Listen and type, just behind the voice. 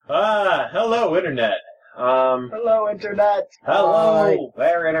Hello, Internet. Hello, Internet. Hello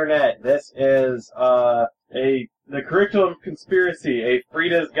there, Internet. This is, the Curriculum Conspiracy, a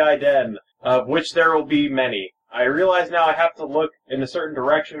Frieda's Gaiden, of which there will be many. I realize now I have to look in a certain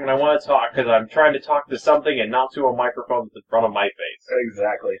direction when I want to talk, because I'm trying to talk to something and not to a microphone that's in front of my face.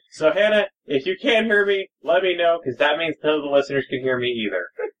 Exactly. So, Hannah, if you can't hear me, let me know, because that means none of the listeners can hear me either.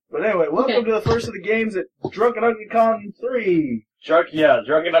 But anyway, welcome to the first of the games at Drunken Ugly Con 3.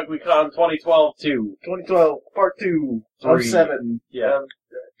 Drunken Ugly Con 2012 2. 2012, Part 2 of 7. Yeah.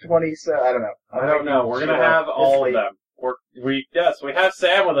 27, I don't know. I don't know. We're going to have all of them. We have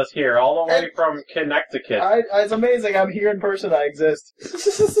Sam with us here, all the way from Connecticut. It's amazing. I'm here in person. I exist.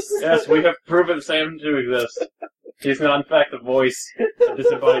 Yes, we have proven Sam to exist. He's not, in fact, a voice, a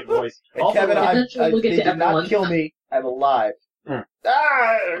disembodied voice. And Also, Kevin, they did not kill me. I'm alive.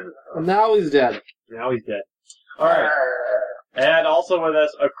 Now he's dead. Now he's dead. All right. And also with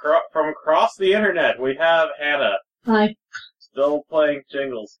us from across the internet, we have Hannah. Hi. Still playing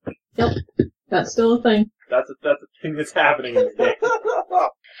jingles. Yep. That's still a thing. That's a thing that's happening in this game.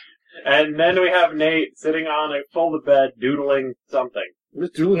 And then we have Nate sitting on a folded bed doodling something. I'm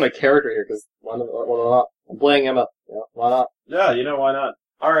just doodling my character here because why not? I'm playing Emma. Yeah, why not? Yeah, why not?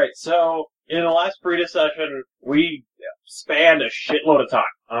 Alright, so in the last Frieda session, we spanned a shitload of time.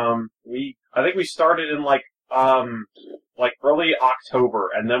 I think we started in like early October,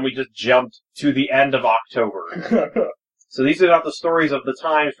 and then we just jumped to the end of October. So these are not the stories of the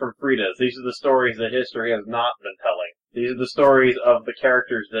times from Frieda's. These are the stories that history has not been telling. These are the stories of the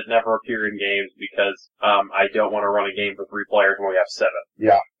characters that never appear in games because I don't want to run a game for 3 players when we have 7.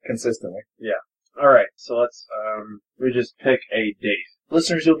 Yeah, consistently. Yeah. Alright, so let's we just pick a date.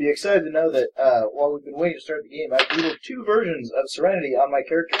 Listeners, you'll be excited to know that while we've been waiting to start the game, I've doodled 2 versions of Serenity on my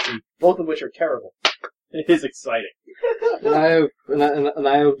character sheet, both of which are terrible. It is exciting. and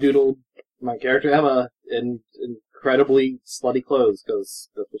I have doodled my character Emma in incredibly slutty clothes because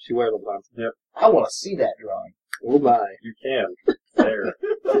that's what she wears all the time. Yep. I want to see that drawing. Oh my! You can. There.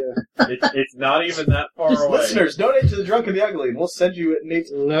 Yeah. It's not even that far away. Listeners, donate to the Drunk and the Ugly, and we'll send you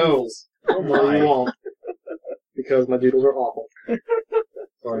Nate's doodles. Oh No, my. you won't. Because my doodles are awful.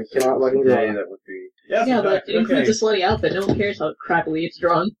 So I cannot let them Yeah, go. that would be. Yes, Yeah, in but fact, it includes okay. a slutty outfit. No one cares how crappily it's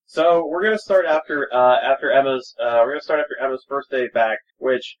drawn. So we're gonna start after Emma's first day back,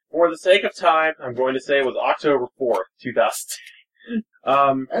 which, for the sake of time, I'm going to say was October 4th, 2000.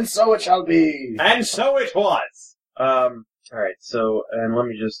 And so it shall be. And so it was. Alright, so, and let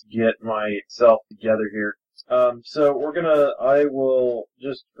me just get myself together here. So I will,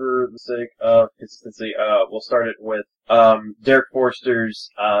 just for the sake of consistency, we'll start it with, Derek Forster's,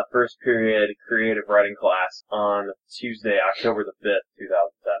 first period creative writing class on Tuesday, October the 5th,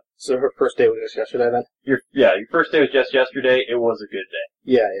 2010. So her first day was just yesterday then? Your first day was just yesterday. It was a good day.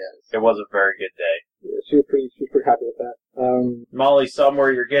 Yeah. It was a very good day. Yeah, she was pretty happy with that. Molly,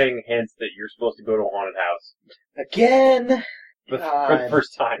 somewhere you're getting hints that you're supposed to go to a haunted house. Again? For the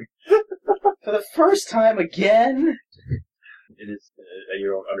first time. For the first time again? It is, you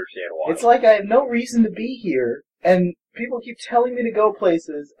don't understand why. It's like I have no reason to be here, and people keep telling me to go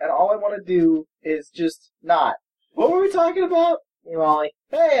places, and all I want to do is just not. What were we talking about? Hey, Molly.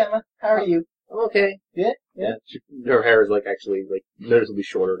 Hey, Emma. How are you? I'm okay. Yeah? Her hair is actually noticeably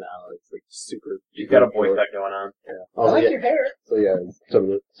shorter now. It's super. You've got a boy cut going on. Yeah. I like your hair. So yeah,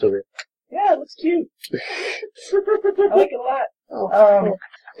 so Yeah, it looks cute. I like it a lot. Oh,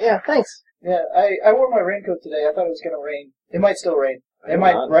 yeah, thanks. Yeah, I wore my raincoat today. I thought it was going to rain. It might still rain. It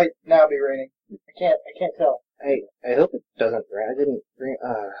might right now be raining. I can't tell. I hope it doesn't rain. I didn't rain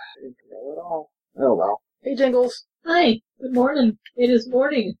at all. Oh well. Hey, Jingles. Hi. Good morning. It is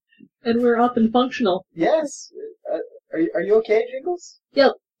morning, and we're up and functional. Yes. Are you okay, Jingles?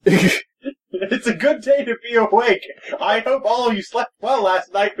 Yep. It's a good day to be awake. I hope all of you slept well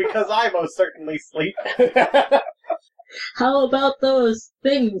last night because I most certainly sleep. How about those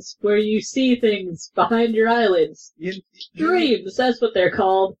things where you see things behind your eyelids? Dreams, that's what they're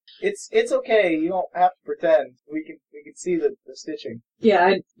called. It's okay. You don't have to pretend. We can see the stitching.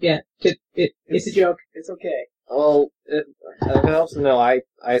 Yeah, it's a joke. It's okay. Well, if it helps to know, I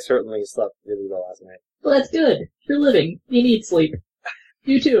certainly slept really well last night. Well, that's good. You're living. You need sleep.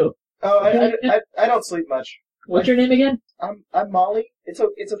 You too. Oh, I don't sleep much. What's your name again? I'm Molly. It's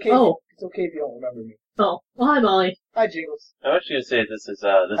okay. Oh. It's okay if you don't remember me. Oh, well, hi, Molly. Hi, Jingles. I'm actually gonna say this is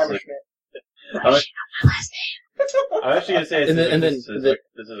Hi, Schmidt. I'm actually gonna say this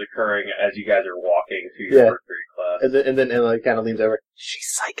is occurring as you guys are walking to your first period class. And then Emma kind of leans over. She's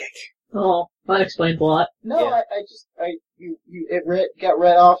psychic. Oh, that explains a lot. No, Yeah. got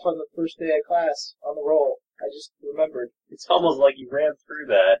read off on the first day of class on the roll. I just remembered. It's almost like you ran through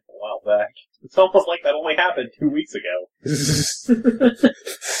that a while back. It's almost like that only happened 2 weeks ago. Yeah,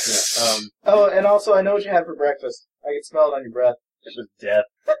 Oh, and also, I know what you had for breakfast. I can smell it on your breath. it was death.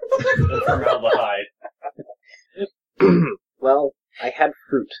 And formaldehyde. Well, I had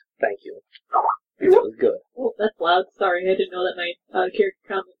fruit. Thank you. It was good. Oh, that's loud. Sorry, I didn't know that my character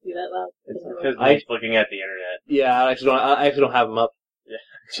comment would be that loud. It's because Nate's looking at the internet. Yeah, I actually don't have them up.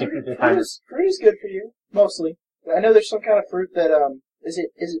 Fruit is good for you, mostly. I know there's some kind of fruit that, is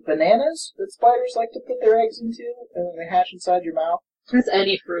it bananas that spiders like to put their eggs into, and then they hatch inside your mouth? That's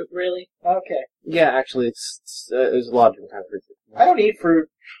any fruit, really. Okay. Yeah, actually, there's a lot of different kinds of fruit. I don't eat fruit.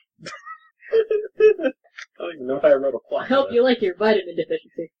 I don't even know how I wrote a plot. I hope you like your vitamin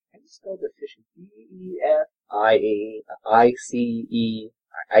deficiency. I just spelled deficient. D-E-F.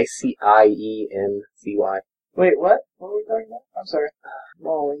 ICIENCY. Wait, what? What were we talking about? I'm sorry.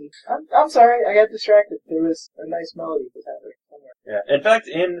 Molly. I'm sorry, I got distracted. There was a nice melody that was happening somewhere. Yeah. In fact,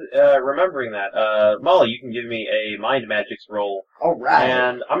 in remembering that, Molly, you can give me a mind magics roll. Alright.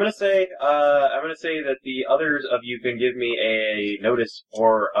 And I'm gonna say that the others of you can give me a notice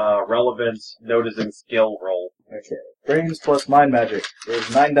or relevant noticing skill roll. Okay. Brains plus mind magic. There's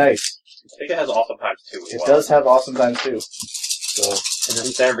 9 dice. I think it has awesome times 2 as It well. does have awesome times too. So, And then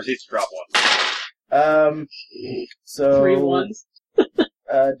Sam proceeds to drop one. so... 3 ones.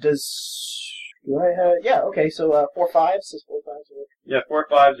 Do I have... Yeah, okay, so, 4 5s. Does 4 5s work? Yeah, 4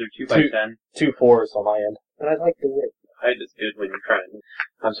 5s or 2 by 10. 2 4s on my end. But I like the width. Height is good when you're trying to...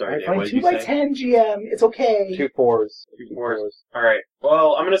 I'm sorry, Dan, Fine, what did 2 you by say? 10, GM. It's okay. 2 4s. 2 4s. Alright.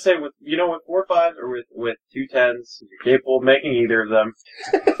 Well, I'm gonna say with 4 5s or with 2 10s, you're capable of making either of them.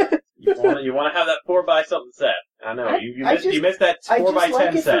 You wanna have that 4 by something set. I know. You missed that 4 by 10 I just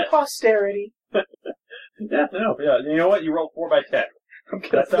like it set. for posterity. Yeah, no, yeah. You know what? You rolled 4 by 10.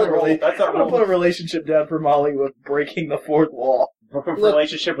 That's I'm not roll. That's not gonna roll. put a relationship down for Molly with breaking the fourth wall.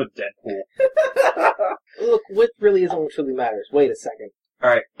 Relationship with Deadpool. Look, width really isn't what truly matters. Wait a second.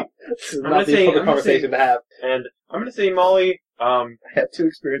 Alright. This is I'm not gonna the say- appropriate I'm gonna conversation to have. And I'm gonna say, Molly, I have 2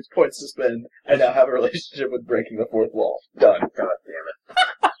 experience points to spend. I now have a relationship with breaking the fourth wall. Done. God damn it.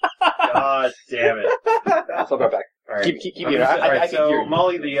 God damn it. I'll go back. Alright. Keep I'm it. gonna say- I alright, can hear so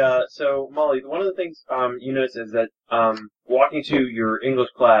you. Molly, one of the things you notice is that walking to your English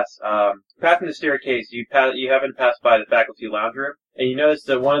class, passing the staircase, you haven't passed by the faculty lounge room, and you notice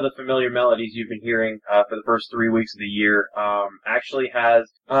that one of the familiar melodies you've been hearing for the first 3 weeks of the year actually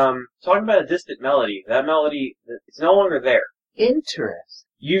has talking about a distant melody. That melody, it's no longer there. Interesting.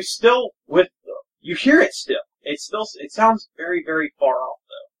 You hear it still. It sounds very, very far off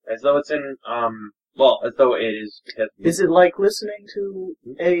though, as though it's in as though it is. Is it like listening to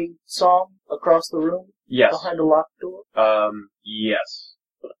a song across the room Yes. behind a locked door? Yes.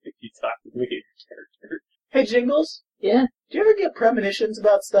 You talked to me, character. Hey, Jingles, Yeah, do you ever get premonitions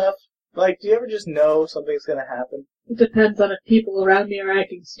about stuff? Like, do you ever just know something's gonna happen? it depends on if people around me are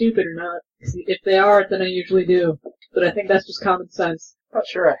acting stupid or not. 'Cause if they are, then I usually do. But I think that's just common sense. I'm not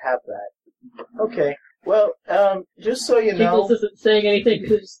sure I have that. Okay. Well, just so you know... Jingles isn't saying anything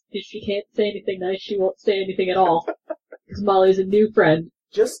because if she can't say anything nice, she won't say anything at all. Because Molly's a new friend.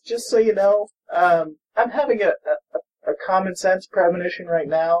 Just so you know, I'm having a common sense premonition right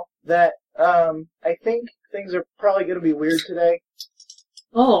now that, I think things are probably gonna be weird today.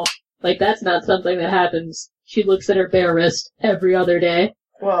 Oh, like that's not something that happens. She looks at her bare wrist every other day.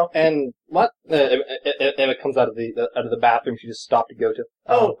 Well, And what? Emma comes out of the bathroom. She just stopped to go to.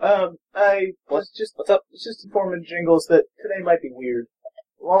 I was just, What's up? just informing Jingles that today might be weird.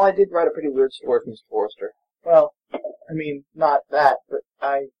 Well, I did write a pretty weird story from Mr. Forrester. Well, I mean, not that, but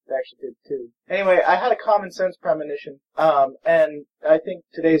I actually did too. Anyway, I had a common sense premonition, and I think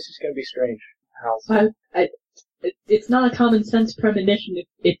today's just gonna be strange. How's It's not a common sense premonition.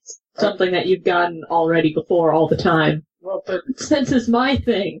 It's something that you've gotten already before all the time. Well, but, Sense is my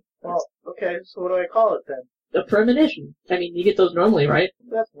thing. well, okay, so what do I call it then? A premonition. I mean, you get those normally, right?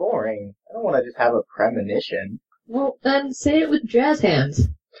 That's boring. I don't want to just have a premonition. Well, then say it with jazz hands.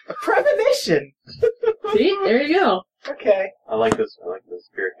 A premonition! See? There you go. Okay, I like the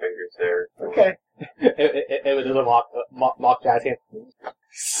spirit fingers there. okay. Emma does a mock jazz hand.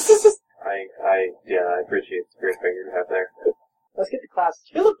 I appreciate the spirit finger you have there. Let's get to class.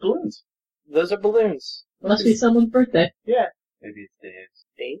 Hey, look, balloons. Those are balloons. Must be someone's birthday. Yeah. Maybe it's Dave's.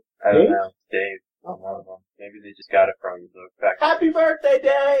 Dave? I don't Dave? know. Dave. One of them. Maybe they just got it from the factory. Happy birthday,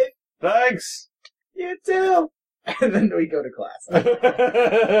 Dave! Thanks! You too! And then we go to class.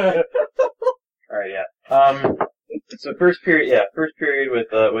 Alright, yeah. So first period with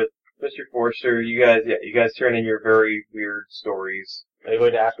Mr. Forster, you guys turn in your very weird stories Are you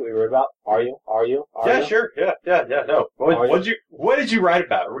going to ask what we wrote about? Are you? Yeah, sure. Yeah. No. What did you write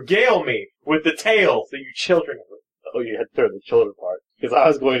about? Regale me with the tales that you children. Oh, you had to throw the children part. Because I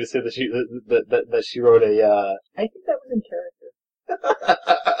was going to say that she wrote a, I think that was in character.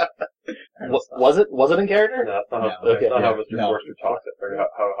 Was it in character? No, that's not, Okay. that's not how Mr. Forster talks it. Or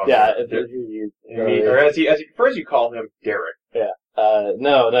how Yeah, or as he prefers you call him, Derek.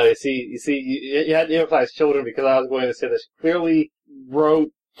 No, you see, you had to emphasize children because I was going to say that she clearly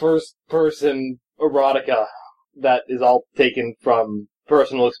wrote first-person erotica that is all taken from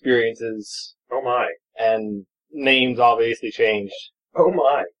personal experiences, Oh my. and names obviously changed. Oh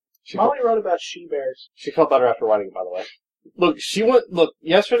my. Molly wrote about she-bears. She felt better after writing it, by the way.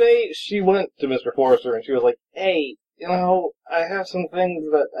 Yesterday she went to Mr. Forrester and she was like, hey, I have some things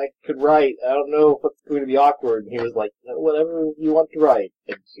that I could write. I don't know if it's going to be awkward. And he was like, whatever you want to write.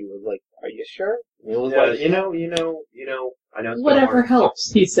 And she was like, are you sure? And he was like, you know, I know it's Whatever been a hard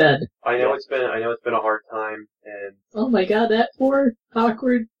helps, he said. I know it's been a hard time, and Oh my god, that poor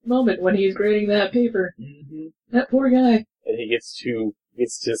awkward moment when he's grading that paper. Mm-hmm. That poor guy. and he gets to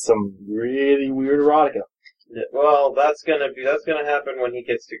some really weird erotica. well, that's gonna happen when he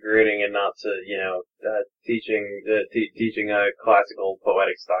gets to grading and not to teaching classical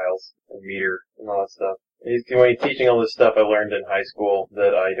poetic styles and meter and all that stuff. When he's teaching all this stuff I learned in high school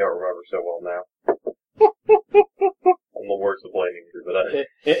that I don't remember so well now. I'm the worst at blaming you, but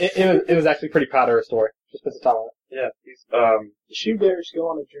It was actually pretty proud of her story. Just put the time on it. yeah, he's The she-bears go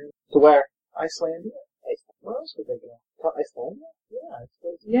on a journey. To where? Icelandia. Where else would they go? To Iceland? Yeah, it's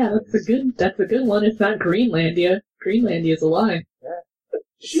close. Yeah, that's a good one. It's not Greenlandia. Greenlandia's a lie.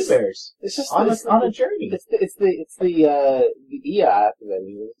 She-bears. It's just On a journey. It's the EA after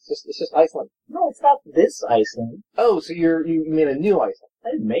that. It's just Iceland. No, it's not this Iceland. Oh, so you made a new Iceland?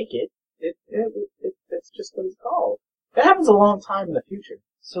 I didn't make it. It's just what it's called. It happens a long time in the future.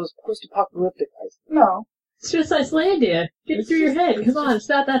 So it's post-apocalyptic Iceland. No. It's just Icelandia. Get it through your head. Come on, it's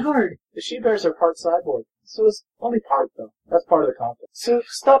not that hard. The she-bears are part cyborg. So it's only part, though. That's part of the conflict. So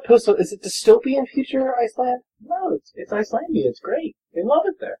it's not post. Is it dystopian future Iceland? No, it's Icelandia. It's great. They love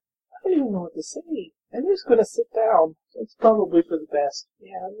it there. I don't even know what to say. I'm just gonna sit down. It's probably for the best.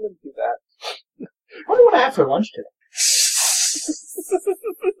 Yeah, I'm gonna do that. What do you want to have for lunch today?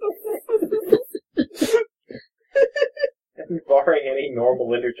 barring any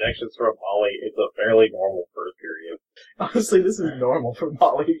normal interjections from Molly, it's a fairly normal first period. Honestly, this is normal for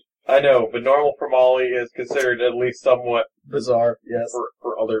Molly. I know, but normal for Molly is considered at least somewhat Bizarre, yes.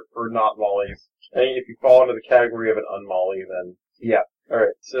 for not Mollys. And if you fall into the category of an un-Molly, then yeah.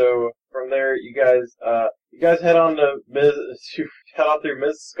 Alright, so from there you guys head on through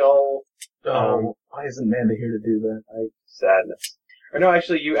Ms. Skull. Why isn't Amanda here to do that? Sadness. Or no,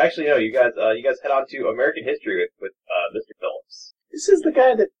 actually you guys head on to American history with Mr. Phillips. This is the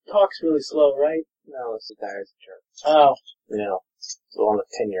guy that talks really slow, right? No, it's the Dyer's church. Oh. So on the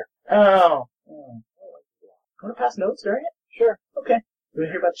tenure. Oh. Want to pass notes during it? Sure. Okay. You want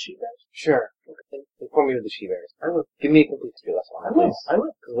to hear about the sheep-bears? Sure. Inform me of the she-bears. I will. Give me a complete history lesson on it, please. I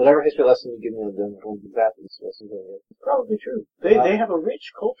will. Because whatever history lesson you give me on them, I'm going to be exactly this lesson going to It's probably true. They have a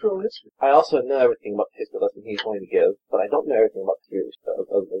rich cultural history. I also know everything about the history lesson he's going to give, but I don't know everything about the history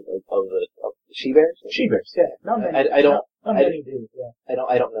of the she-bears. She-bears, yeah. Not many. I don't. Not many do, yeah.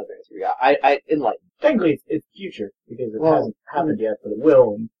 I don't know their history. I enlighten. Technically, it's future, because it hasn't happened yet, but it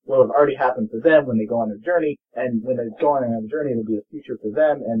will, and will have already happened for them when they go on their journey, and when they're going on their journey, it'll be the future for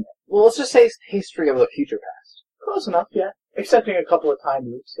them, and... Well, let's just say history of the future past. Close enough, yeah. Excepting a couple of time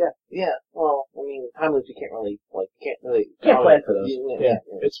loops, yeah. Yeah, well, I mean, time loops you can't really Can't plan for those. Yeah,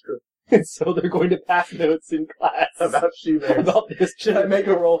 it's true. So they're going to pass notes in class About she-bears. about this. Should I make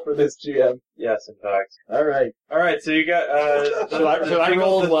a roll for this, GM? Yes, in fact. Alright, so you got Should I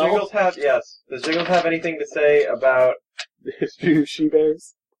roll as well? Does Jiggles have anything to say about the history of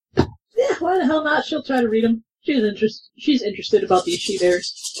she-bears? Yeah, why the hell not? She'll try to read them. She's interested about these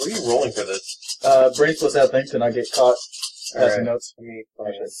she-bears. what are you rolling for this? Brain supposed to have things to not get caught passing notes. Let me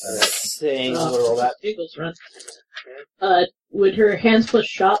Saying all that. Jiggles run. With her hands plus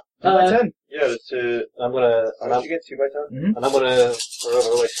shop. 10. Yeah, that's I'm gonna. how much you get? 2 by 10? And I'm gonna.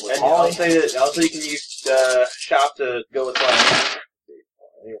 And I'll say that also you can use shop to go with I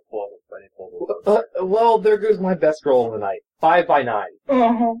need to pull up. Well, there goes my best roll of the night. 5 by 9.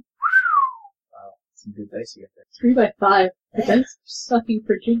 Wow, some good dice you got there. 3 by 5. The dice are sucking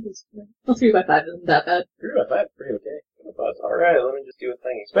for Jiggles. Well, 3 by 5 isn't that bad. 3 by 5 is pretty okay. Alright, let me just do a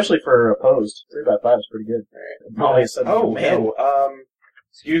thing. Especially for opposed. 3 by 5 is pretty good. Alright. Molly said, man.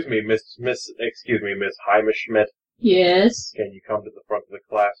 Excuse me, Miss Heimerschmidt. Yes. Can you come to the front of the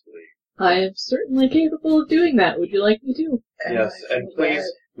class, please? I am certainly capable of doing that. Would you like me to? Yes, and please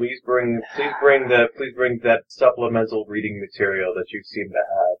bring that supplemental reading material that you seem to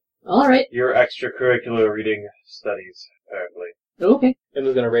have. All right. Your extracurricular reading studies, apparently. Okay.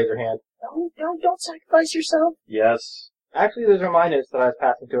 Emma's gonna raise her hand. Don't sacrifice yourself. Yes, Actually, those are my notes that I was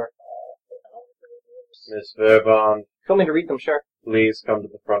passing to her. Miss Verbond, Tell me to read them, sure. please come to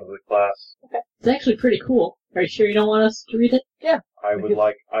the front of the class. It's actually pretty cool. Are you sure you don't want us to read it? I would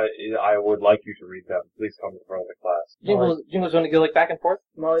like you to read them. Please come to the front of the class. Jingle's gonna go like back and forth?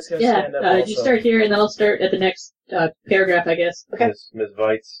 Molly's gonna Yeah. stand up. You start here, and then I'll start at the next paragraph, I guess. Okay. Miss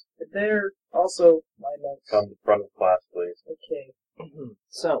Weitz, They're also my notes. come to the front of the class, please. Okay.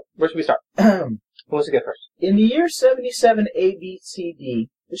 So, where should we start? Who wants to get first? In the year 77 ABCD,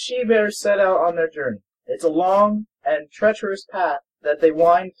 the she-bears set out on their journey. It's a long and treacherous path that they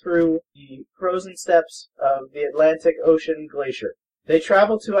wind through the frozen steppes of the Atlantic Ocean glacier. They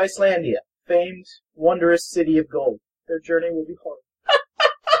travel to Icelandia, famed, wondrous city of gold. Their journey will be hard.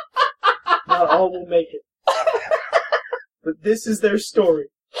 Not all will make it. But this is their story.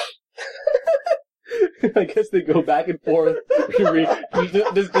 I guess they go back and forth.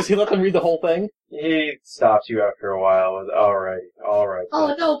 Does he let them read the whole thing? He stops you after a while with, alright.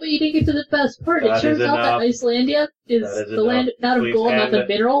 Oh no, but you didn't get to the best part. It That turns is out that enough. Icelandia is That is the land enough. not of Please gold, not hand of it.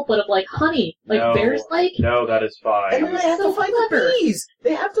 mineral, but of like honey, like No. bears like. No, that is And then fine. they have to So fight clever. the bees!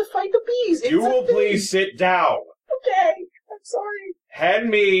 They have to fight the bees! You It's a will thing. please sit down. Okay, I'm sorry. Hand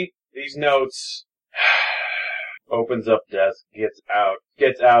me these notes. Opens up desk, gets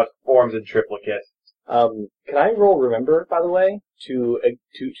out, forms in triplicate. Can I roll remember, by the way, to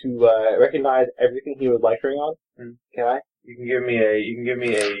recognize everything he was lecturing on? Hmm. Can I? You can give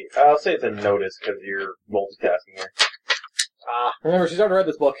me a, I'll say it's a notice because you're multitasking here. Remember, she's already read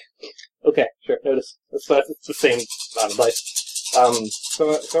this book. Okay, sure, notice. It's the same amount of dice.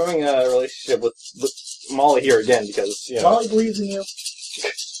 Throwing a relationship with Molly here again because, you know. Molly believes in you.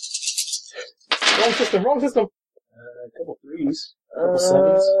 Wrong system. A couple threes. Couple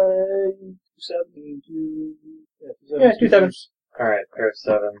sevens. 7, 2 Yeah, 2 sevens. Alright, pair of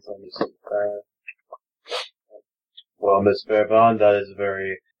sevens. I'm just, well, Miss Fairvon, that is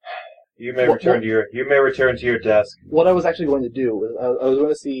very, you may return to your desk. What I was actually going to do was I was going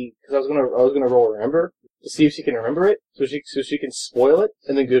to see because I was going to roll remember to see if she can remember it, so she can spoil it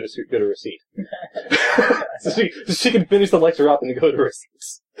and then go to receipt. so she can finish the lecture up and then go to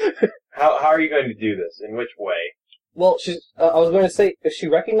receipts. How are you going to do this? In which way? Well, I was going to say if she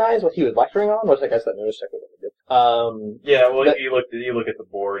recognized what he was lecturing on, which I guess that notice check was going to do. Yeah, well, that- you look at the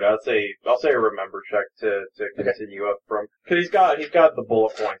board. I'll say a remember check to continue up from, because he's got the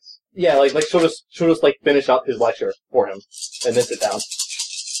bullet points. Yeah, like she'll just like finish up his lecture for him and then sit down.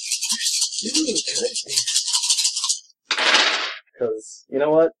 Because you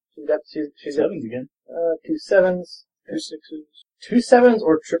know what? She's got sevens again. 2 sevens, 2 sixes. 2 sevens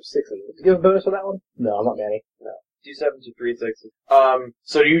or trip 6s. Did you give a bonus for that one? No, I'm not Manny. No. 2 sevens or 3 sixes.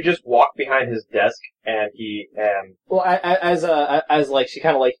 So do you just walk behind his desk and Well, as like she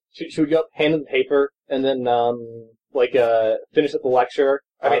kind of like she would go up, hand him the paper, and then finish up the lecture.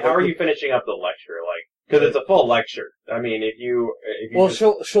 I mean, how are you finishing up the lecture? Like, because it's a full lecture. I mean, if you Well,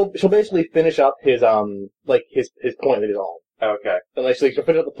 just, she'll basically finish up his his point that he's on. okay. And like she'll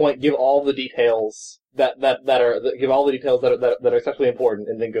finish up the point, give all the details that are especially important,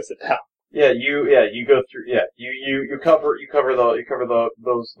 and then go sit down. You go through, you cover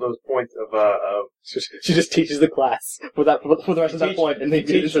those points of She just teaches the class for the rest of that point, and then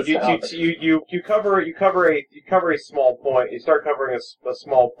you cover a small point. You start covering a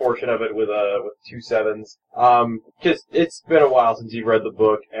small portion of it with 2 sevens. Just it's been a while since you've read the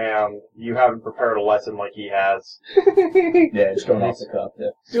book, and you haven't prepared a lesson like he has. Yeah, just going off the cuff. Yeah.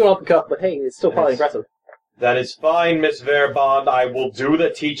 doing off the cuff, but hey, it's still probably impressive. That is fine, Miss Verbond. I will do the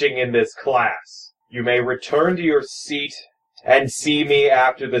teaching in this class. You may return to your seat and see me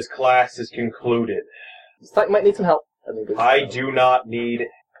after this class is concluded. This type might need some help. I do not need...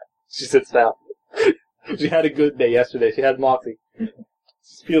 She sits down. She had a good day yesterday. She had Moxie.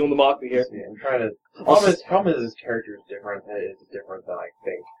 She's feeling the Moxie here. I'm trying to... Also, Problem is his character is different. It's different than I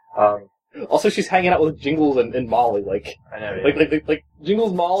think. also, she's hanging out with Jingles and Molly. Like I know. Yeah. like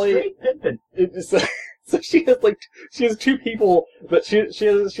Jingles, Molly. Straight pimpin'. So she has 2 people that she has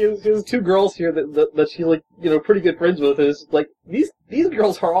 2 girls here that she's like, you know, pretty good friends with. And it's like these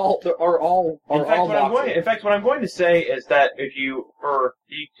girls are all In fact, what I'm going to say is that if you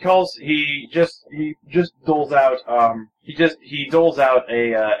he just doles out an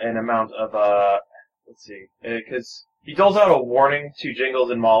amount of let's see, because he doles out a warning to Jingles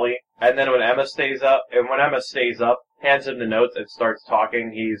and Molly, and then when Emma stays up, hands him the notes and starts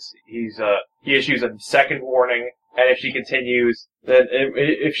talking. He issues a second warning, and if she continues, then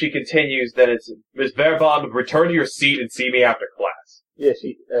it's Miss Verbaum, return to your seat and see me after class. Yeah,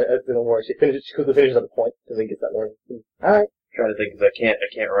 she didn't worry. She finishes at the point, because they get that warning. Alright. Trying to think, because I can't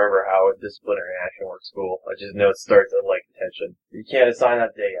remember how a disciplinary action works at school. I just know it starts at, like, detention. You can't assign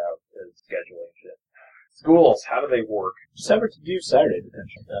that day out as scheduling shit. Schools, how do they work? Just have her to do Saturday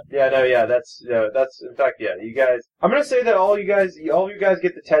detention. That's in fact, you guys. I'm gonna say that all of you guys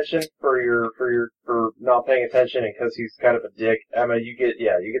get detention for not paying attention, and because he's kind of a dick. Emma, you get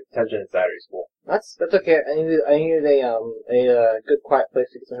detention in Saturday school. That's okay. I needed a good quiet place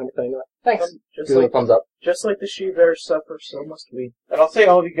to get some homework done anyway. Thanks. Just like thumbs up. Just like the she-bear suffer, so must we. And I'll say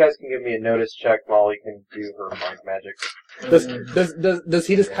all of you guys can give me a notice check. Molly can do her mind magic. Does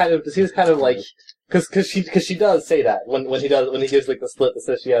he just kind of like, cause she does say that when he gives like the split that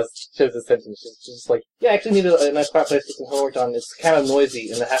says she has attention. She's just like, yeah, I actually need a nice quiet place to get some homework done. It's kind of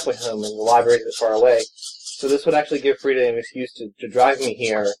noisy in the halfway home, and the library's a bit far away. So this would actually give Frieda an excuse to drive me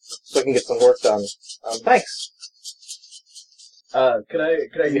here so I can get some work done. Thanks. Could I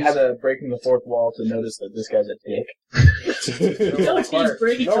use breaking the fourth wall to notice that this guy's a dick? No excuse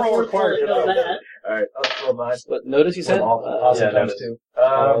breaking the fourth wall to know that. Alright, I'll roll 9. What notice you said? Awesome times 2.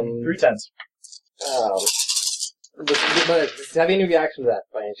 3 10s. Have any reaction to that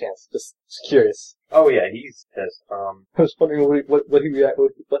by any chance? Just curious. Oh yeah, he's pissed. I was wondering what his reaction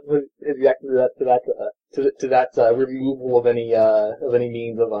to that removal of any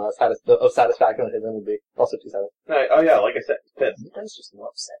means of satisfaction on his end would be. Also 2 7. Oh yeah, like I said, he's pissed. You guys just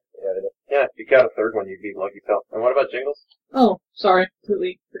love sex. Yeah, if you got a third one, you'd be lucky fell. And what about Jingles? Oh, sorry.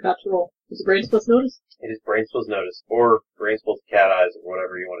 Completely forgot to roll. Is the brain supposed to notice? It is brain spills notice, or brain spills cat eyes, or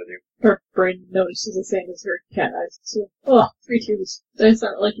whatever you want to do. Her brain notice is the same as her cat eyes. So, 3 twos. I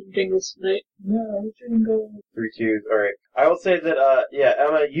start liking Jingles tonight. No, Jingle. 3 twos. All right. I will say that,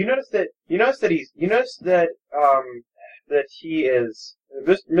 Emma, you notice that he is.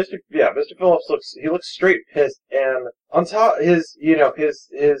 Mr. Phillips looks straight pissed, and on top his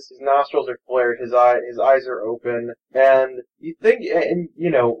nostrils are flared, his eyes are open, and you think, and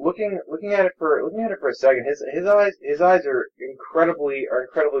looking at it for a second, his eyes are incredibly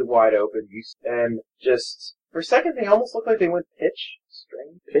wide open, and just for a second they almost look like they went pitch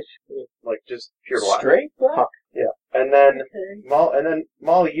like just pure black. Straight black? Yeah. And then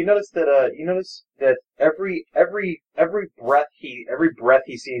Molly, you notice that every breath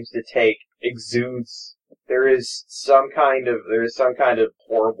he seems to take exudes. There is some kind of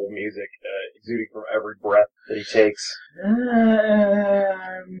horrible music exuding from every breath that he takes. Can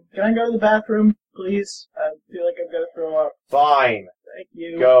I go to the bathroom, please? I feel like I'm gonna throw up. Fine. Thank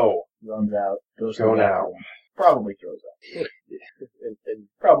you. Go. Runs out. Goes to Go the now. bathroom. Probably throws up. and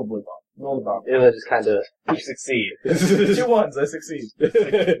Probably bomb. Roll the bomb. Emma just kind of. You succeed. 2 1s. I succeed.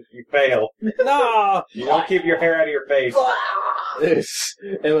 You fail. No. You don't keep your hair out of your face.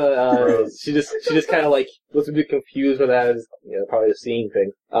 Emma, she just kind of like looks a bit confused with that, as probably the seeing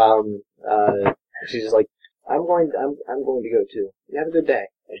thing. She's just like, I'm going to go too. You have a good day.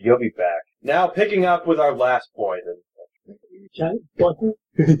 You'll be back. Now picking up with our last point.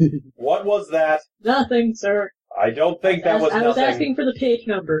 What was that? Nothing, sir. I don't think that was I was nothing. asking for the page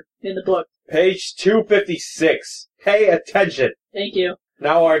number in the book. Page 256. Pay attention. Thank you.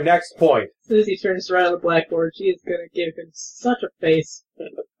 Now our next point. As soon as he turns around on the blackboard, she is going to give him such a face.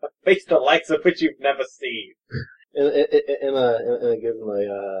 Face the likes of which you've never seen. Emma gives him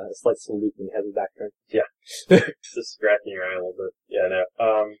a slight salute when he has his back turned. Yeah. Just scratching your eye a little bit. Yeah, no.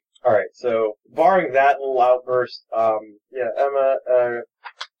 Alright, so, barring that little outburst, Emma,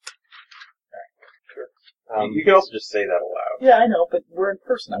 you can also just say that aloud. Yeah, I know, but we're in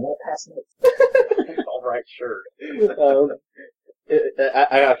person. I want to pass notes. Alright, sure.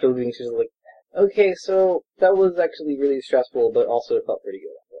 After leaving, she's like, okay, so that was actually really stressful, but also it felt pretty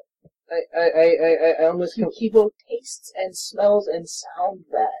good. I almost He both tastes and smells and sounds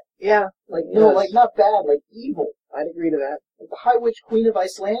bad. yeah, Like not bad, like evil. I'd agree to that. Like the High Witch Queen of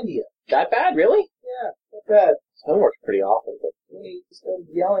Icelandia. That bad, really? Yeah, not bad. Homework's pretty awful, but When he started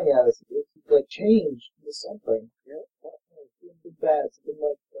yelling at us, it like changed to something. Something bad, something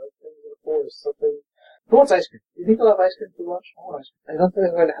like things in the forest, something. Who wants ice cream? Do you think they'll have ice cream for lunch? I want ice cream. I don't think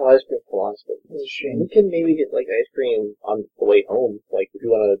I'm going to have ice cream for lunch, but It's a shame. we can maybe get like ice cream on the way home. Like if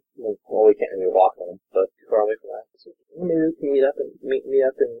you want to, well, we can't really walk home, but too far away from that. So maybe we can meet up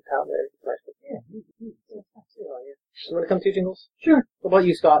in town there. Yeah. You want to come to Jingles? Sure. What about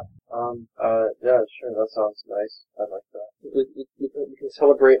you, Scott? Yeah, sure, that sounds nice. I'd like that. We can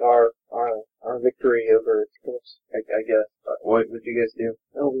celebrate our victory over Phillips. I guess. What would you guys do?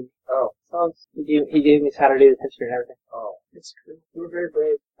 Oh, Oh, He gave me Saturday detention and everything. Oh, it's true. You were very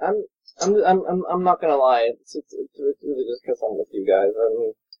brave. I'm not gonna lie. It's really just because I'm with you guys. I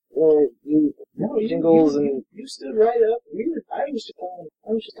mean, Jingles and you stood right up. I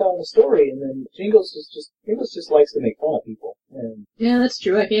was just telling a story, and then Jingles just likes to make fun of people. And Yeah, that's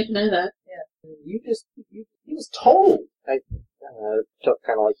true. I can't deny that. he was told. I took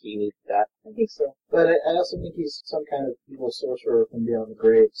kind of like he needed that. I think so. But I also think he's some kind of evil sorcerer from beyond the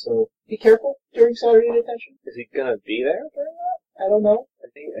grave, so be careful during Saturday detention. Is he gonna be there during that? I don't know. I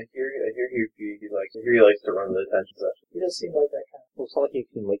hear he likes to run the detention session. He does seem like that kind Well, it's not like you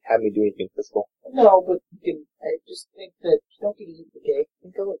can like have me do anything physical. of. No, but I just think that don't get eaten, okay?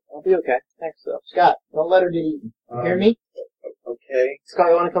 Think of it. I'll be okay. Thanks, though. Scott, don't let her get eaten. You hear me? Okay. Scott,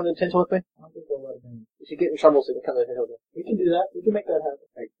 you want to come to detention with me? I don't think they'll let her in. You should get in trouble so you can come to detention with me. We can do that. We can make that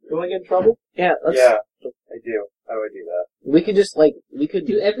happen. You want to get in trouble? Yeah, let's. Yeah, I do. I would do that. We could just like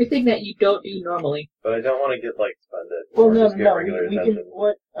Do everything that you don't do normally. But I don't want to get like suspended. Well, or no, just get no. regular We can. detention.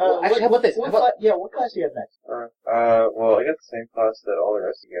 What? Well, actually, how about this? What How about- what class do you have next? Well, I got the same class that all the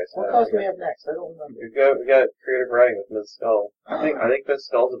rest of you guys What have. class do we have next? I don't remember. We got creative writing with Ms. Skull. I think Ms.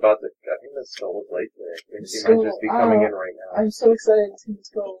 Skull's about to. I think Ms. Skull was late today. I think she might just be coming in right now. I'm so excited to see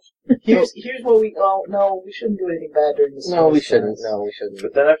this go. Here's what we. Oh no, we shouldn't do anything bad during this. No, we shouldn't. No, we shouldn't.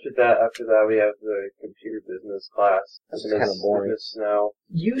 But then after that we have the computer business class. That's kind of boring. Ms. Snow.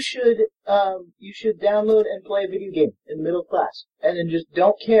 You should download and play a video game in the middle of class, and then just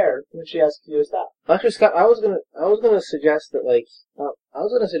don't care when she asks you to stop. Actually, Scott, I was gonna suggest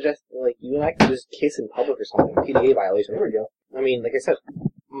that you and I could just kiss in public or something. PDA violation. There we go. I mean, like I said,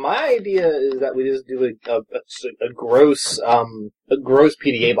 my idea is that we just do a gross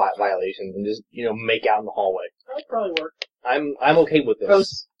PDA violation and just make out in the hallway. That would probably work. I'm okay with this.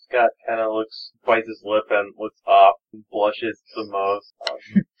 Gross. Scott kind of bites his lip and looks up and blushes the most.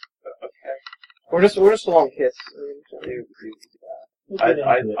 Okay. We're just a long kiss. We'll get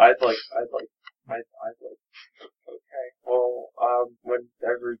into it. I'd like. Okay. Well,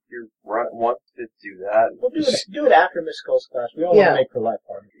 whenever you want to do that. We'll do it after Miss Skull's class. We don't want to make her life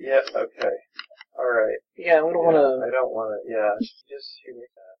hard. Yeah. Okay. All right. Yeah, we don't want to. I don't want to. Yeah. Just shoot me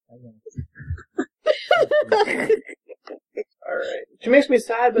that. All right. She makes me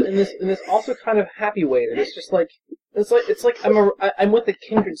sad, but in this also kind of happy way. That it's just like it's like I'm with a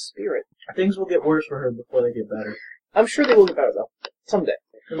kindred spirit. Things will get worse for her before they get better. I'm sure they will get better though someday.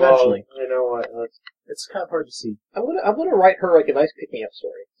 Eventually. Well, you know what? It's kind of hard to see. I'm gonna write her like a nice pick me up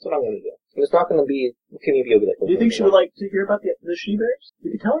story. That's what I'm gonna do. And it's not gonna be maybe like. Do you think she would like to hear about the she bears?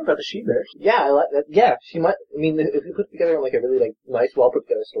 You can tell her about the she bears. Yeah, I like that. Yeah, she might. I mean, if we put together like a really like nice, well put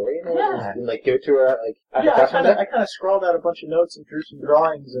together story, and like give it to her like after Yeah, class one day. I kind of scrawled out a bunch of notes and drew some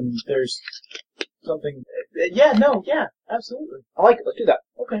drawings, and there's something. Yeah, absolutely. I like it. Let's do that.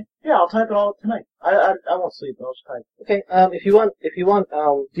 Okay. Yeah, I'll type it all up tonight. I won't sleep. I'll just type. Okay. If you want,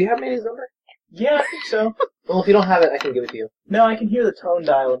 do you have Manny's number? Yeah, I think so. Well, if you don't have it, I can give it to you. No, I can hear the tone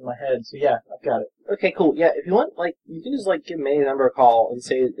dial in my head, so yeah, I've got it. Okay, cool. Yeah, if you want, like, you can just like give Manny's number a call and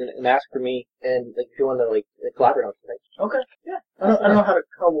say and ask for me, and like if you want to like collaborate on something. Okay. Yeah. I don't know how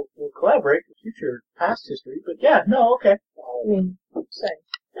we'll collaborate in future past history, but yeah, no, okay. I mean, saying.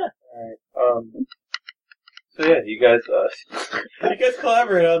 Yeah. All right. So yeah, you guys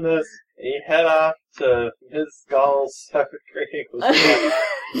collaborate on this. And you head off to Ms. Skull's 7th grade.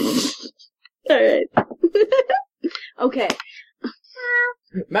 Alright. Okay.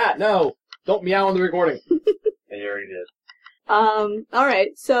 Matt, no, don't meow on the recording. And you already did.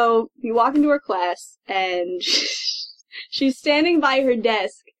 Alright, so you walk into her class, and she's standing by her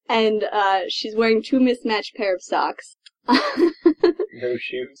desk, and, she's wearing 2 mismatched pair of socks. No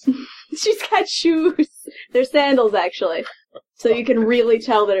shoes. She's got shoes. They're sandals, actually. So you can really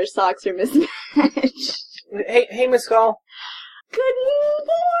tell that her socks are mismatched. Hey, Miss Skull. Good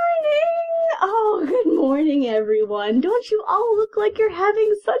morning! Oh, good morning, everyone. Don't you all look like you're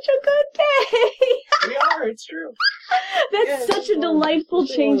having such a good day? We are, it's true. That's such a delightful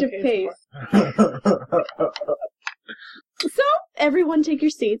change of pace. So, everyone take your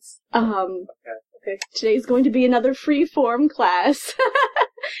seats. Okay. Today's going to be another free-form class.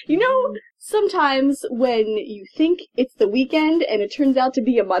 You know, sometimes when you think it's the weekend and it turns out to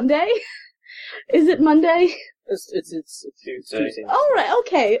be a Monday? Is it Monday? It's Tuesday. Alright,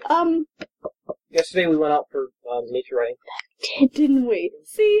 okay, Yesterday we went out for nature writing. Didn't we?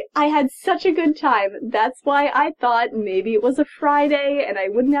 See, I had such a good time. That's why I thought maybe it was a Friday and I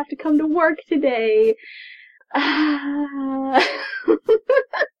wouldn't have to come to work today.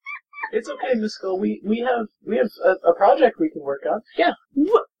 It's okay, Miss Skull. We have a project we can work on. Yeah.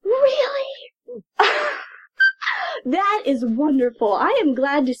 Really? That is wonderful. I am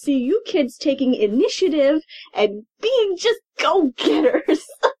glad to see you kids taking initiative and being just go-getters.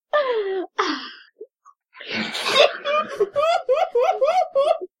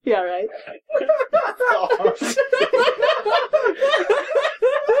 Yeah, right.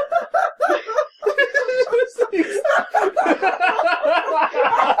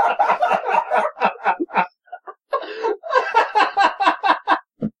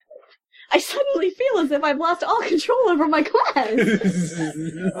 I suddenly feel as if I've lost all control over my class.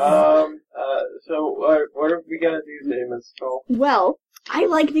 So what are we gonna do today, Miss Cole? Well, I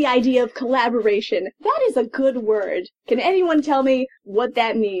like the idea of collaboration. That is a good word. Can anyone tell me what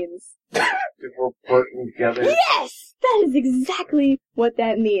that means? If we're working together. Yes! That is exactly what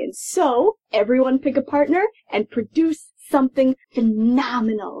that means. So, everyone pick a partner and produce something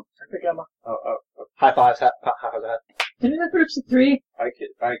phenomenal. I pick Emma. High fives, hat. Can we have groups of 3?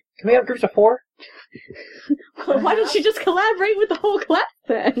 Can we have groups of 4? Well, why don't you just collaborate with the whole class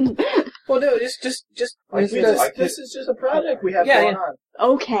then? Well, no, just. This is just a project we have going on.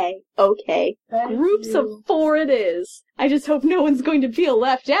 Okay. Thank Groups you. of 4 it is. I just hope no one's going to feel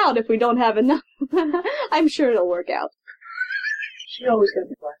left out if we don't have enough. I'm sure it'll work out. She always gets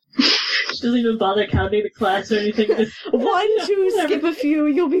the class. She doesn't even bother counting the class or anything. Just 1, 2, skip a few,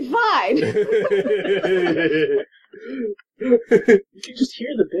 you'll be fine. You can just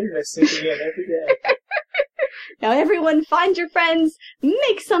hear the bitterness sinking in every day. Now everyone find your friends,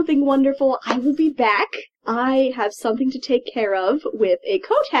 make something wonderful. I will be back. I have something to take care of with a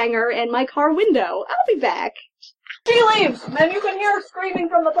coat hanger and my car window. I'll be back. She leaves, and you can hear her screaming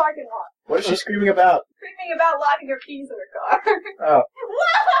from the parking lot. What is she screaming about? Screaming about locking her keys in her car. Oh.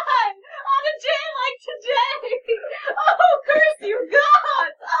 What? On a day like today? Oh, curse you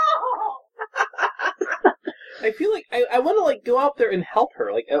gods! Oh! I feel like I want to like go out there and help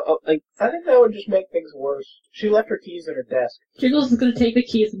her. Like I think that would just make things worse. She left her keys in her desk. Jiggles is going to take the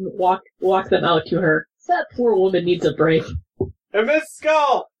keys and walk them out to her. That poor woman needs a break. Hey, Miss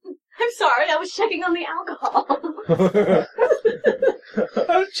Skull! I'm sorry, I was checking on the alcohol.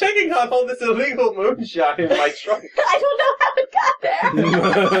 I was checking on all this illegal moonshine in my trunk. I don't know how it got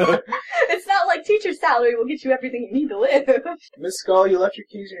there. It's not like teacher's salary will get you everything you need to live. Miss Skull, you left your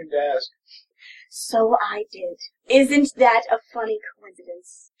keys in your desk. So I did. Isn't that a funny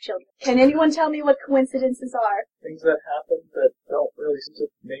coincidence, children? Can anyone tell me what coincidences are? Things that happen that don't really seem to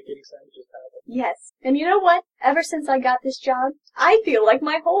make any sense just happen. Yes. And you know what? Ever since I got this job, I feel like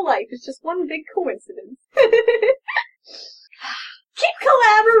my whole life is just one big coincidence. Keep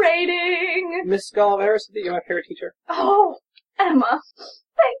collaborating! Miss Skull, have I ever said that you're my favorite teacher? Oh, Emma,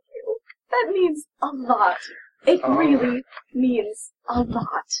 thank you. That means a lot. It really means a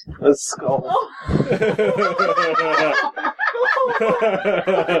lot. Miss Skull. Oh.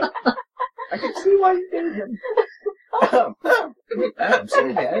 I can see why you dated him. I'm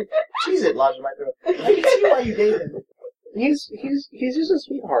sorry, man. Cheese it lodged in my throat. I can see why you dated him. He's just a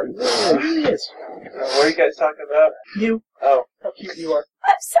sweetheart. He really is. What are you guys talking about? You. Oh. How cute you are.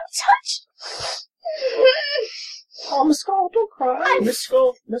 I'm so touched. Oh, Miss Skull, don't cry. Miss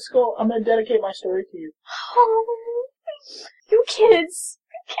Skull, I'm gonna dedicate my story to you. Oh, you kids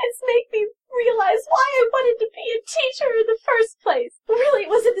make me realize why I wanted to be a teacher in the first place. Really, it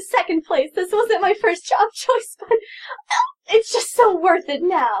was in the second place. This wasn't my first job choice, but it's just so worth it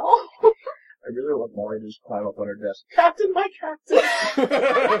now. I really want Maury to just climb up on her desk. Captain, my captain!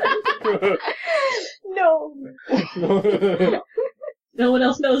 No. No one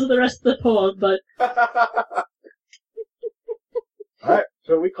else knows the rest of the poem, but Alright,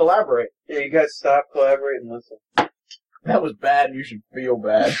 so we collaborate. Yeah, you guys stop, collaborate, and listen. That was bad, and you should feel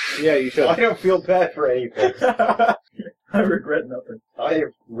bad. Yeah, you should. I don't feel bad for anything. I regret nothing. I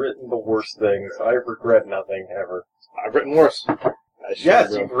have written the worst things. I regret nothing, ever. I've written worse.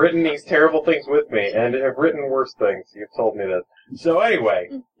 Yes, you've written these terrible things with me, and have written worse things. You've told me that. So anyway,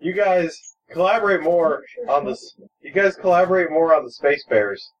 you guys collaborate more on the... You guys collaborate more on the Space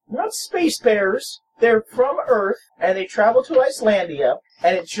Bears. Not space bears. They're from Earth, and they travel to Icelandia,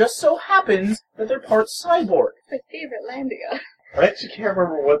 and it just so happens that they're part cyborg. My favorite Landia. I actually can't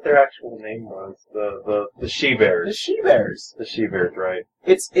remember what their actual name was. The She-Bears. The she-bears. The She-Bears, right.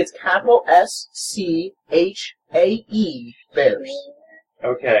 It's capital S-C-H-A-E bears.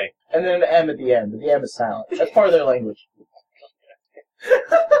 Okay. And then an M at the end. The M is silent. That's part of their language.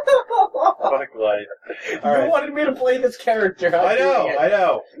 Fuck life. Alright. You wanted me to play this character. I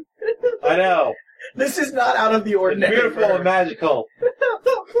know. This is not out of the ordinary. Beautiful and magical.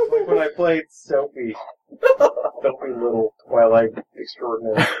 Like when I played Sophie. Sophie Little Twilight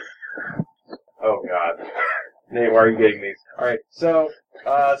Extraordinary. Oh god. Nate, why are you getting these? Alright, so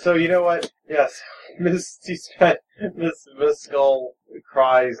you know what? Yes, Miss Skull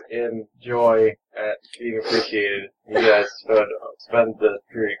cries in joy at being appreciated. You guys spend the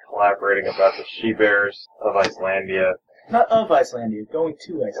period collaborating about the she-bears of Icelandia. Not of Icelandia, going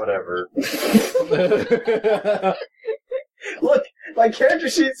to Icelandia. Whatever. Look, my character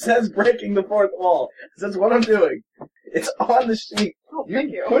sheet says breaking the fourth wall. That's what I'm doing. It's on the sheet. Oh,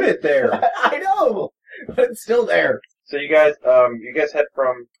 thank you. Put it there. I know, but it's still there. So you guys head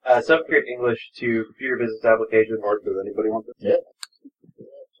from 7th grade English to computer business application. Or does anybody want this? Yeah.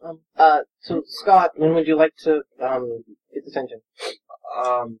 So Scott, when would you like to get detention?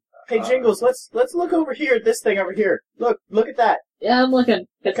 Hey, Jingles, let's look over here at this thing over here. Look at that. Yeah, I'm looking.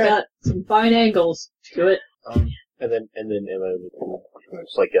 It's Okay. got some fine angles to it. And then Emma would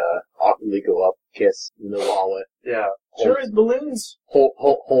just like awkwardly go up, kiss in the wallet, Yeah. Sure is balloons.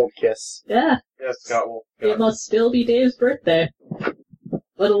 hold kiss. Yeah, Yes, Scott will. it must still be Dave's birthday.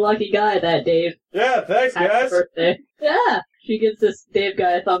 What a lucky guy, that Dave. Yeah, thanks, Happy guys. birthday. Yeah, she gives this Dave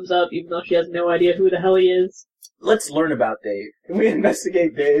guy a thumbs up, even though she has no idea who the hell he is. Let's learn about Dave. Can we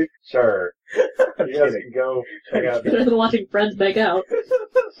investigate Dave? Sure. I'm You guys kidding. can go check out. Better than watching friends make out.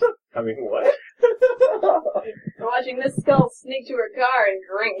 I mean, what? We're watching Miss Skull sneak to her car and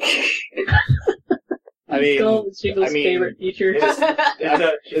drink. I mean, Skull is Jingle's favorite feature. She gets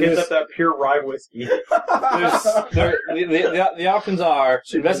up that pure rye whiskey. the options are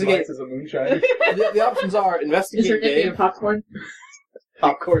investigate. As a moonshine. The options are Is investigate her nickname Dave. popcorn?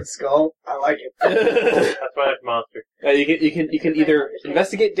 Popcorn skull. I like it. That's my next monster. You can either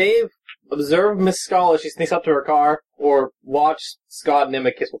investigate Dave, observe Miss Skull as she sneaks up to her car, or watch Scott and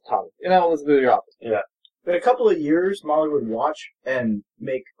Emma kiss with tongue. You know, let's do your options. In a couple of years, Molly would watch and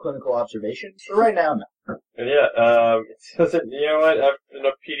make clinical observations. But right now, no. And yeah, it doesn't, you know what, in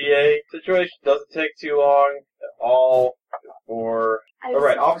a PDA situation, doesn't take too long at all for...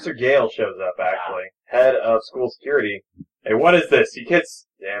 Alright, Officer Gale shows up, actually. Head of school security. Hey, what is this? You kids...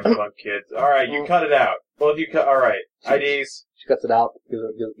 Damn punk kids. Alright, you cut it out. Both you cut... Alright, IDs. She cuts it out,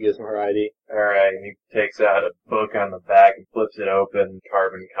 gives him her ID. Alright, and he takes out a book on the back and flips it open,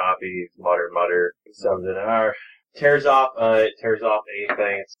 carbon copies, mutter, sums it out, tears off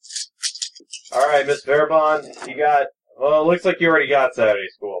anything. Alright, Miss Verabon, you got, well, it looks like you already got Saturday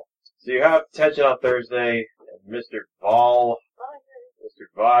school. So you have detention on Thursday, and Mr. Vol, Mr.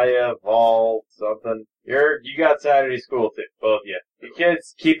 Vaya, Vol, something. You got Saturday school too, both of you. You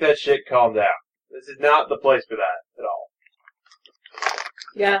kids, keep that shit calmed down. This is not the place for that at all.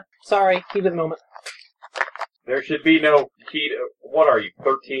 Yeah, sorry. Keep it a moment. There should be no heat. What are you,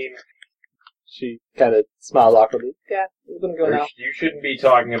 13? She kind of smiles awkwardly. Yeah, we're gonna go now. You shouldn't be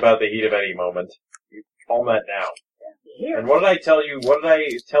talking about the heat of any moment. You calm that down. Here. And what did I tell you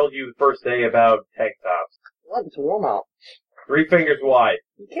the first day about tank tops? What? It's warm out. 3 fingers wide.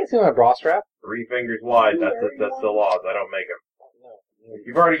 You can't see my bra strap. 3 fingers wide. That's the laws. I don't make them.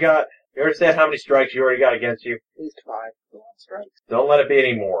 You've already got. You understand how many strikes you already got against you? At least 5. Strikes. Don't let it be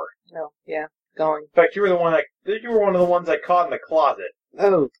any more. No. Yeah. Going. In fact, you were one of the ones I caught in the closet.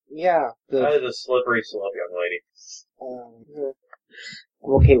 Oh, yeah. That is a slippery slope, young lady.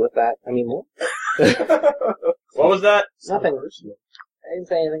 I'm okay with that. I mean, What was that? nothing. I didn't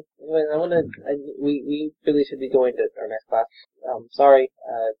say anything. Anyway, we really should be going to our next class. Sorry.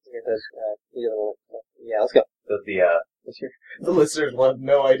 Yeah, let's go. The listeners will have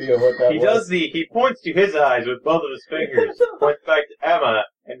no idea what that was. He points to his eyes with both of his fingers, points back to Emma,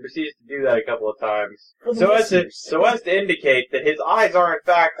 and proceeds to do that a couple of times. So as to indicate that his eyes are in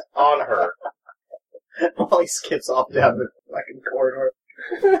fact on her. Molly skips off down the fucking corridor.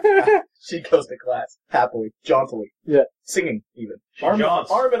 She goes to class, happily, jauntily. Yeah. Singing, even.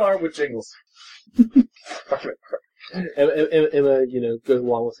 Jaunts. Arm in arm with Jingles. Emma, goes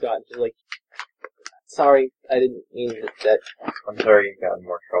along with Scott and she's like, sorry, I didn't mean that. I'm sorry you got in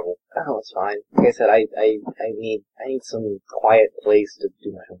more trouble. Oh, it's fine. Like I said, I need some quiet place to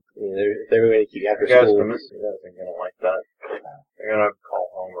do my homework. I mean, they're going to keep after You guys school. from Mr. isn't gonna like that. They're gonna call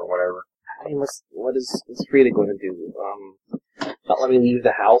home or whatever. I mean, what is Frieda going to do? Not let me leave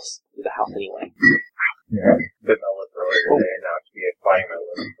the house? Leave the house anyway. Yeah. Been melted earlier today, and now it's be a fine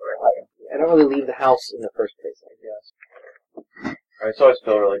melted. I don't really leave the house in the first place, I guess. I always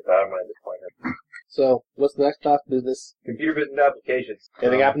feel really bad when I disappoint her. So, what's the next class business? Computer business applications.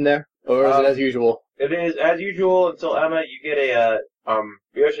 Anything happened there? Or is it as usual? It is as usual until Emma, you get you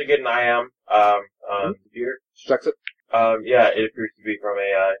actually get an IM, computer. Structs it? Yeah, it appears to be from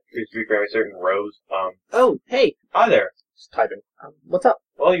a certain Rose. Oh, hey! Hi there. Just typing. What's up?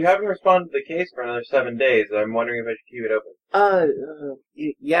 Well, you haven't responded to the case for another 7 days. I'm wondering if I should keep it open.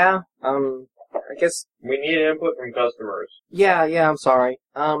 Yeah, I guess. We need input from customers. Yeah, I'm sorry.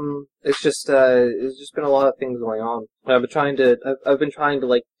 It's just been a lot of things going on. I've been trying to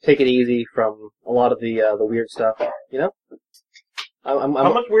like take it easy from a lot of the weird stuff. You know. I'm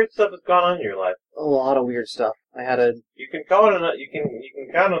How much weird stuff has gone on in your life? a lot of weird stuff. I had a. You can count on you can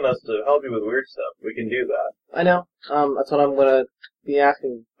count on us to help you with weird stuff. We can do that. I know. That's what I'm gonna be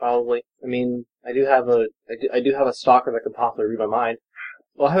asking probably. I mean, I do have a stalker that can possibly read my mind.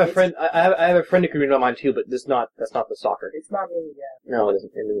 Well, I have a friend. I have a friend who can read my mind too, but that's not the stalker. It's not me, yeah. No, it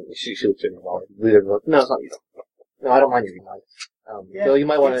isn't. She looks at me well. No, it's not you. No, I don't mind you reading mine. Yeah, Bill, you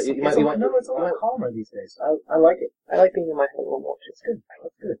might want to. No, it's a lot calmer these days. I like it. I like being in my head a little more. It's good.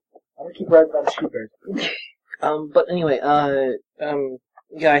 That's good. I'm gonna keep writing about the sheepers. But anyway,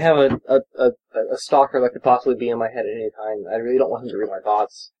 yeah, I have a stalker that could possibly be in my head at any time. I really don't want him to read my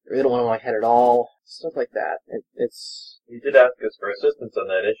thoughts. I really don't want him in my head at all. Stuff like that. It's. You did ask us for assistance on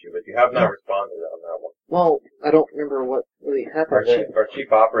that issue, but you have not responded on that one. Well, I don't remember what really happened. Our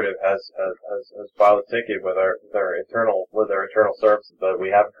chief operative has filed a ticket with our internal services, but we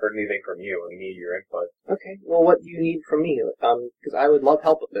haven't heard anything from you. We need your input. Okay. Well, what do you need from me? Because I would love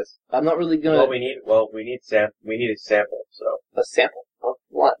help with this. I'm not really gonna. We need a sample. So A sample of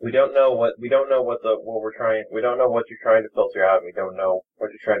what? we don't know what we're trying. We don't know what you're trying to filter out. We don't know what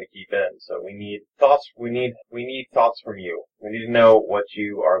you're trying to keep in. So we need thoughts. We need thoughts from you. We need to know what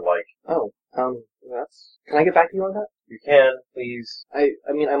you are like. Oh, that's. Can I get back to you on that? You can, please. I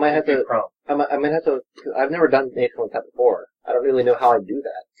mean, I might have to. Prompt. I might have to. Cause I've never done anything like that before. I don't really know how I do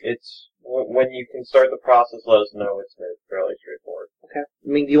that. It's when you can start the process. Let us know. It's fairly straightforward. Okay. I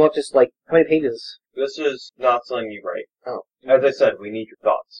mean, do you want just like how many pages? This is not something you write. Oh. As I said, we need your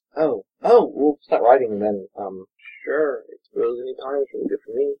thoughts. Oh, we'll start writing then. Sure. It's really any time. It's really good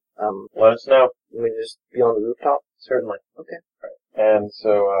for me. Let us know. Let me just be on the rooftop. Certainly. Okay. And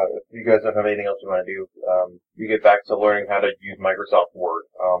so, if you guys don't have anything else you want to do, you get back to learning how to use Microsoft Word.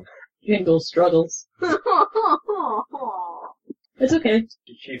 Jingle struggles. It's okay.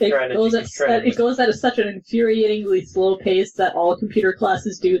 It goes at such an infuriatingly slow pace that all computer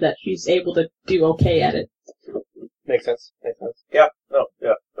classes do that she's able to do okay at it. Makes sense. Yeah,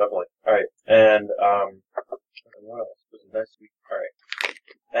 definitely. Alright, and, what else was next week? Alright.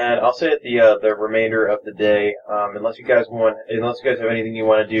 And I'll say at the remainder of the day, unless you guys have anything you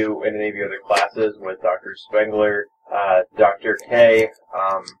want to do in any of your other classes with Dr. Spengler, Dr. K,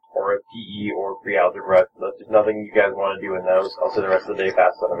 or PE or pre-algebra, if there's nothing you guys want to do in those, I'll say the rest of the day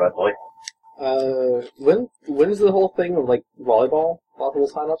pass them eventually. When's the whole thing of like volleyball? Possible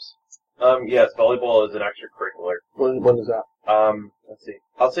sign-ups? Yes, volleyball is an extracurricular. When is that? Let's see.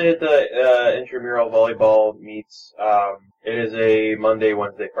 I'll say that the intramural volleyball meets, it is a Monday,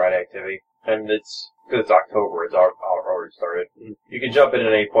 Wednesday, Friday activity. And because it's October, it's already started. You can jump in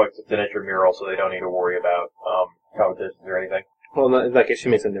at any point 'cause it's an intramural, so they don't need to worry about, competitions or anything. Well, in that case, she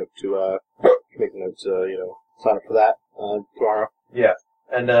makes a note to sign up for that, tomorrow. Yeah.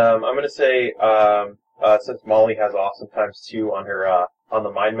 And, I'm gonna say, since Molly has awesome times 2 on her, on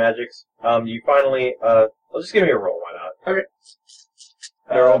the mind magics, you finally, just give me a roll, why not? Okay.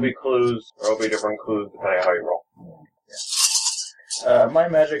 There will be clues, there will be different clues depending on how you roll.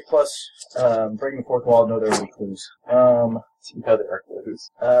 Mind magic plus breaking the fourth wall. No, there will be clues. Yeah, there are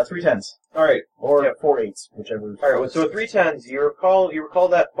clues. 3 10s. Alright. Or Yep. 4 8s, whichever. Alright, so with 3 10s, you recall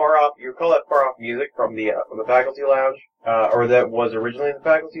that far off music from the faculty lounge, or that was originally in the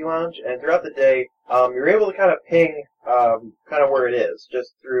faculty lounge, and throughout the day, you're able to kind of ping, kind of where it is,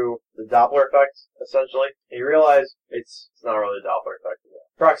 just through the Doppler effect, essentially. And you realize it's not really a Doppler effect.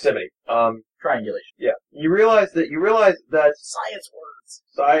 Proximity. Triangulation. Yeah. You realize that Science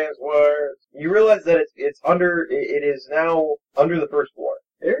words. You realize that it is now under the first floor.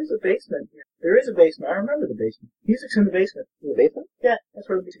 There is a basement here. There is a basement. I remember the basement. Music's in the basement. In the basement? Yeah, that's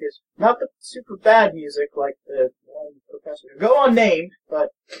where the music is. Not the super bad music like the one professor. Go unnamed,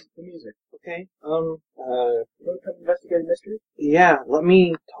 but the music. Okay. You want to come investigate a mystery? Yeah, let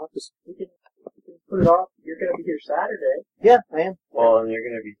me talk to... We can put it off. You're going to be here Saturday. Yeah, I am. Well, and you're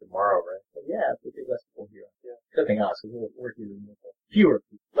going to be tomorrow, right? But yeah, there'll be less people here. Yeah. Excepting us, because we're here. Fewer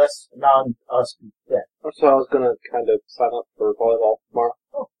people. Less non-us people. Yeah. So I was gonna kind of sign up for volleyball tomorrow.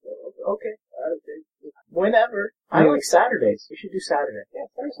 Oh, okay. Whenever. I like Saturdays. We should do Saturday. Yeah,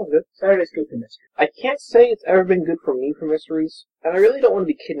 Saturday sounds good. Saturday's good for mystery. I can't say it's ever been good for me for mysteries, and I really don't want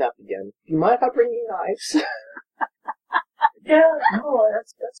to be kidnapped again. Do you mind if I bring you knives? Yeah, no,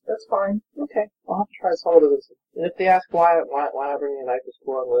 that's fine. Okay, I'll have to try to solve this. And if they ask why I bring a knife to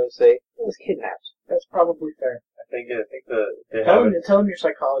school, I'm going to say I was kidnapped. That's probably fair. I think they have it. Tell them your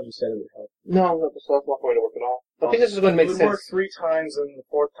psychologist said it would help. No, that's not going to work at all. I think this is going to make it would sense. work 3 times, and the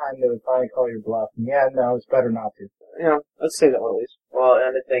 4th time they would finally call your bluff. And yeah, no, it's better not to. Yeah, let's say that one at least. Well,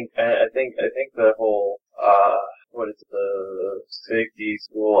 and I think the whole, what is it, the Safety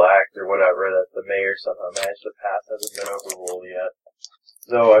School Act or whatever that the mayor somehow managed to pass hasn't been overruled yet.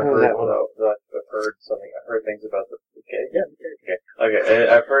 So I've heard, I've heard things about the, I've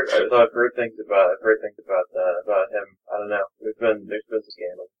heard things about him. I don't know. There's been some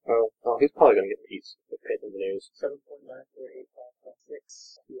scandal. Oh, he's probably going to get a piece of paper in the news.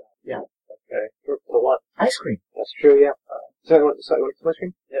 7.94856. Yeah. Okay. For what? Ice cream. That's true, yeah. So you want some ice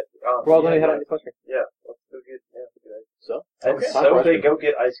cream? Yeah. We're all going to head on to ice cream. Yeah. Let's go get ice cream. So? And Okay. so they go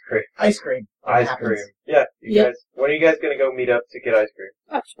get ice cream. Ice cream. Ice cream. Yeah. You guys, when are you guys going to go meet up to get ice cream?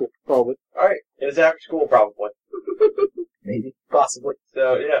 That's good, probably. Alright. It is after school, probably. Maybe. Possibly.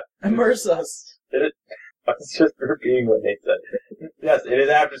 So, yeah. Immerse us. I was just repeating what Nate said. Yes, it is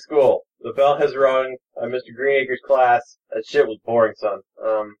after school. The bell has rung on Mr. Greenacre's class. That shit was boring, son.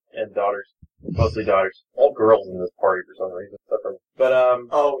 And daughters. Mostly daughters. All girls in this party for some reason. But,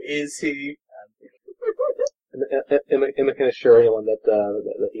 Oh, is he? Emma can assure anyone that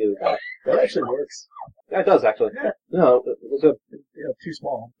he is. That actually works. Yeah, it does, actually. Yeah. No, it was a... Too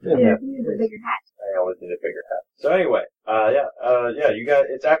small. Yeah. You need a bigger hat. I always need a bigger hat. So anyway, you guys,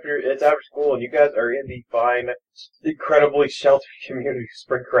 it's after school, and you guys are in the fine, incredibly sheltered community of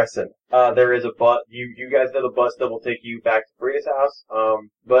Spring Crescent. There is a bus, you guys know the bus that will take you back to Frieda's house,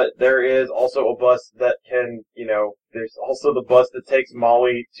 but there is also a bus that can, there's also the bus that takes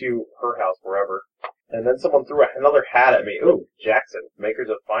Molly to her house, wherever. And then someone threw another hat at me. Ooh, Jackson, makers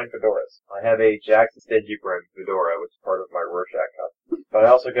of fine fedoras. I have a Jackson Stingy Brim fedora, which is part of my Rorschach cup. But I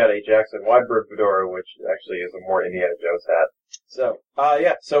also got a Jackson Wide Brim fedora, which actually is a more Indiana Jones hat. So,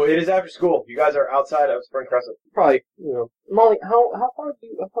 so it is after school. You guys are outside of Spring Crescent. Probably, Molly, how far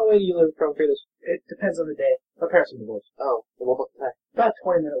away do you live from Frida's? It depends on the day. My parents are divorced. Oh, well, what's the time? About a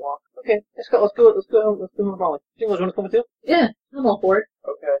 20-minute walk. Okay, let's go with Molly. Jingles, you want to come with you? Yeah, I'm all for it.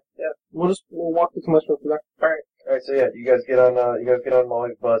 Okay, yeah. We'll walk through some restaurants back. Alright, so yeah, you guys get on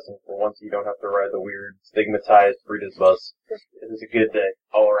Molly's bus, and for once you don't have to ride the weird, stigmatized Frida's bus. It is a good day,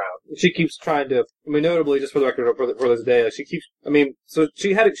 all around. She keeps trying to, notably, just for the record, for this day, she keeps, so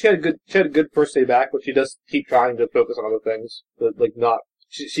she had a good first day back, but she does keep trying to focus on other things, but,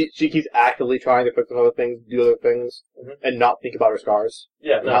 she keeps actively trying to focus on other things, do other things, and not think about her scars.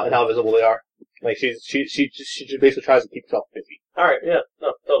 Yeah, and how visible they are. Like, she just basically tries to keep herself busy. Alright, yeah,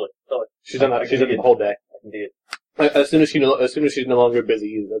 no, totally. She's done that the whole day. Indeed. As soon as she's no longer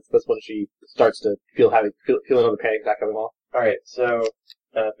busy, that's when she starts to feel another panic attack coming on. Alright, so,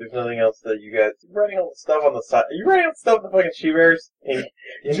 if there's nothing else that you guys, you're writing all the stuff on the side, are you writing all the stuff with the fucking she-bears?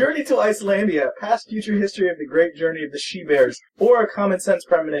 Journey to Icelandia, past future history of the great journey of the she-bears, or a common sense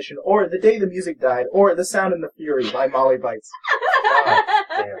premonition, or the day the music died, or the sound and the fury by Molly Bites. God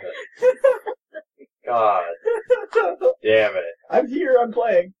damn it. God damn it. I'm here, I'm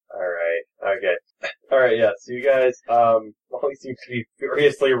playing. Alright, okay. Alright, yeah, so you guys, Molly seems to be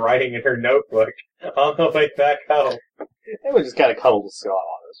furiously writing in her notebook on the way back home. Emma just kind of cuddled with Scott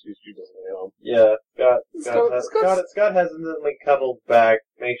on this. She doesn't know. Yeah, Scott hesitantly cuddled back,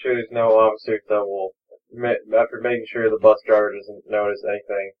 make sure there's no officers that will, after making sure the bus driver doesn't notice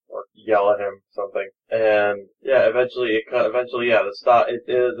anything or yell at him something. And yeah, eventually the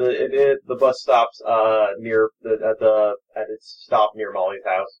bus stops at its stop near Molly's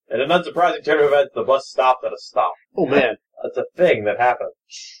house. And an unsurprising turn of events, the bus stopped at a stop. Oh man, that's a thing that happened.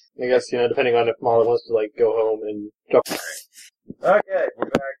 I guess depending on if Molly wants to go home and drop. Okay, we're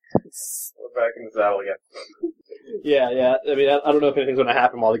back. We're back in the saddle again. Yeah. I don't know if anything's going to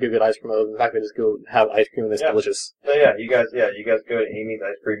happen while they go get ice cream. Other than the fact they just go have ice cream and it's delicious. So you guys go to Amy's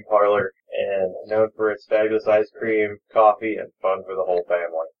Ice Cream Parlor, and known for its fabulous ice cream, coffee, and fun for the whole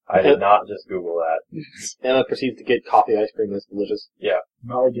family. I did not just Google that. Emma proceeds to get coffee ice cream that's delicious. Yeah.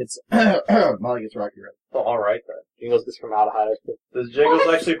 Molly gets Rocky Road. Well, alright then. Jingles gets formaldehyde ice cream. Does Jingles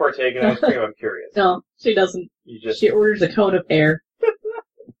actually partake in ice cream? I'm curious. No, she doesn't. She orders a cone of air.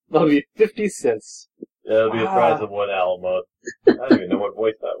 That'll be 50 cents. Yeah, it'll be a prize of 1 alamo. I don't even know what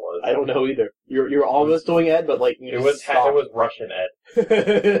voice that was. I don't know either. You're almost doing Ed, but it was Russian Ed.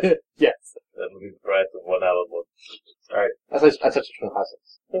 Yes. That'll be the price of 1 alamo. Alright. That's such a 25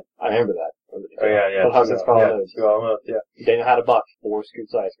 cents. I remember that. Oh yeah. 25 cents for all those. 2 alamos, yeah. Daniel had $1 for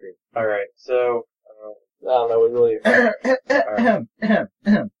scoops of ice cream. Alright, so I don't know, we really...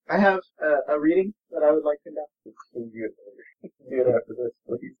 I have a reading that I would like to conduct. Do it after this,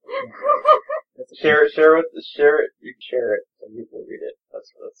 please. Share it. You can share it, and people read it.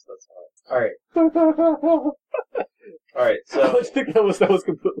 That's fine. Alright. Alright, so... I think that was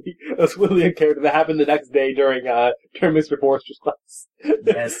completely... That's literally a character that happened the next day during Mr. Forrester's class.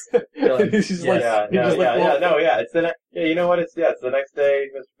 Yes. He's just like, It's the you know what? It's the next day,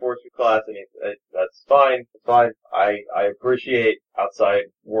 Mr. Forrester's class, and that's fine. It's fine. I appreciate outside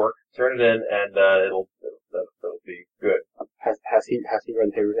work. Turn it in, and it'll be good. Has he read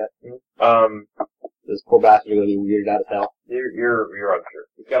the papers yet? This poor bastard is gonna be weirded out as hell. You're unsure.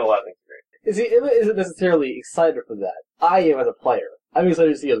 He's got a lot of things to Is he isn't necessarily excited for that? I am as a player. I'm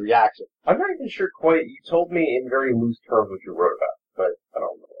excited to see his reaction. I'm not even sure quite. You told me in very loose terms what you wrote about, but I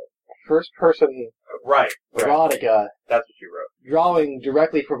don't know. First person Right. erotica. That's what you wrote. Drawing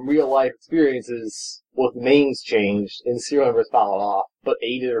directly from real life experiences with names changed and serial numbers followed off, but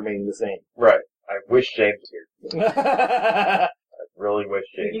aided remaining the same. Right. I wish James was here. I really wish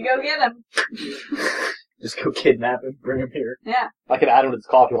James. You go get him. Just go kidnap him, bring him here. Yeah. I can add him to this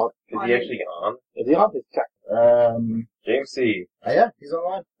call if you want. Is he actually on? Is he on? Check. James C. Yeah, he's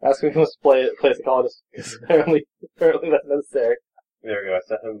online. Ask him if he wants to play psychologist, because apparently that's necessary. There we go. I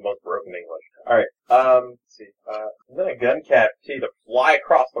sent him the most broken English. Alright, let's see. Then a gun cap to fly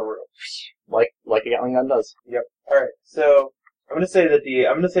across the room. Like a Gatling gun does. Yep. Alright, so I'm gonna say that the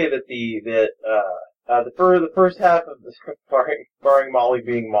first half of the barring Molly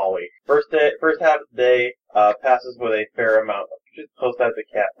being Molly. First half of the day passes with a fair amount of just post at the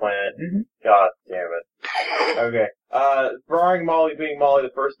cat planet. Mm-hmm. God damn it. Okay. Barring Molly being Molly,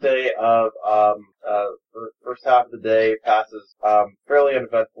 the first day of first half of the day passes fairly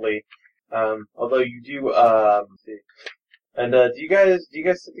uneventfully. Although you do let's see. And do you guys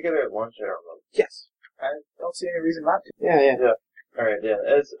sit together at lunch? I don't know. Yes. I don't see any reason not to. Yeah. All right, yeah.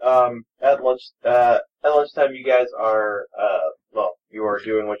 As at lunchtime, you guys are you are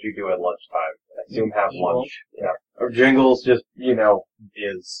doing what you do at lunchtime. I assume have lunch. Yeah. Or Jingles just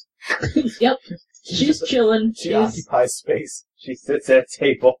is. Yep. She's chilling. She occupies space. She sits at a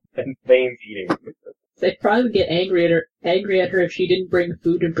table and feigns eating. They'd probably get angry at her if she didn't bring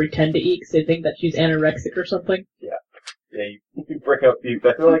food and pretend to eat because they think that she's anorexic or something. Yeah. Yeah, you bring up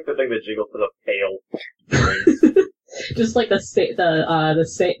I feel like the thing that Jingles put up pale. Just like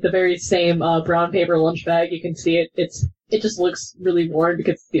the very same brown paper lunch bag, you can see it. It just looks really worn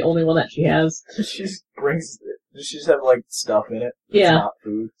because it's the only one that she has. She just brings. Does she just have like stuff in it? Yeah. It's not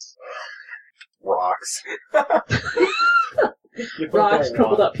food. Rocks. Rocks,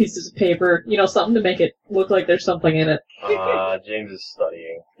 crumpled up pieces of paper. Something to make it look like there's something in it. James is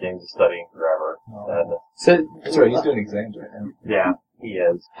studying. James is studying forever. Oh. So That's right. He's doing exams right now. Yeah, he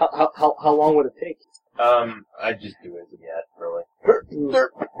is. how long would it take? I just do it yet, really.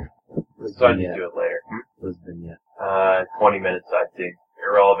 So I just do it later. Was vignette. 20 minutes, I think.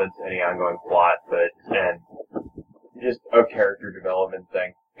 Irrelevant to any ongoing plot, and just a character development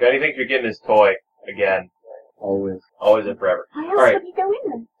thing. Johnny thinks you're getting his toy again. Always. Always and forever. Why else Alright. would you go in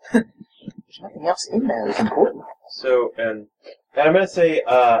there? There's nothing else in there that's important. So, and I'm gonna say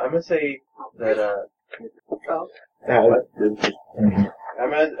that,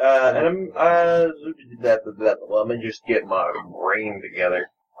 let me just get my brain together.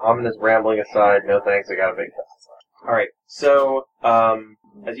 Ominous rambling aside, no thanks, I got a big test. Alright, so,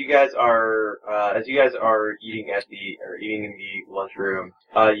 as you guys are eating in the lunchroom,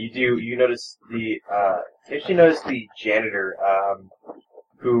 you notice the janitor,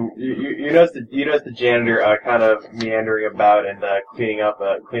 who, you notice the janitor, kind of meandering about and, cleaning up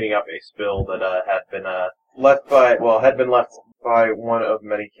a spill that, had been left by one of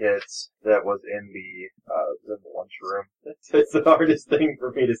many kids that was in the lunchroom. It's the hardest thing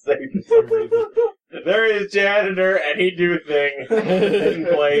for me to say for some reason. There is janitor, and he do things in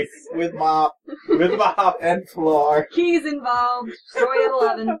place. With mop and floor. Keys involved. Story at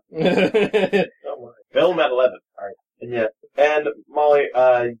 11. Film at 11. Alright. And Molly,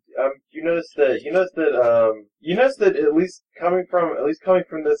 you notice that at least coming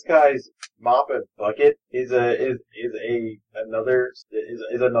from this guy's mop and bucket is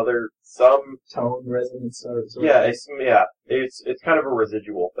another some Tone, resonance, or it's kind of a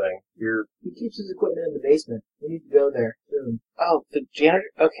residual thing. He keeps his equipment in the basement. We need to go there soon. Oh, the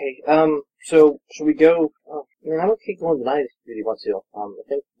janitor? Okay, so, should we go, I'm okay going tonight if you really want to. I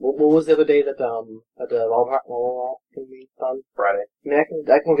think, what was the other day that, at the volleyball can be done? Friday. I mean, I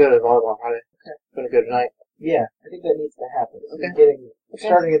can go to volleyball on Friday. Okay. I'm gonna go tonight. Yeah, I think that needs to happen. Okay. I'm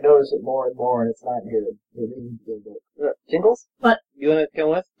starting to notice it more and more, and it's not good. Jingles? What? You wanna come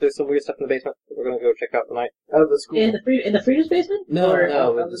with? There's some weird stuff in the basement that we're gonna go check out tonight. Out of the school. In the Frieda's basement? No,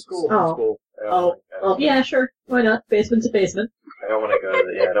 out of the school. Oh. Oh, yeah, sure. Why not? Basement's a basement. I don't want to go to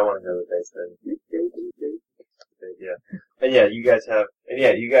the basement. Yeah. And yeah, you guys have And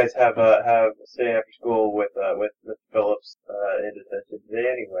yeah, you guys have staying after school with Mr. Phillips in detention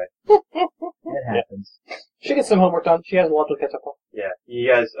today anyway. It happens. She gets some homework done. She has a lot to catch up on. Yeah, you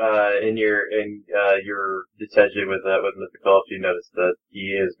guys in your detention with Mr. Phillips, you notice that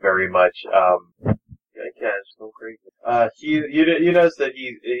he is very much so crazy. You notice that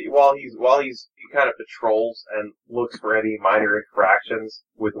while he kind of patrols and looks for any minor infractions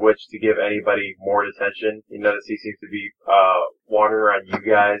with which to give anybody more detention. You notice he seems to be wandering around you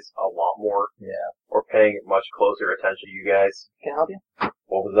guys a lot more. Yeah. Or paying much closer attention to you guys. Can I help you?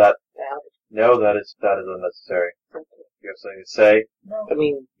 What was that? Can I help you? No, that is unnecessary. You have something to say? No. I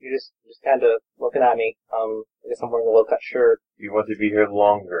mean, you're just kind of looking at me. I guess I'm wearing a low-cut shirt. You want to be here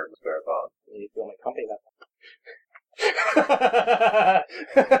longer, Mr. Marathon. You feel my company that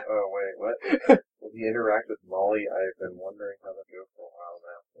Oh, wait, what? Will he interact with Molly? I've been wondering how that goes for a while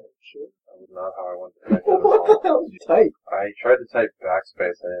now. Sure. That was not how I wanted to connect with Molly. How did you type? I tried to type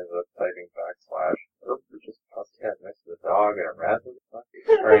backspace and ended up typing backslash. Just pussycat next to the dog and a rat.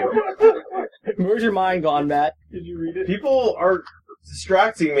 Alright. Where's your mind gone, Matt? Did you read it? People are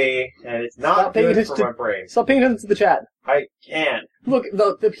distracting me, and it's not Stop paying good attention for my brain. Stop paying attention to the chat. I can't. Look,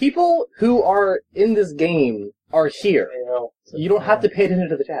 the people who are in this game are here. You know, You don't have to pay attention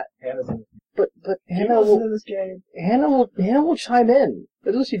to the chat. Hannah's in But Hannah will this game. Hannah will chime in.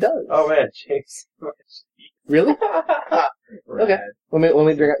 That's what she does. oh man, James. Really? Okay. Let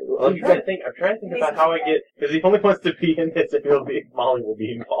me drink. I'm trying to think about how I get, because he only wants to be in this if Molly will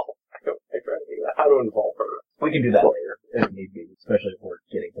be involved. I'm trying to think about how to involve her. We can do that later, if need be, especially if we're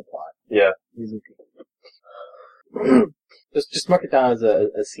getting to plot. Yeah. Just mark it down as a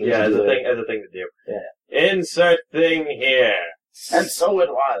scene. Yeah, to as do a later. thing to do. Yeah. Insert thing here. And so it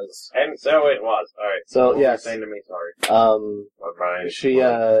was. And so it was. Alright. So What were you yes. saying to me? Sorry. My brain is She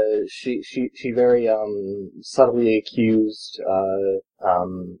blank. she very subtly accused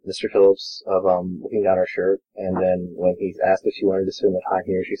Mr. Phillips of looking down her shirt, and then when he's asked if she wanted to spend the time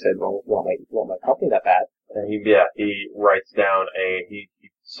here, she said, "Well, want my company that bad?" And he writes down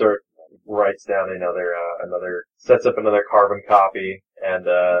writes down another sets up another carbon copy, and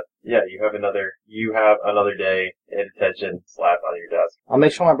you have another day in detention slapped on your desk. I'll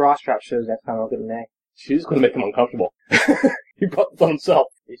make sure my bra strap shows next time I'll get an A. She's going to make him uncomfortable. He brought this on himself.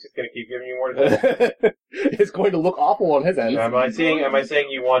 He's just gonna keep giving you more detention. It's going to look awful on his end. Am I saying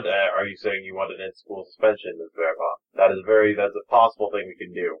you want are you saying you want an in-school suspension, Ms. Verba? That's a possible thing we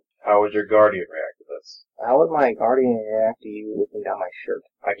can do. How would your guardian react to this? How would my guardian react to you looking down my shirt?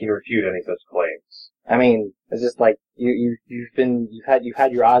 I can refute any such claims. I mean, it's just like you've had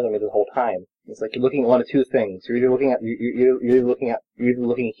your eyes on me the whole time. It's like you're looking at one of two things. You're either looking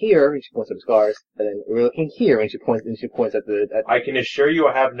here, and she points at the scars, and then you're looking here, and she points at the. I can assure you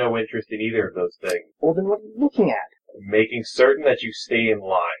I have no interest in either of those things. Well, then what are you looking at? Making certain that you stay in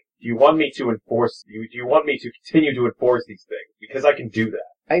line. Do you want me to continue to enforce these things? Because I can do that.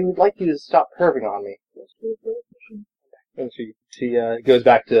 I would like you to stop perving on me. And she goes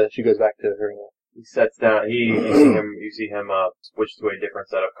back to her. He sets down. You see him switch to a different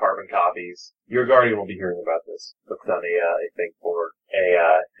set of carbon copies. Your guardian will be hearing about this. Puts down a thing for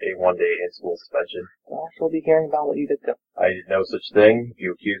a 1-day in-school suspension. I'll also be hearing about what you did to. I did no such thing. If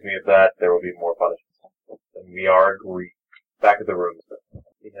you accuse me of that, there will be more punishment. And we are agreed. Back at the room.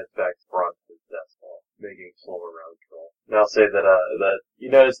 He heads back to front of his desk, making slower round control. And I'll say that you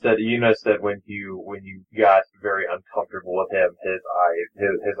noticed that when you got very uncomfortable with him, his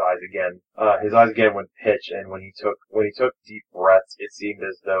eyes again went pitch, and when he took deep breaths, it seemed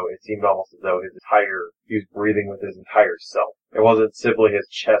almost as though he was breathing with his entire self. It wasn't simply his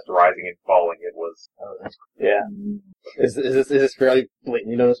chest rising and falling. It was. Yeah. Is this fairly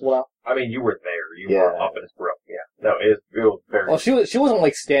blatantly noticeable now? I mean, you were there. You were up in his grill. Yeah. No, it was very. Well, she wasn't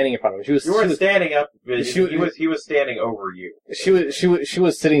like standing in front of him. You weren't standing up. He was standing over you. She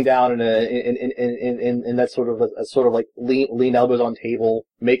was sitting down in that sort of like lean elbows on table,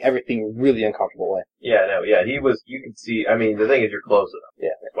 make everything really uncomfortable way. Yeah, no, yeah, he was. You can see. I mean, the thing is, you're close enough.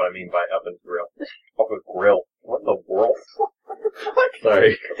 Yeah, that's what I mean by up in his grill. Up his grill. What in the world?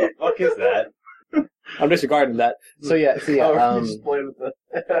 Sorry. What the fuck is that? I'm disregarding that. So yeah.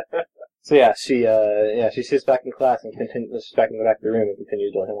 She sits back in class and continues back in the back of the room and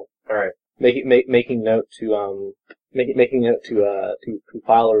continues doing homework. All right. Making note to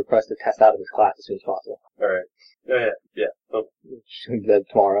file a request to test out of his class as soon as possible. All right. Yeah. Oh. She'll be dead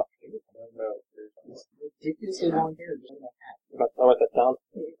tomorrow. I don't know. Ridiculously long hair. I'll write that down.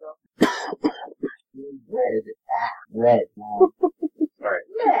 Red. All right.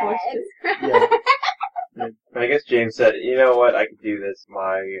 Yes. I guess James said, "You know what? I can do this.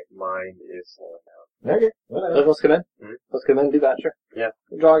 My mind is slowing down." Okay. Let's come in. Mm-hmm. Let's come in and do that, sure. Yeah.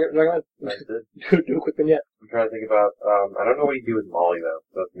 Jog it. I did. Do a quick vignette. I'm trying to think about, I don't know what you do with Molly, though.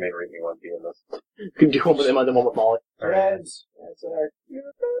 That's the main reason you want to be in this. You can do one with him and then one with Molly. Friends. That's our...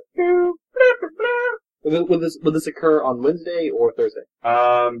 Will this occur on Wednesday or Thursday?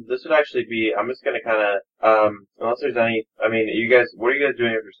 This would actually be, I'm just gonna kinda, unless there's any, I mean, what are you guys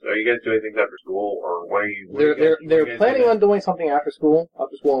doing are you guys doing things after school, or what are you, They're planning on doing something after school on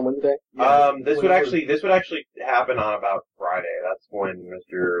Wednesday. This would actually happen on about Friday. That's when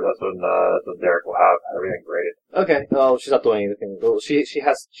Derek will have everything graded. Okay. Oh, she's not doing anything. Well, she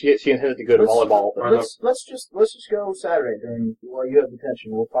intended to go to volleyball. But Let's just go Saturday while you have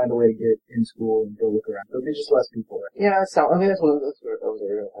detention. We'll find a way to get in school and go look around. There'll be just less people there. yeah, I mean, that's what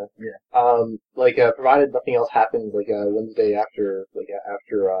yeah. Provided nothing else happens, Wednesday after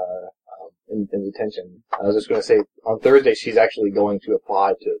in detention. I was just going to say, on Thursday, she's actually going to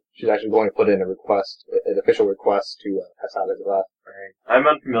put in an official request to pass out as a class. Right. I'm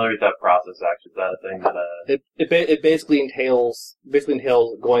unfamiliar with that process, actually. Is that a thing that, It basically entails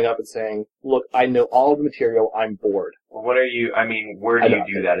going up and saying, look, I know all of the material, I'm bored. well, where do you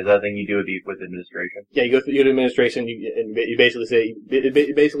do that? Is that a thing you do with administration? Yeah, you go to administration, and you basically say,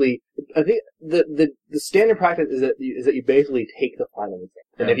 I think the standard practice is that you basically take the final exam.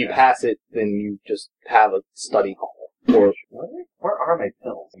 And if you pass it, then you just have a study hall. Or where are my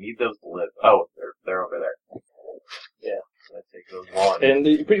pills? I need those to live. Oh, they're over there. Yeah. Let's take those one. And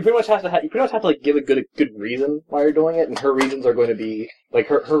you pretty much have to give a good reason why you're doing it, and her reasons are going to be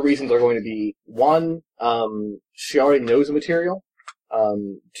one, she already knows the material.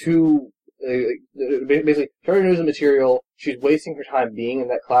 Two, basically, she already knows the material. She's wasting her time being in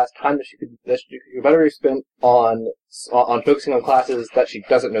that class, time that she could better be spent on focusing on classes that she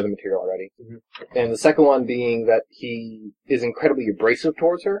doesn't know the material already. Mm-hmm. And the second one being that he is incredibly abrasive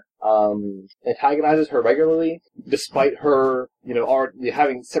towards her, antagonizes her regularly, despite her, already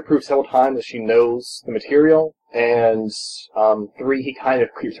having proved several times that she knows the material. And three, he kind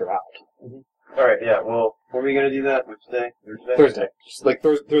of creeps her out. Mm-hmm. All right, yeah. Well, when are we gonna do that? Which day? Thursday. Just like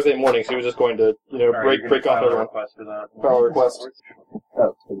Thursday morning. She was just going to, break off everyone. Request for that. File a request.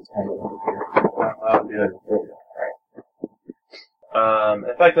 Oh, it's kind of over here.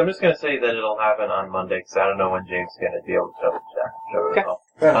 In fact, I'm just gonna say that it'll happen on Monday because I don't know when James is gonna be able to show it all.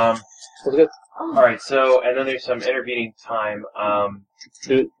 That's good. All right. So, and then there's some intervening time.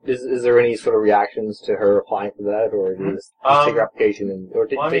 Is there any sort of reactions to her applying for that, or do you just take her application you're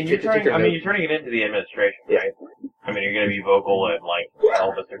turning it into the administration, right? I mean, you're going to be vocal and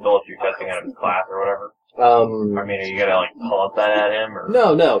tell Mr. Phillips you're testing out of his class or whatever. I mean, are you going to pull up that at him or?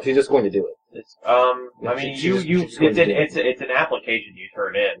 No, she's just going to do it. It's, it's an application you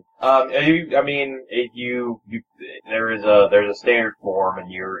turn in. There's a standard form,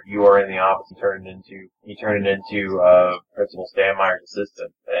 and you are in the office. You turn it into Principal Stanmeyer's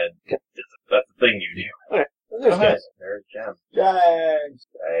assistant, and that's the thing you do. Okay. There's Jem. James.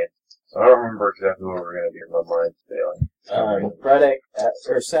 Right. So I don't remember exactly what we're gonna do. My mind's failing. Friday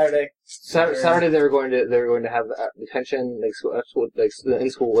or Saturday. Saturday they were going to have detention, in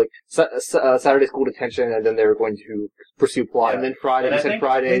school, Saturday school detention, and then they were going to pursue plot. Yeah. And then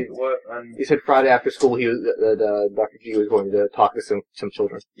Friday, he said Friday after school, Dr. G was going to talk to some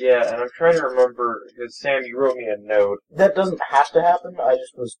children. Yeah, and I'm trying to remember because Sam, you wrote me a note. That doesn't have to happen. I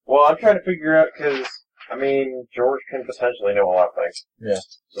just was. Well, I'm trying to figure out because. George can potentially know a lot of things. Yeah.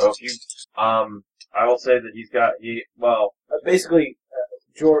 So if you, I will say that basically,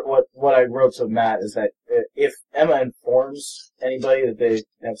 George, what I wrote to Matt is that if Emma informs anybody that they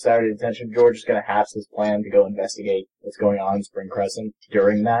have Saturday detention, George is going to hatch this plan to go investigate what's going on in Spring Crescent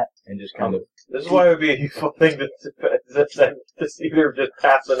during that, and just kind of. This is why it would be a useful thing to either just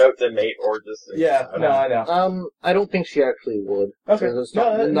pass the note to Nate or just. Yeah, I know. I don't think she actually would. Okay.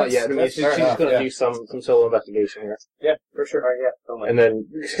 Not yet. I mean, she's going to do some solo investigation here. Yeah, for sure. Yeah, totally. And then,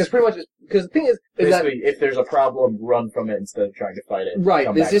 because the thing is basically, if there's a problem, run from it instead of trying to fight it. Right.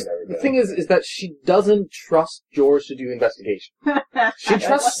 The thing is that she doesn't trust George to do investigation. She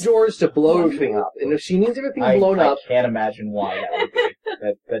trusts George to blow everything up, and if she needs everything blown up, I can't imagine why that would be.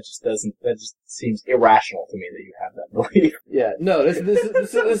 That just seems irrational to me that you have that belief. Yeah, no, this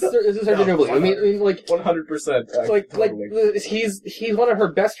is her general belief. I mean, 100%. He's one of her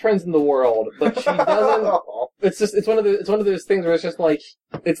best friends in the world, but she doesn't. It's one of those things where it's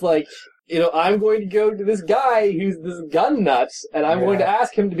like. I'm going to go to this guy who's this gun nut, and I'm going to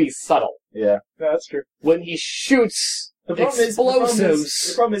ask him to be subtle. Yeah, that's true. When he shoots explosives,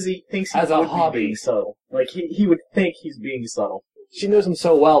 the problem is he thinks he as a hobby. Be subtle. He would think he's being subtle. She knows him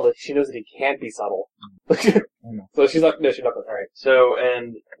so well that she knows that he can't be subtle. So she's not. No, she's not. All right. So,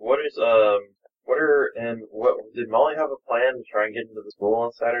 and what is What did Molly have a plan to try and get into the school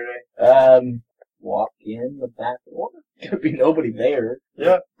on Saturday? Walk in the back door. Could be nobody there.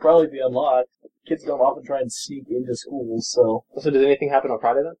 Yeah. Probably be unlocked. Kids don't often try and sneak into schools, so. So did anything happen on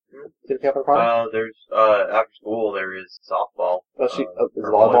Friday then? Did anything happen on Friday? There's after school there is softball. Oh, is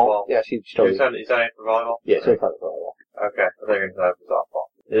or volleyball? Yeah, she totally. You signed up for volleyball? Yeah, she totally for volleyball. Okay, I thought you were going to sign up for softball.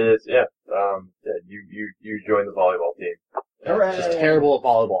 It is, yeah. You joined the volleyball team. Hooray! She's terrible at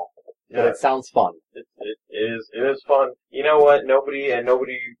volleyball, but it sounds fun. It is fun. You know what? Nobody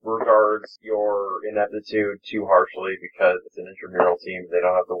regards your ineptitude too harshly because it's an intramural team. They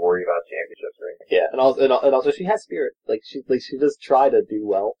don't have to worry about championships or anything. Yeah, and also she has spirit. Like she does try to do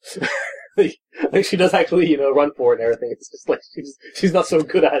well. like she does actually, run for it and everything. It's just like she's not so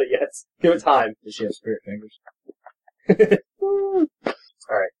good at it yet. Give it time. Does she have spirit fingers?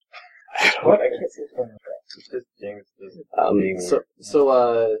 Alright. What? I can't see what's It's just James being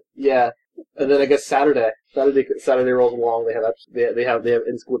weird. Yeah. And then I guess Saturday rolls along. They have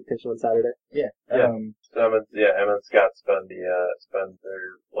in-school detention on Saturday. Yeah. Emmett's got spend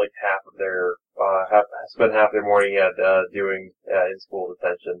half their morning at doing in-school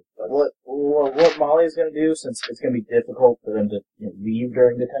detention. What Molly's going to do, since it's going to be difficult for them to leave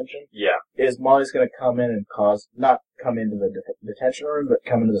during detention, is Molly's going to come in and not come into the detention room, but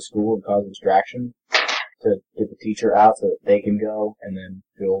come into the school and cause distraction to get the teacher out so that they can go, and then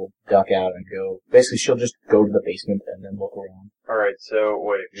she'll duck out and go. Basically, she'll just go to the basement and then look around. Alright, so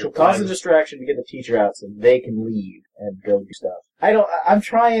wait. She'll cause a distraction to get the teacher out so they can leave and go do stuff. I'm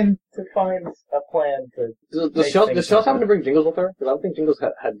trying to find a plan to. Does Shell happen to bring Jingles with her? Because I don't think Jingles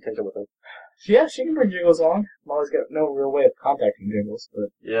had detention with him. Yeah, she can bring Jingles along. Molly's got no real way of contacting Jingles, but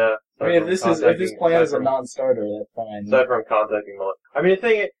yeah. I mean, if this plan is a non-starter, that's fine. Aside from contacting Molly,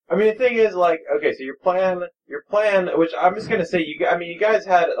 the thing is, like, okay, so your plan, which I'm just gonna say, you guys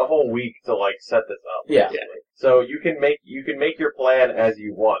had a whole week to like set this up. Yeah. So you can make your plan as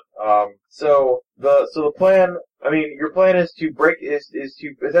you want. So the plan. Your plan is to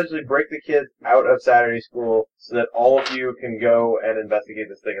essentially break the kids out of Saturday school so that all of you can go and investigate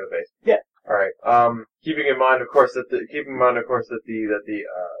this thing in the basement. Yeah. All right. Keeping in mind, of course, that the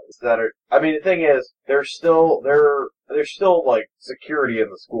Saturday. The thing is, there's still like security in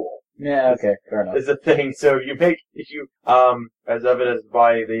the school. Yeah. Okay. Fair enough. Is the thing. So as evidenced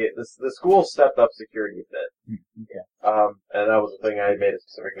by the school stepped up security a bit. Okay. And that was the thing I made a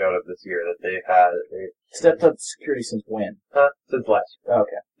specific note of this year, that they stepped up security since when? Since last year.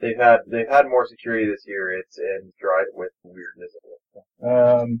 Okay. They've had more security this year. It's dried with weirdness.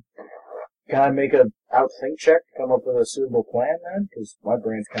 Can I make a outthink check to come up with a suitable plan then? Because my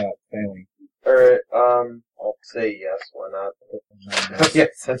brain's kind of failing. Alright, I'll say yes, why not?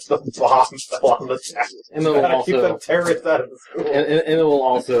 Yes, that's the bomb attack. And then we'll also keep the terrorists out of the school. And then we'll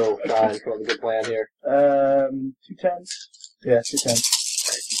also try and come up with a good plan here. 2 10s? Yeah, 2 10s.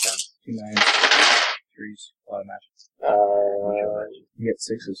 Alright, 2 10s. 2 9s. 3s. A lot of matches. You get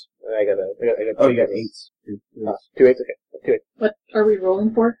 6s. I got Oh, you got 8s. 2 8s, okay. 2 8s. What are we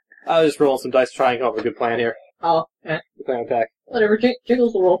rolling for? I was just rolling some dice to try and come up with a good plan here. Oh, eh. Good plan attack. Whatever,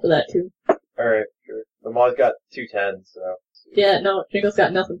 Jiggles will roll for that too. Alright, sure. The Molly's got 2 10s, so. Yeah, no, Jiggles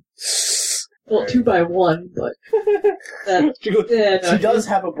got nothing. Well, 2 by 1, but... She does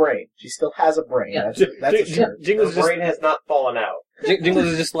have a brain. She still has a brain. Yeah. That's a sure. Jingles' brain has not fallen out. Jingles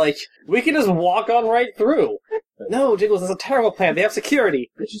is just like, we can just walk on right through. No, Jingles, that's a terrible plan. They have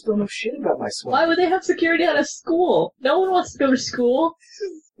security. I just don't know shit about my swim. Why would they have security at a school? No one wants to go to school.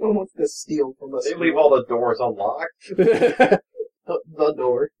 No one wants to steal from us. They leave all the doors unlocked. the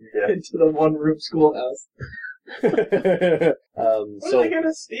door into the one-room schoolhouse. What are they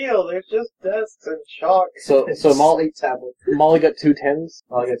gonna steal? There's just desks and chalk. So Molly got 2 10s.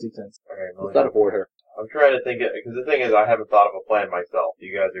 Molly got 2 10s. Alright, Molly. That'll board her. I'm trying to think because the thing is, I haven't thought of a plan myself.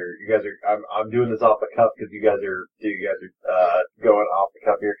 You guys are. I'm doing this off the cuff because you guys are going off the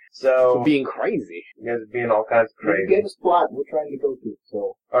cuff here. So For being crazy. You guys are being all kinds of crazy. You gave us plot. We're trying to go through.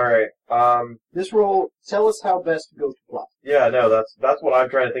 So all right. This roll. Tell us how best to go to plot. Yeah, no, that's what I'm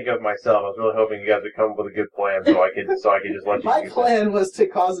trying to think of myself. I was really hoping you guys would come up with a good plan so I could just let you. My plan was to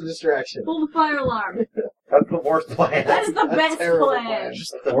cause a distraction. Pull the fire alarm. That's the worst plan. That's the best plan.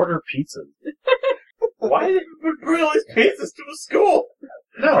 Just order pizza. Why did you bring all these pizzas to the school?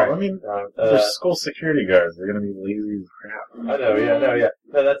 No, Right. I mean, they're school security guards. They're gonna be lazy as crap. I know, yeah.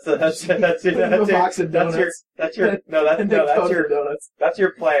 No, that's your box of donuts. That's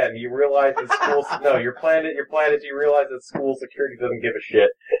your plan. You realize that school. No, your plan is you realize that school security doesn't give a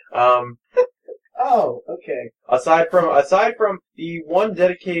shit. Oh, okay. Aside from the one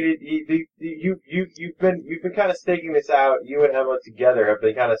dedicated, you've been kind of staking this out. You and Emma together have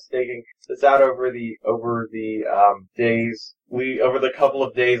been kind of staking this out over the days. Over the couple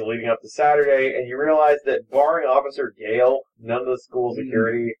of days leading up to Saturday, and you realize that barring Officer Gale, none of the school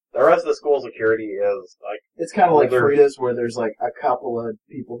security, the rest of the school security is like. It's kind of like older. Frieda's, where there's like a couple of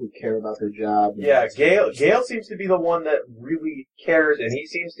people who care about their job. Yeah, Gale seems to be the one that really cares, and he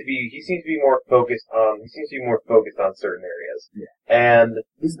seems to be more focused on certain areas. Yeah. And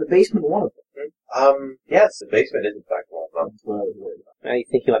is the basement one of them? Yes, the basement is in fact one of them. That's what I was worried about. You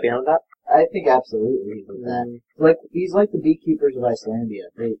think he might be on that? I think absolutely he's with that. He's like the beekeepers of Icelandia.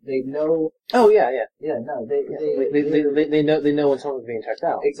 They know. Oh yeah. Yeah, no, They know when someone's being checked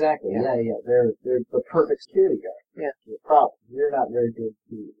out. exactly. Yeah. They're the perfect security guard. Yeah. The problem, you're not very good.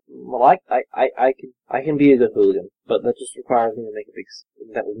 Well, I can be a good hooligan, but that just requires me to make a big.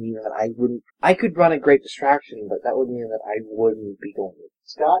 That would mean that I wouldn't. I could run a great distraction, but that would mean that I wouldn't be going to.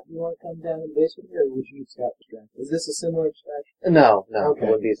 Scott, you want to come down in the basement here, or would you need Scott distraction? Is this a similar distraction? No, Okay. it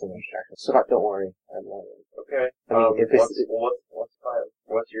wouldn't be a similar distraction. Scott, don't worry. I'm not. Okay. I mean, if it's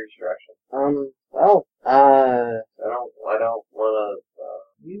What's your distraction? I don't want to.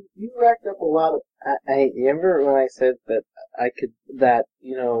 You racked up a lot of. I remember when I said that I could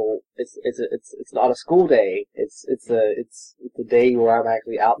it's not a school day. It's a day where I'm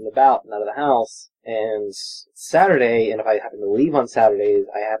actually out and about and out of the house. And it's Saturday, and if I happen to leave on Saturdays,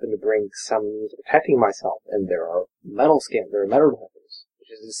 I happen to bring some means of protecting myself. And there are metal detectors,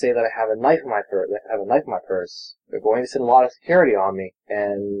 which is to say that I have a knife in my purse. They're going to send a lot of security on me,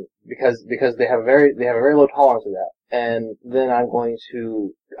 and because they have a very low tolerance of that. And then I'm going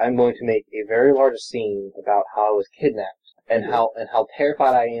to make a very large scene about how I was kidnapped. And how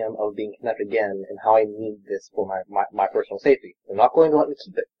terrified I am of being kidnapped again, and how I need this for my personal safety. They're not going to let me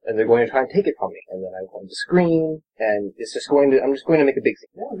keep it, and they're going to try and take it from me. And then I'm going to scream, and I'm just going to make a big scene.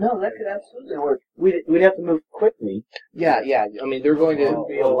 No, that could absolutely work. We'd have to move quickly. Yeah. I mean, they're going to. And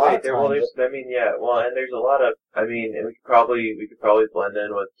there's a lot of, and we could probably blend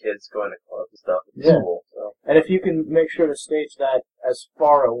in with kids going to clubs and stuff at school. So. And if you can make sure to stage that as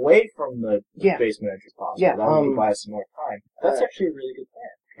far away from the basement entrance as possible, that would buy us some more time. That's actually a really good plan.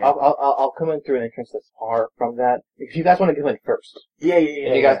 I'll come in through an entrance that's far from that. If you guys want to come in first. Yeah.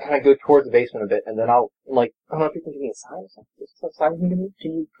 And you guys kind of go towards the basement a bit, and then I don't know if you can give me a sign or something. Is there a sign you can give me?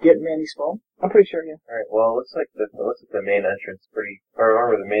 Can you get Mandy's phone? I'm pretty sure, yeah. Alright, well, it looks like the main entrance I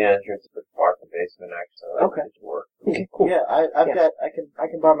remember the main entrance is pretty far from the basement, actually, so that could work. Okay, cool. Yeah, I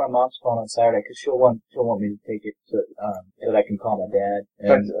can borrow my mom's phone on Saturday, because she'll want me to take it so that I can call my dad.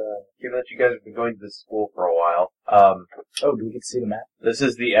 And, given that you guys have been going to this school for a while, do we get to see the map? this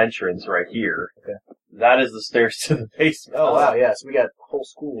is the entrance right here. Okay. That is the stairs to the basement. Oh wow, yeah, so we got the whole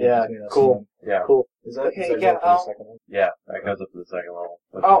school. Yeah, between us cool. and Yeah. Cool. Is that Okay, is that yeah, good for the second one? Yeah, that goes up to the second level.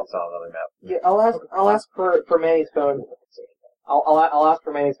 Which Oh. is on another map. Yeah, I'll ask for Manny's phone. I'll ask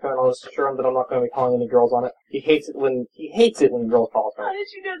for Manny's phone. I'll just assure him that I'm not going to be calling any girls on it. He hates it when girls call his How phone. did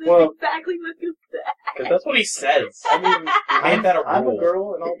you know this Well- exactly what you said? Because that's what he says. I mean, He made that a I'm a rule.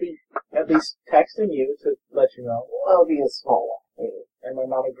 girl, and I'll be at least texting you to let you know. Well, I'll be a small one. Am I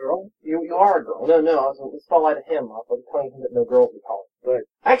not a girl? You are a girl. No, I was small lie to him. I was telling him that no girls would be calling. But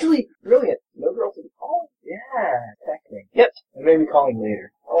Actually, brilliant. No girls would be calling. yeah, texting. Yep. And maybe calling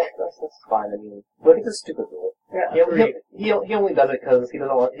later. Oh, that's fine. I mean, but it's a stupid rule. Yeah, He only does it because he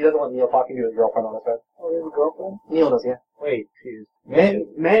doesn't want Neil talking to his girlfriend on his phone. Oh, you have a girlfriend? Neil does, yeah. Wait, jeez.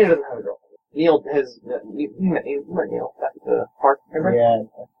 Manny doesn't have a girlfriend. Neil has. You met Neil at the park, remember?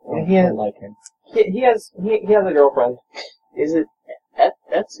 Yeah, Yeah, I like him. He has a girlfriend. Is it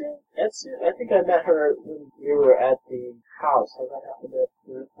Etsu? I think I met her when we were at the house. Has that happened at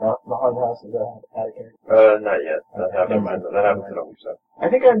the haunted house? Is that out of here? Not yet. That happens in a week, so. I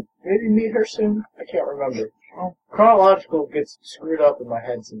think I maybe meet her soon. I can't remember. Chronological gets screwed up in my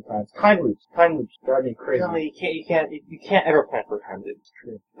head sometimes. Time loops drive me crazy. No, you can't ever plan for a time, dude. It's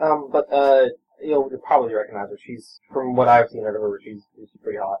true. But you'll probably recognize her. She's, from what I've seen of her, she's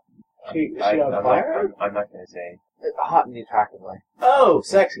pretty hot. Is she on fire? I'm not going to say. Hot in the attractive way. Oh,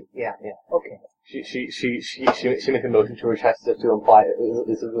 sexy. Yeah. Okay. She makes a motion to her chest to imply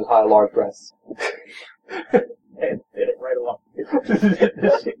this is high large breasts. And did it right along.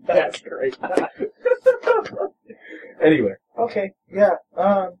 That's great. Anyway. Okay. Yeah.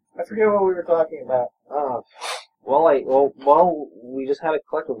 I forget what we were talking about. We just had a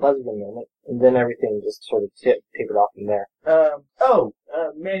collective lesbian moment, and then everything just sort of tapered off from there.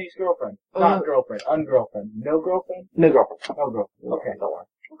 Manny's girlfriend. Not girlfriend. Ungirlfriend. No girlfriend? No girlfriend. No girlfriend. Okay. Don't worry.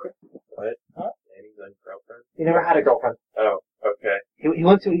 What? Huh? Annie's on girlfriend? He never had a girlfriend. Oh, okay. He He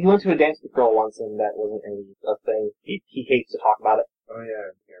went to a dance with a girl once, and that wasn't really a thing. He hates to talk about it. Oh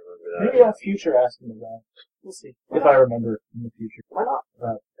yeah, I can't remember that. Maybe I'll future ask him about it. We'll see. If I remember in the future. Why not?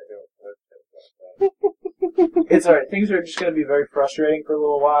 It's alright. Things are just going to be very frustrating for a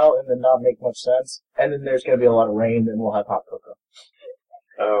little while and then not make much sense. And then there's going to be a lot of rain and we'll have hot cocoa.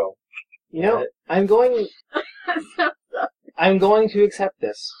 Oh. You know, I'm going to accept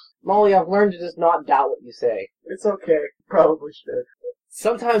this. Molly, I've learned to just not doubt what you say. It's okay. Probably should.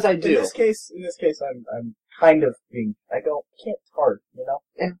 Sometimes I do. In this case, I'm kind of being. Can't. It's hard, you know.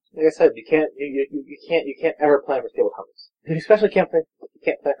 And like I said, you can't ever plan for stable times. You especially can't plan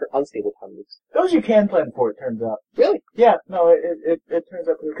for unstable times. Those you can plan for. It turns out. Really? Yeah. No. It turns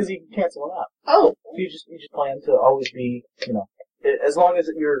out because you can cancel them out. Oh. You just plan to always be, you know. As long as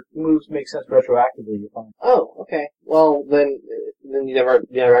your moves make sense retroactively, you're fine. Oh, okay. Well, then you never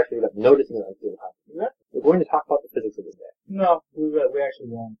actually end up noticing it unstable times. Yeah. We're going to talk about the physics of this day. No, we actually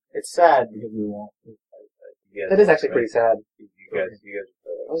won't. It's sad because we won't. That is actually pretty sad. You guys.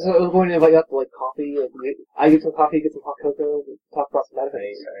 I was going to invite you up to like coffee. I get some coffee, get some hot cocoa, talk about some other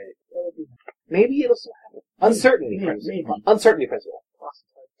things. Maybe it'll still happen. Uncertainty, maybe. Uncertainty principle.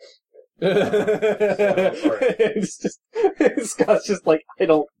 Scott's just like, I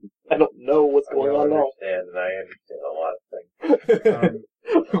don't know what's going on now. I understand a lot of things.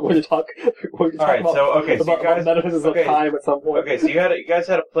 We're going to talk Alright, about, so you guys, metaphysics of time at some point. Okay, so you guys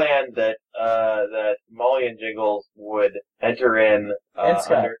had a plan that Molly and Jingles would enter in And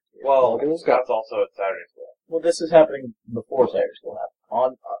Scott. Scott's also at Saturday school. Well, this is happening before Saturday school happens.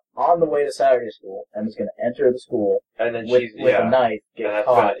 On the way to Saturday school, Emma's going to enter the school And then with a knife, get and that's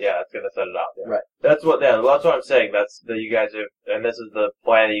caught. it's gonna set it up. Yeah. Right. That's what I'm saying. That's that you guys have, and this is the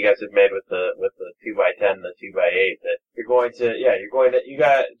plan that you guys have made with the 2x10 and the 2x8. That you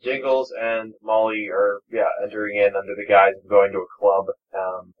got Jingles and Molly are entering in under the guise of going to a club.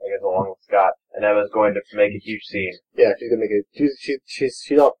 I guess along with Scott, and Emma's going to make a huge scene. Yeah, she's gonna make it. She's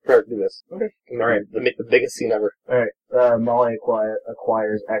all prepared to do this. Okay. All right, to make the biggest scene ever. Alright, Molly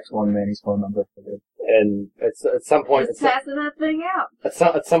acquires X1 Manny's phone number. And at some point, Just passing that thing out. at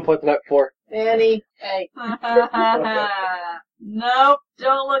some point the night before, Manny, hey. Nope,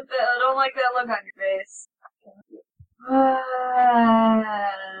 don't like that look on your face.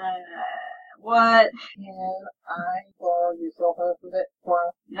 What? Can I borrow your cell phone for a bit?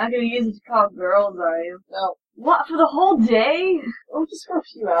 You're not gonna use it to call girls, are you? No. What, for the whole day? Oh, just for a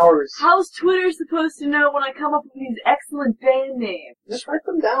few hours. How's Twitter supposed to know when I come up with these excellent band names? Just write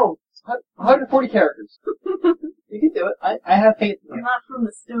them down. 140 characters. You can do it. I have faith in I'm you. not from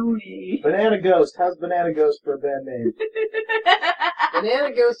the Stone Age. Banana Ghost. How's Banana Ghost for a band name?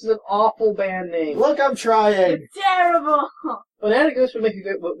 Banana Ghost is an awful band name. Look, I'm trying! It's terrible! Banana Ghost would make a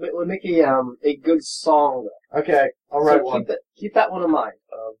good song. Okay, I'll write So one. keep that one in mind.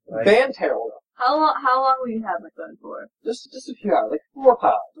 Band terrible though. How long will you have my phone for? Just a few hours, like 4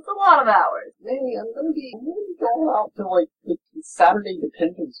 hours. That's a lot of hours. Maybe I'm gonna be going out to like the Saturday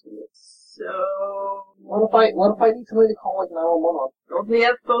detention school. So... What if I need somebody to call like 911 on? Don't they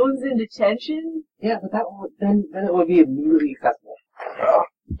have phones in detention? Yeah, but that would then it would be immediately accessible.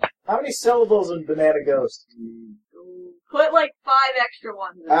 How many syllables in Banana Ghost? Put like 5 extra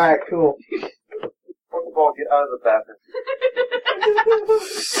ones in. Alright, cool. Pokeball, get out of the bathroom.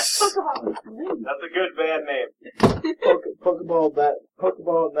 Pokeball. That's a good band name.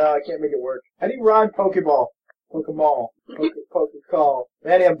 Pokeball, no, I can't make it work. How do you rhyme Pokeball? Pokeball. Pokecall.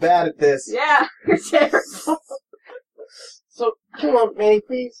 Manny, I'm bad at this. Yeah, you're terrible. So, come on, Manny,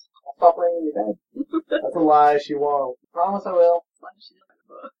 please. I'll stop laying in your bed. That's a lie, she won't. Promise I will.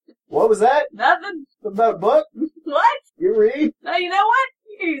 What was that? Nothing. About a book? What? You read? No, you know what?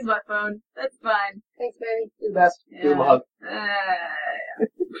 You can use my phone. That's fine. Thanks, Manny. You're the best. Yeah. Give him a hug.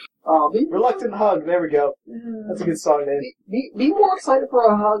 Be Reluctant Hug, there we go. That's a good song name. be more excited for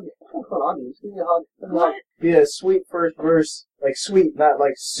a hug. What's going on, dude? Just give me a hug. What? Be a sweet first verse. Like sweet, not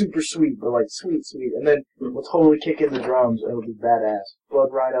like super sweet, but like sweet. And then we'll totally kick in the drums and it'll be badass. Blood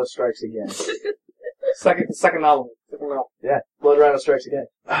Rhino Strikes Again. Second album. Yeah, Blood Rhino Strikes Again.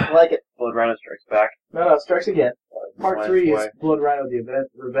 I like it. Blood Rhino Strikes Back. No, Strikes Again. Part Why- 3 why- is Blood Rhino, the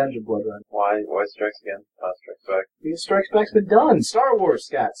Revenge of Blood Rhino. Why Strikes Again? Strikes Back. Because Strikes Back's been done. Star Wars,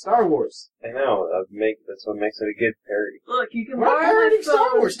 Scott. Star Wars. I know. That's what makes it a good parody. Look, you can We're not borrow my parodying Star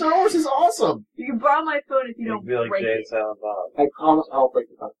phone. Wars. Star Wars is awesome. You can borrow my phone if you It'd don't be like break Jay and it. Silent Bob. I promise I'll break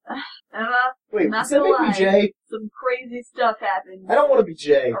the phone. Emma, Wait, Not does that gonna make me lie. Jay? some crazy stuff happens I don't want to be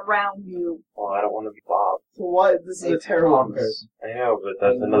Jay. around you. Well, I don't want to be Bob. So what? This is a terrible comparison. I know, but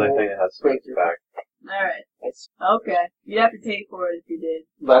that's another thing that has Strikes Back. Alright. It's, Okay. You'd have to pay for it if you did.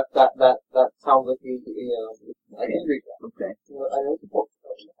 that sounds like I can agree with that. Okay. I know it's important.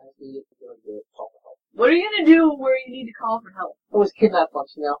 What are you gonna do where you need to call for help? I was kidnapped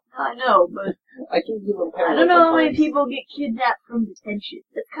once, you know. I know, but I can give them I don't know how many people get kidnapped from detention.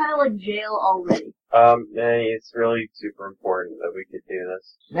 That's kind of like jail already. Manny, it's really super important that we could do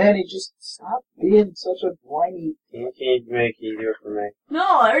this. Manny, just stop being such a whiny. Can you do it for me?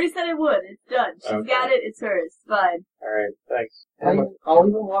 No, I already said I would. It's done. She's Okay. got it. It's hers. It's fine. Alright, thanks. I'll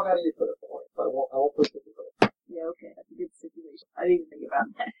even walk out of your Twitter for it, but I won't push it. Yeah, okay. That's a good stipulation. I didn't even think about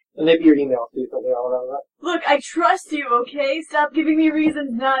that. And maybe your email too, something all around that. Look, I trust you, okay? Stop giving me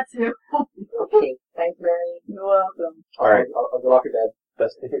reasons not to. Okay, thanks, Mary. You're welcome. Alright. I'll go off your bed.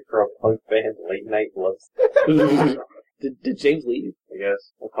 Best thing for a punk band late night loves. Did James leave? I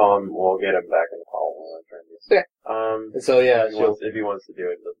guess. We'll get him back in the call while I'm trying this. Yeah. So yeah, If he wants to do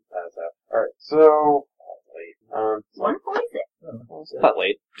it, it doesn't pass out. Alright, so, late. 146. not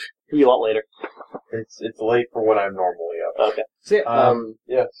late. Could be a lot later. It's late for when I'm normally up. Okay. So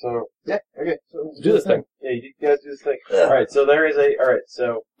Yeah, so, yeah, okay. So let's do this thing. yeah, you guys do this thing. Alright, so you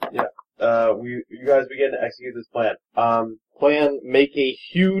guys begin to execute this plan. Plan, make a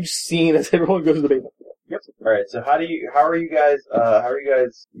huge scene as everyone goes to the basement. Yep. Alright, so how are you guys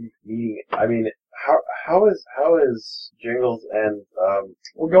meeting? I mean, how is Jingles and,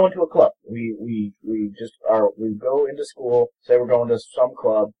 We're going to a club. We go into school, say we're going to some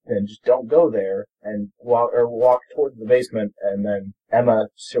club, and just don't go there, and walk towards the basement, and then Emma,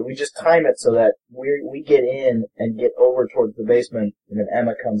 so we just time it so that we get in and get over towards the basement, and then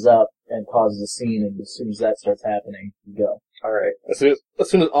Emma comes up and causes a scene, and as soon as that starts happening, we go. alright. As soon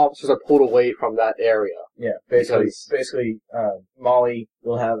as officers are pulled away from that area. Yeah, basically, Molly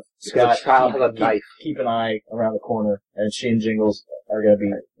will have Scott a child has a knife. keep an eye around the corner, and she and Jingles are going to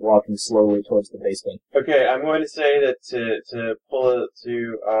be walking slowly towards the basement. Okay, I'm going to say that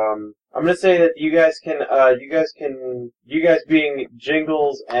I'm going to say that you guys being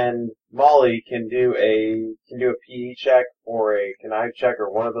Jingles and Molly can do a PE check or a connive check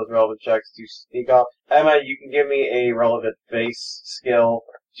or one of those relevant checks to sneak off. Emma, you can give me a relevant face skill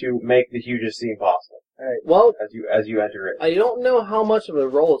to make the hugest scene possible. Alright, well, As you enter it. I don't know how much of a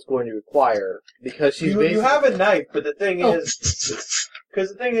role it's going to require, because she's You have a knife, but the thing is,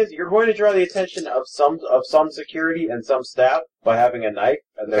 you're going to draw the attention of some security and some staff by having a knife,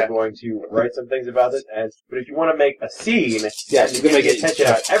 and they're going to write some things about it. But if you want to make a scene, yes, you can make the attention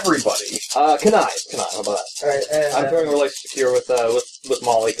out of everybody. Connive, how about that? Alright, and I'm throwing a relationship here with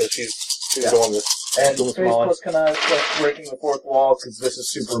Molly, because she's doing this. And doing Face this Molly. plus Connive plus breaking the fourth wall, because this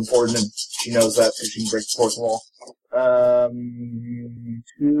is super important, and she knows that, so she can break the fourth wall. 2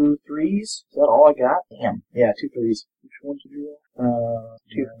 3s? Is that all I got? Damn. Yeah, 2 3s. Which one did you roll?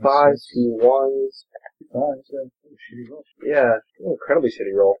 2 5s, 2 1s. 2 5s, shitty roll. Yeah, incredibly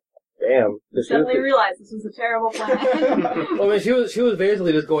shitty roll. Damn. Suddenly realized this was a terrible plan. Well, I mean, she was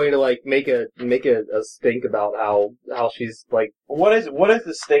basically just going to like make a stink about how she's like. What is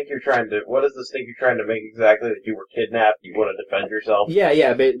the stink you're trying to make exactly? That you were kidnapped? You want to defend yourself?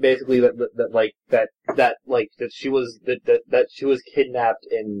 Yeah. Basically that she was kidnapped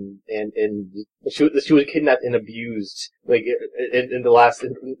and she was kidnapped and abused like in the last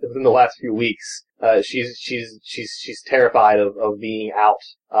few weeks. She's terrified of being out,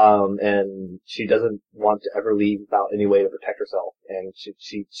 and she doesn't want to ever leave without any way to protect herself, and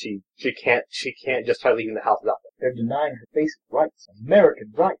she can't just try leaving the house without them. They're denying her basic rights,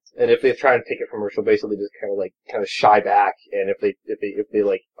 American rights. And if they try and take it from her, she'll basically just kind of shy back, and if they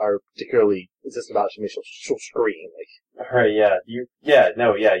like are particularly insistent about it, she'll scream like. Alright, you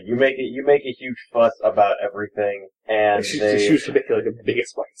make a huge fuss about everything, and She was making like the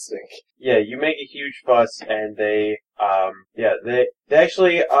biggest fucking stink. Yeah, you make a huge fuss, and they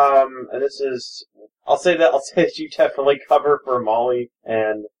actually, and this is, I'll say that you definitely cover for Molly,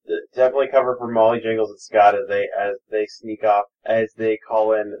 and definitely cover for Molly, Jingles, and Scott as they sneak off, as they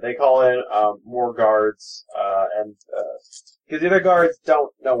call in more guards, because the other guards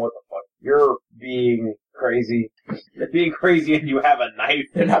don't know what the fuck. You're being crazy. You're being crazy and you have a knife.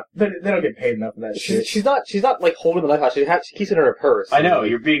 They don't get paid enough for that shit. She's not like holding the knife out. She keeps it in her purse. I know,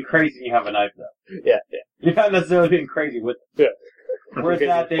 you're being crazy and you have a knife though. Yeah. You're not necessarily being crazy with them. Yeah. We're at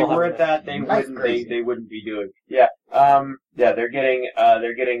that they wouldn't be doing. Yeah. They're getting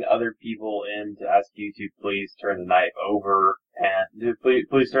other people in to ask you to please turn the knife over and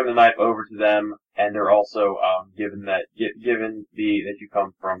please turn the knife over to them, and they're also given that you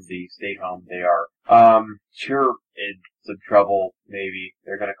come from the state home, they are sure in some trouble. Maybe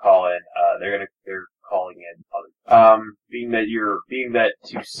they're gonna call in. They're calling in others. Being that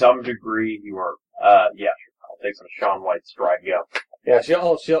to some degree you are I'll take some Shaun White stride. Yeah. Yeah, she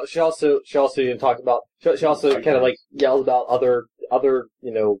also even talked about she also kind of like yelled about other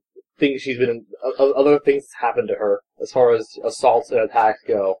things she's been, other things happened to her as far as assaults and attacks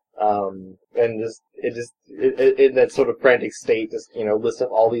go. And in that sort of frantic state, just, list up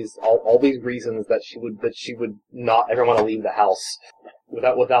all these reasons that she would not ever want to leave the house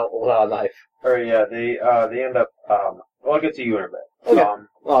without a knife. Or yeah, they end up. Well, I'll get to you in a bit. Okay.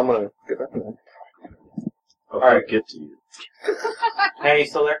 Well, I'm gonna get back to that. Alright, get to you. Hey, you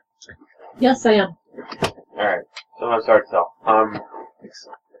still there? Yes, I am. Alright, so I'm sorry to tell.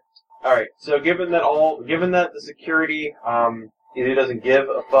 Alright, so given that the security, either doesn't give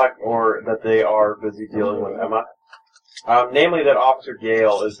a fuck or that they are busy dealing with Emma, namely that Officer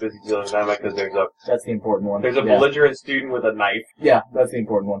Gale is busy dealing with Emma because That's the important one. there's a belligerent student with a knife. Yeah, that's the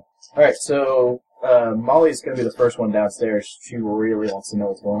important one. Alright, so, Molly's gonna be the first one downstairs. She really wants to know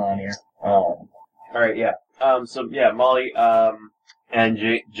what's going on here. Alright, yeah. Molly, and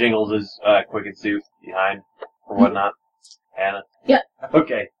Jingles is, quick and suit behind, or whatnot. Hannah? Yeah.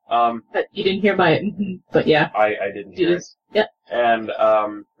 Okay, But you didn't hear my but yeah. I didn't hear it. Yep. And,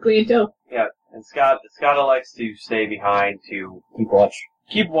 Clean toe. yeah, and Scott likes to stay behind to Keep watch.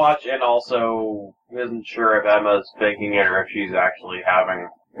 keep watch, and also isn't sure if Emma's faking it or if she's actually having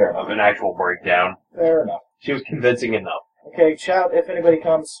Fair enough. an actual breakdown. Fair enough. She was convincing enough. Okay, shout if anybody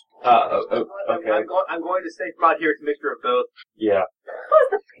comes. Okay. I'm going to stay from out here. It's a mixture of both. Yeah.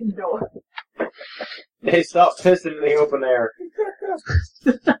 No. Hey, stop pissing in the open air.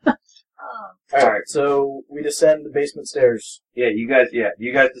 Alright. So, we descend the basement stairs. Yeah, you guys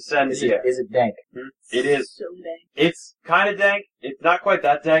descend. Is Yeah. it dank? It is. So dang. It's kind of dank. It's not quite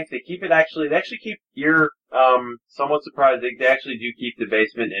that dank. They actually keep, you're, somewhat surprised. They actually do keep the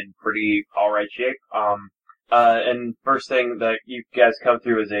basement in pretty alright shape. And first thing that you guys come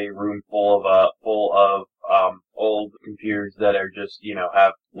through is a room full of old computers that are just,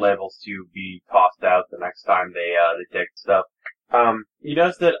 have labels to be tossed out the next time they take stuff. You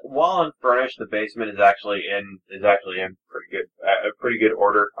notice that while unfurnished, the basement is actually in pretty good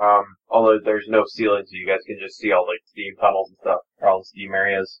order. Although there's no ceiling, so you guys can just see all the steam tunnels and stuff, or all the steam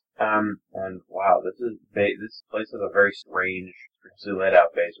areas. And wow, this place is a very strange, laid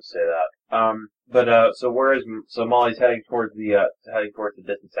out base, to say that. So Molly's heading towards the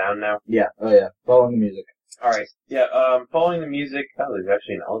distant sound now. Yeah. Oh yeah. Following the music. Alright, yeah, following the music, there's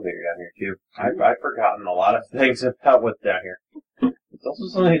actually an elevator down here too. I've forgotten a lot of things about what's down here. It's also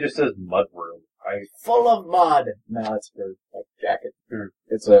something that just says mud room. Full of mud. No, it's for like jacket. Hmm.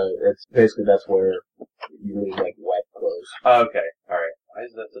 It's basically that's where you leave like wet clothes. Okay, alright. Why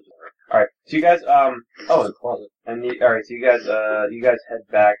is that such a word? Alright, so you guys, Oh, the closet. alright, so you guys head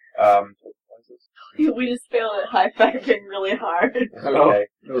back, what is this? We just failed at high-fiving really hard. Okay.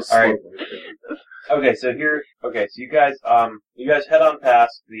 Alright. Okay, so you guys head on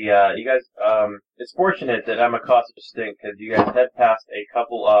past it's fortunate that Emma caught such a stink, because you guys head past a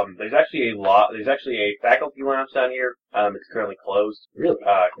couple, there's actually a faculty lounge down here, it's currently closed. Really?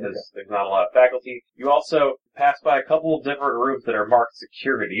 Because there's not a lot of faculty. You also pass by a couple of different rooms that are marked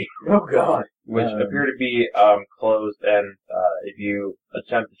security, Oh god. which appear to be, closed, and, if you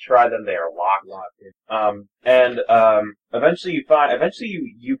attempt to try them, they are locked. Eventually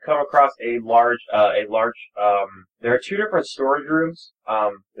you come across a large, there are two different storage rooms,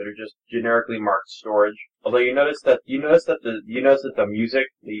 that are just generically marked storage. Although you notice that the music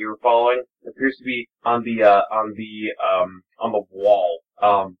that you were following appears to be on the wall,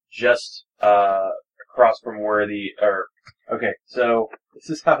 just, across from where okay, so this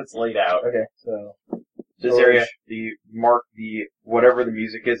is how it's laid out. Okay, so This area, whatever the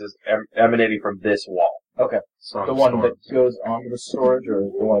music is emanating from this wall. okay. The one that goes onto the storage, or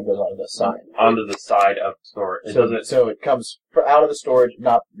the one that goes onto the side? Onto the side of storage. So it comes out of the storage,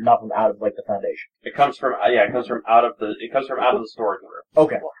 not from out of like the foundation. It comes from out of the storage room.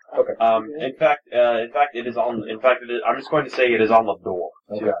 Okay. Okay. In fact, I'm just going to say it is on the door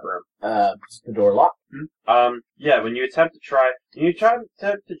to Okay. the room. Is the door locked? Yeah, when you attempt to try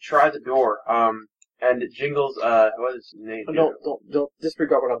the door, and Jingles, what is his name? Don't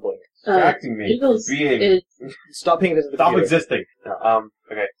disregard what I'm doing. Distracting me. Jingles Being. is Stop paying attention to the Stop computer. existing.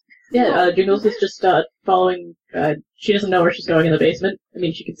 Okay. Jingles is just following. She doesn't know where she's going in the basement. I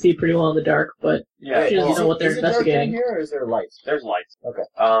mean, she can see pretty well in the dark, but Yeah. she doesn't know what they're Is it dark investigating. down here, or is there lights? There's lights. Okay.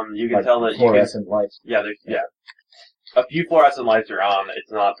 You can Like tell that fluorescent lights. Yeah. A few fluorescent lights are on.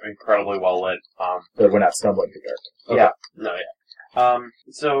 It's not incredibly well lit. So we're not stumbling to dark. Okay. Yeah. No, yeah. I'm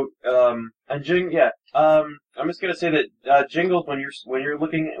just gonna say that, Jingles, when you're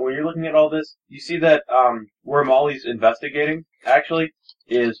looking at all this, you see that, where Molly's investigating, actually,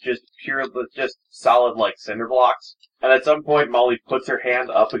 is just solid, like, cinder blocks. And at some point, Molly puts her hand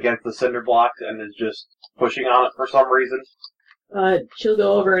up against the cinder blocks and is just pushing on it for some reason. She'll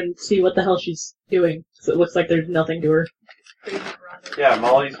go over and see what the hell she's doing. So it looks like there's nothing to her. Yeah,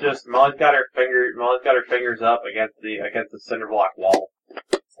 Molly's got her fingers up against the cinder block wall.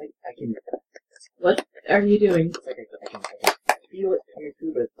 It's like I can What are you doing? It's like I can feel it coming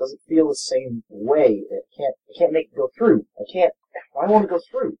through, but it doesn't feel the same way. I can't make it go through. I can't. Why won't it go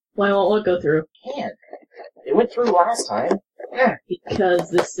through? Why won't it go through? I can't. It went through last time. Yeah. Because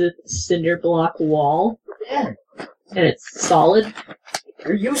this is a cinder block wall. Yeah. And it's solid.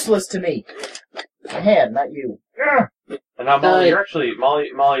 You're useless to me. My hand, not you. Yeah. And now, Molly,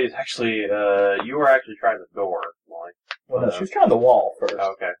 Molly is actually, you were actually trying the door, Molly. Well, no, she was trying the wall first.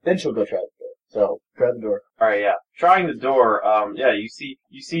 Oh, okay. Then she'll go try the door. So, try the door. Alright, yeah. Trying the door, you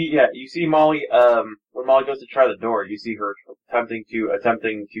see Molly, when Molly goes to try the door, you see her attempting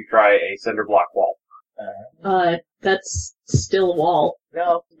to try a cinder block wall. That's still a wall.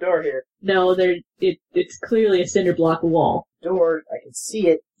 No, the door here. No, it's clearly a cinder block wall. Door, I can see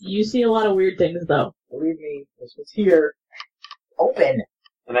it. You see a lot of weird things, though. Believe me, this was here. Open!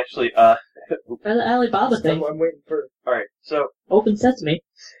 And actually, The Alibaba thing. I'm waiting for... alright, so, Open sesame.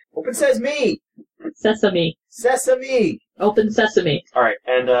 Open Sesame! Sesame. Sesame! Open sesame. alright,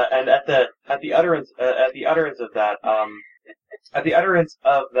 and at the utterance of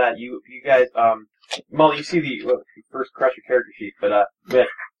that, you guys, Molly, you see you first crush your character sheet, but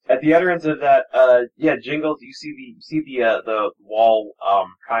at the utterance of that, Jingles, you see the wall,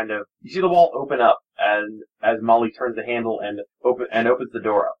 you see the wall open up as Molly turns the handle and opens the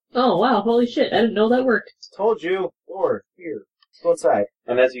door up. Oh, wow, holy shit, I didn't know that worked. Told you. Door, here. Let's go inside.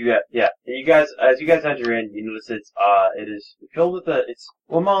 And as you guys enter in, you notice it is filled with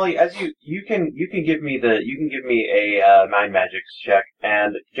Molly, as you can give me a mind magics check,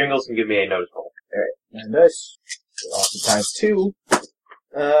 and Jingles can give me a notice roll. Alright, and this. Awesome times 2.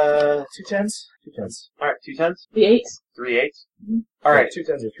 2 tens? 2 tens. Alright, 2 tens? The 8s? 3 eights? Alright. 2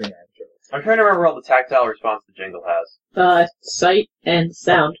 tens or 3 nines. I'm trying to remember all the tactile response the Jingle has. Sight and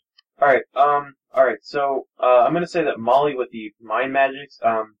sound. Alright, so, I'm gonna say that Molly with the mind magics,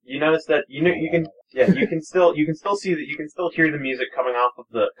 you notice that, you can still hear the music coming off of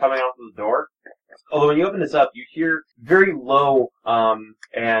the door. Although when you open this up, you hear very low,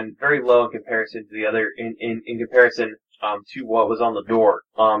 and very low in comparison to the other, in comparison, to what was on the door,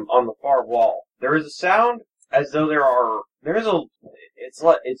 on the far wall. There is a sound as though it's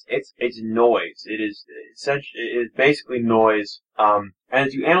noise. It is basically noise. And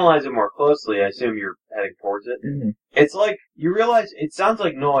as you analyze it more closely, I assume you're heading towards it. Mm-hmm. It's like, you realize it sounds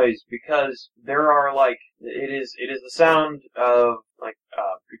like noise because there are it is the sound of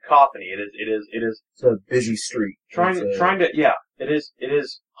cacophony. It is It's a busy street. it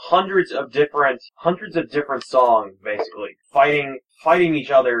is hundreds of different songs basically fighting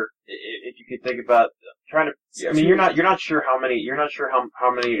each other. If you could think about trying to, I mean, you're not sure how many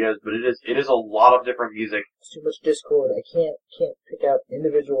it is, but it is a lot of different music. It's too much discord. I can't pick out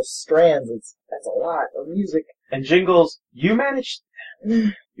individual strands. That's a lot of music. And Jingles, you managed.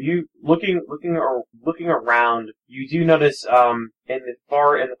 You looking around, you do notice in the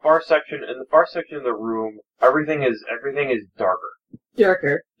far section of the room, everything is darker.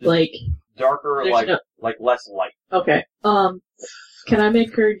 Darker. Darker, like less light. Okay. Can I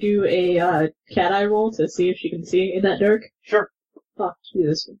make her do a cat eye roll to see if she can see in that dark? Sure. Oh,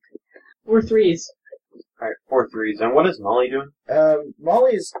 Jesus. 4 3s. Alright, 4 3s. And what is Molly doing?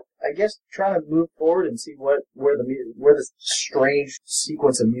 Molly is, I guess, trying to move forward and see where the strange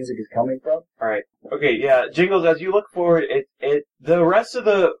sequence of music is coming from. Alright. Okay, yeah, Jingles, as you look forward,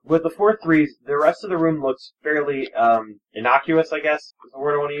 with the 4 3s, the rest of the room looks fairly, innocuous, I guess, is the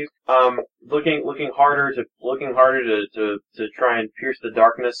word I want to use. Looking harder to try and pierce the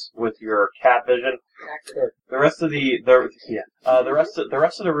darkness with your cat vision. The rest of the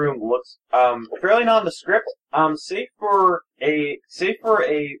rest of the room looks, fairly nondescript, save for a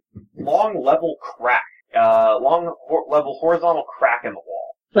long level crack, level horizontal crack in the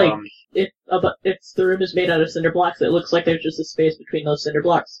wall. If the room is made out of cinder blocks, it looks like there's just a space between those cinder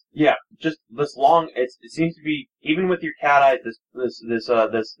blocks. Yeah, just this long. It seems to be, even with your cat eyes, this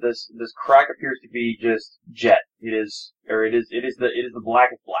crack appears to be just jet. It is the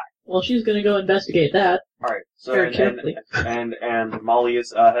blackest black. Well, she's gonna go investigate that. All right. So very carefully. And Molly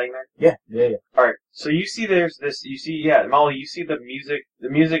is heading there. Yeah. All right. So you see, there's this. You see, Molly. You see the music.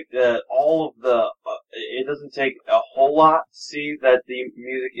 All of the. It doesn't take a whole lot to see that the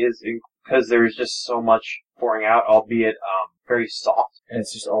music is because there's just so much pouring out, albeit very soft. And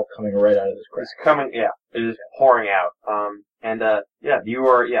it's just all coming right out of this crack. It's coming, yeah, it is pouring out.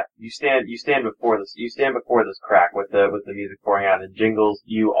 You stand before this crack with the music pouring out, and Jingles,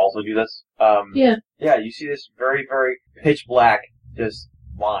 you also do this. Yeah. Yeah, you see this very, very pitch black, just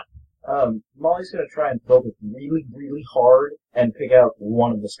line. Molly's gonna try and focus really, really hard and pick out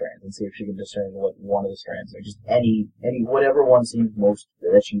one of the strands and see if she can discern what one of the strands are. Just any, whatever one seems most,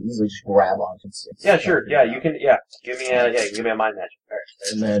 that she can easily just grab onto. Yeah, sure. Yeah, you can, give me a mind magic.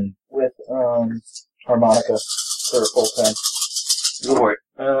 Alright. And then with, harmonica for a full 10. Go for it.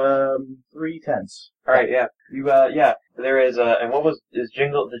 3 10s. Alright, yeah. There is, and did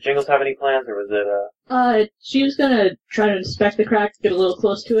Jingles have any plans, or was it, She was gonna try to inspect the crack, get a little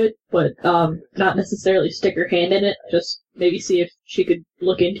close to it, but, not necessarily stick her hand in it, just maybe see if she could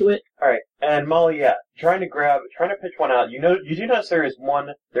look into it. Alright, and Molly, yeah, trying to pitch one out. You do notice there is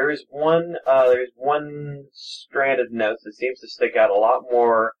one strand of notes that seems to stick out a lot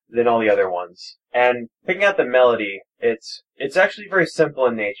more than all the other ones. And picking out the melody, it's actually very simple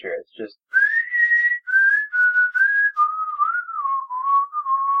in nature. It's just,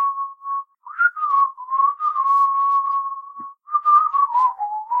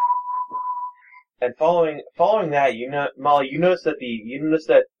 and following that, Molly, you notice that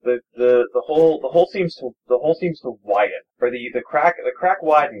the hole seems to widen, or the crack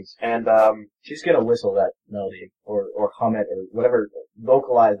widens, and She's gonna whistle that melody, or hum it, or whatever,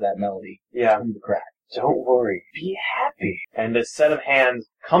 vocalize that melody through the crack. Don't worry, be happy. And a set of hands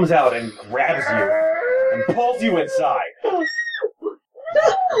comes out and grabs you and pulls you inside.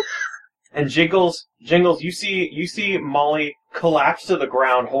 And Jingles, you see Molly collapse to the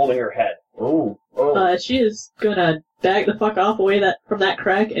ground, holding her head. Oh. She is gonna back the fuck off away from that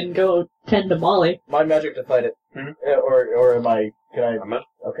crack and go tend to Molly. My magic to fight it. Or am I? Can I?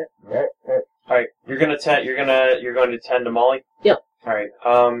 Okay. All right. You're going to tend to Molly. Yep. All right.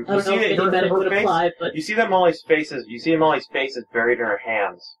 I don't know if any medic would apply, but you see that Molly's face is buried in her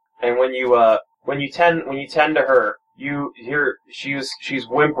hands, and when you tend to her, you hear she's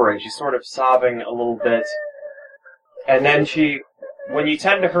whimpering, she's sort of sobbing a little bit, and then when you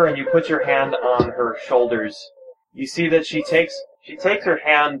tend to her and you put your hand on her shoulders, you see that she takes her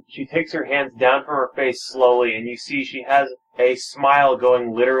hands down from her face slowly, and you see she has a smile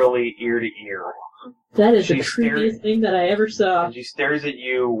going literally ear to ear. That is the creepiest thing that I ever saw. And she stares at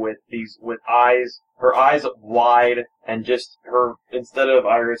you with her eyes wide, and just instead of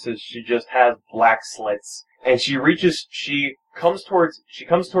irises, she just has black slits. And she comes towards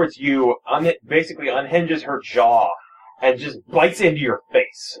you, basically unhinges her jaw, and just bites into your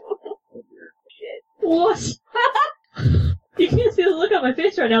face. What? You can't see the look on my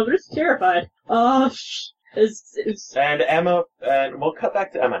face right now, but it's terrified. And Emma, and we'll cut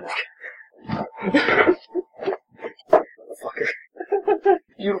back to Emma now. Fucker.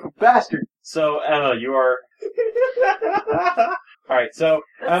 Beautiful bastard. So Emma, you are. All right. So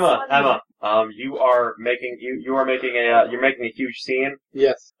Emma, you're making a huge scene.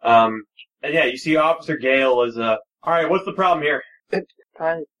 Yes. And yeah, you see Officer Gale is all right. What's the problem here?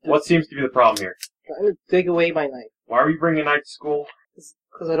 What seems to be the problem here? Trying to dig away my knife. Why are you bringing a knife to school?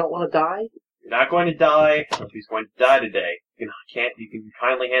 Because I don't want to die. You're not going to die. Nobody's going to die today. You can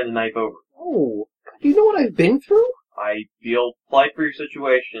kindly hand the knife over. Oh, do you know what I've been through? I feel polite for your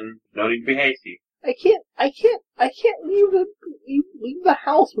situation. No need to be hasty. I can't leave the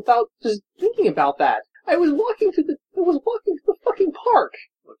house without just thinking about that. I was walking to the fucking park.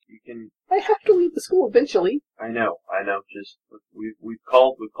 Look, you can. I have to leave the school eventually. I know. Just we've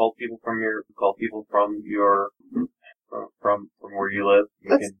called people from where you live.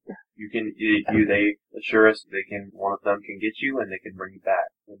 They assure us one of them can get you and they can bring you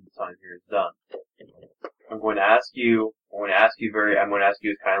back when the time here is done. I'm going to ask you as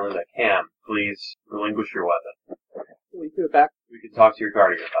kindly as I can. Please relinquish your weapon. Will you give it back? We can talk to your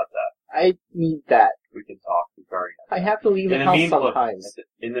guardian about that. I need that. We can talk to your guardian. I have to leave the house sometimes.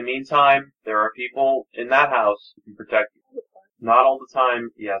 In the meantime, there are people in that house who can protect you. Not all the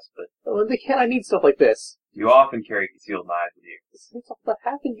time, yes, but... Well, they can't. I need stuff like this. You often carry concealed knives with you. Since all that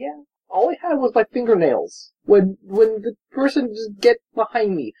happened, yeah. All I had was my fingernails. When the person just get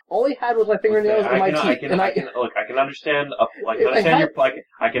behind me, all I had was my fingernails and my teeth. I can understand. I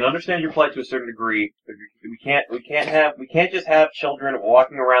can understand your plight to a certain degree. But we can't just have children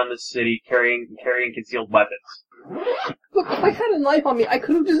walking around this city carrying concealed weapons. Look, if I had a knife on me, I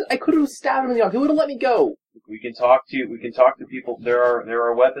could have stabbed him in the arm. He would have let me go. We can talk to people. There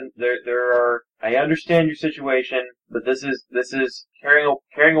are weapons. There are. I understand your situation, but this is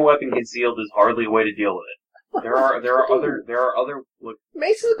carrying a weapon concealed is hardly a way to deal with it. There are other. Look,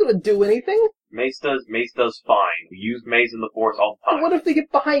 Mace isn't going to do anything. Mace does fine. We use mace in the Force all the But time. what if they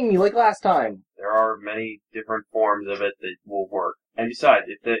get behind me like last time? There are many different forms of it that will work. And besides,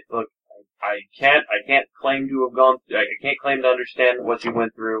 look, I can't claim to have I can't claim to understand what you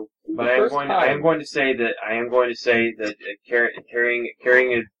went through, but I am going to say that carrying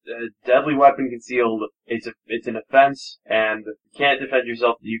a deadly weapon concealed, it's an offense, and you can't defend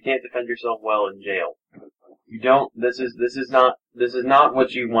yourself well in jail. You don't, this is not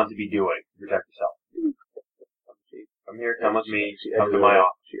what you want to be doing to protect yourself. Come here, come with me, come to my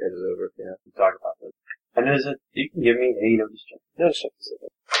office. She edges over, yeah. We talk about this. And you can give me a notice check. Notice check is okay.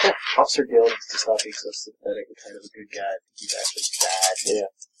 Officer Gale needs to stop being so sympathetic and kind of a good guy. He's actually bad. Yeah.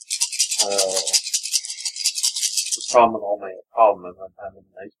 The problem with all my problem is I'm a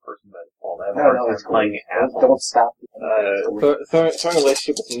nice person, but all that No, is playing an asshole. Don't stop. Throwing a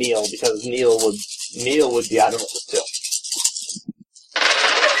relationship with Neil, because Neil would be admirable too.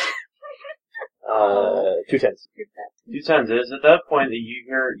 2 tens. 2 tens. It is at that point that you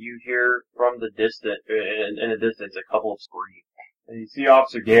hear from the distance, in the distance, a couple of screams. And you see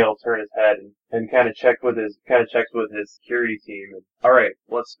Officer Gale turn his head and kind of checks with his security team. And, all right,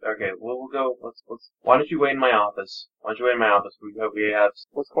 we'll go. Let's. Why don't you wait in my office? We have.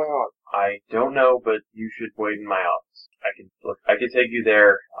 What's going on? I don't know, but you should wait in my office. I can take you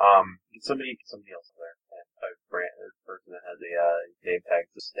there. Somebody else there. A person that has a name tag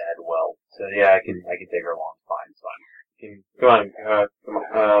to Stadwell. So yeah, I can take her along. It's fine. Come on.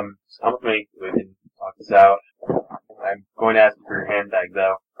 Come with me. We can talk this out. I'm going to ask you for your handbag,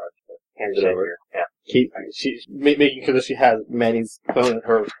 though. Hands it over. Yeah. She's making sure that she has Manny's phone in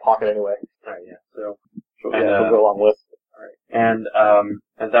her pocket anyway. Alright, yeah. So, She'll go along with. Alright. And,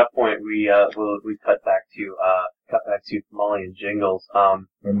 at that point, we cut back to Molly and Jingles.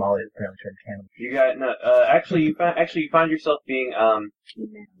 Where Molly apparently turned cannibal. You guys, no, you find yourself being, I'm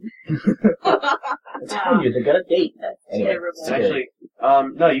telling you, they got a date. Anyway, actually,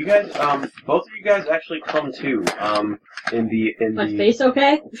 no, you guys, both of you guys actually come to, My face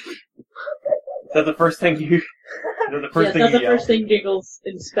okay? Is that the first thing you? That's the first thing Jiggles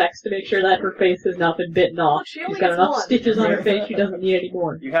inspects to make sure that her face has not been bitten off. She She's only got gets enough one. stitches on her face she doesn't need any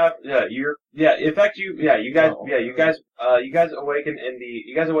more. You have, you guys awaken in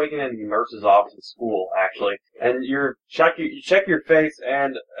the nurse's office at school, actually, and you check your face,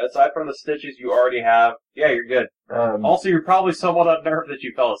 and aside from the stitches you already have, yeah, you're good. Also, you're probably somewhat unnerved that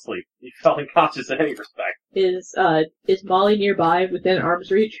you fell asleep. You fell unconscious in any respect. Is Molly nearby within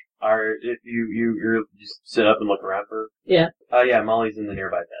arm's reach? Or if you just sit up and look around for her? Yeah. Yeah, Molly's in the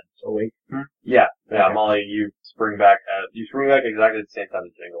nearby bed. So wait. Yeah, Okay. Molly, you spring back exactly at the same time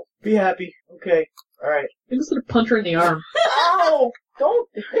as Jingles. Be happy. Okay. Alright. I'm just gonna punch her in the arm. Ow! Don't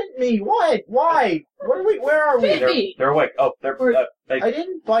hit me! What? Why? Where are we? Hit me! They're awake. Oh, they're, I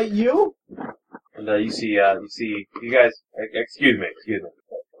didn't bite you! and you see you guys, excuse me.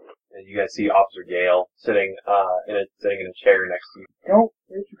 And you guys see Officer Gale sitting in a chair next to you. Don't.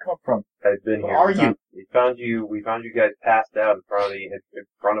 Where'd you come from? I've been Where here. are you? We found you guys passed out in front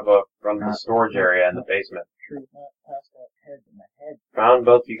of the storage area in the basement. Sure, not past that head in my head. Found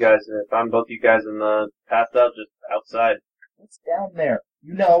both you guys in the passed out just outside. What's down there?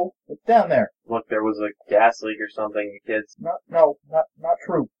 You know, what's down there? Look, there was a gas leak or something, you kids. Not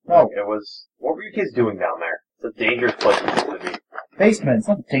true. No. It was, what were you kids doing down there? It's a dangerous place to be. Basement, it's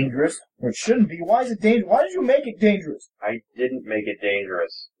not dangerous. Or it shouldn't be. Why is it dangerous? Why did you make it dangerous? I didn't make it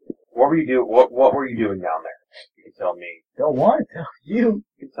dangerous. What were you doing down there? You can tell me. Don't want to tell you.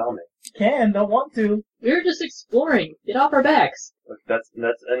 You can tell me. Don't want to. We were just exploring. Get off our backs. Look,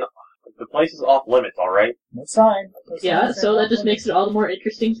 the place is off limits, alright? No sign. Yeah, so that just makes it all the more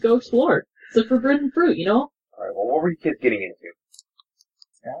interesting to go explore. It's a forbidden fruit, you know? Alright, well, what were you kids getting into?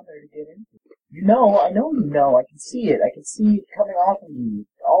 It's down there to get into. You know, I know you know. I can see it. I can see it coming off of you.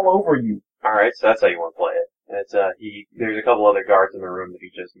 All over you. Alright, so that's how you want to play it. And it's, there's a couple other guards in the room that he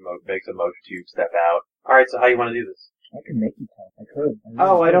just makes a motion to step out. Alright, so how you want to do this? I can make you talk. I could.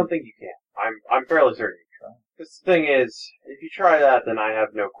 I don't think you can. I'm fairly certain you can. Because the thing is, if you try that, then I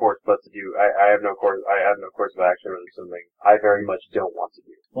have no course but to do. I have no course of action or something I very much don't want to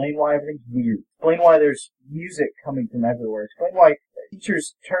do. Explain why everything's weird. Explain why there's music coming from everywhere. Explain why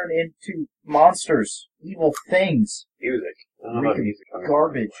teachers turn into monsters, evil things, Music. I don't know about music.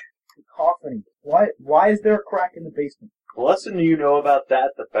 garbage, cacophony. Why is there a crack in the basement? The less you know about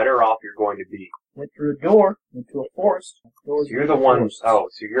that, the better off you're going to be. Went through a door, went to a forest. So you're the one. Oh,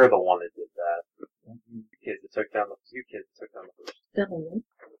 so you're the one that did that. You kids that took down the first.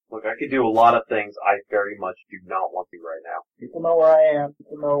 Look, I could do a lot of things I very much do not want to right now. People know where I am.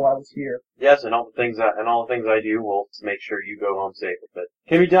 People know I was here. Yes, and all the things I do will make sure you go home safely. But it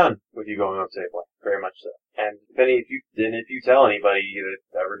can be done with you going home safely. Very much so. And if you tell anybody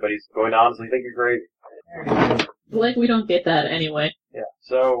that everybody's going to honestly think you're crazy. Like, we don't get that anyway. Yeah.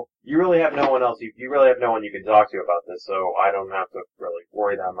 So you really have no one else. You really have no one you can talk to about this. So I don't have to really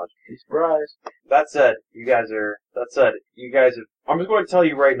worry that much. Be surprised. That said, you guys have. I'm just going to tell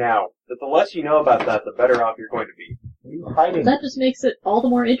you right now that the less you know about that, the better off you're going to be. What are you hiding? That just makes it all the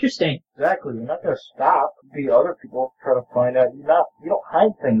more interesting. Exactly. You're not going to stop. The other people try to find out. You don't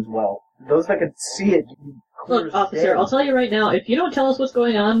hide things well. Those that can see it. Look, officer, I'll tell you right now, if you don't tell us what's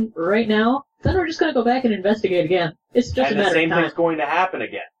going on right now, then we're just going to go back and investigate again. It's just a matter of time. And the same thing's going to happen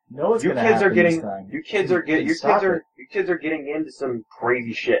again. No, it's You going to happen kids this time. are getting into some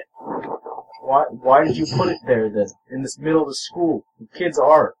crazy shit. Why did you put it there then? In this middle of the school. The kids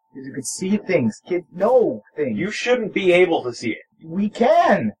are. Because you can see things. Kids know things. You shouldn't be able to see it. We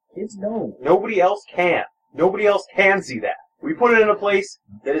can. Kids know. Nobody else can. Nobody else can see that. We put it in a place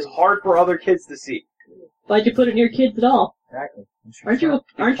that is hard for other kids to see. Why'd you put it near kids at all? Exactly. Aren't you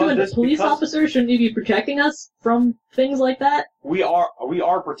a police officer? Shouldn't you be protecting us from things like that? We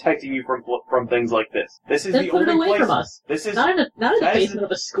are protecting you from things like this. This is Then the put it only away place. from us. This is Not in the basement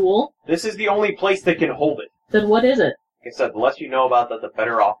of a school. This is the only place that can hold it. Then what is it? Like I said, the less you know about that, the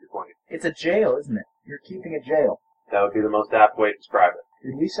better off you're going to be. It's a jail, isn't it? You're keeping a jail. That would be the most apt way to describe it.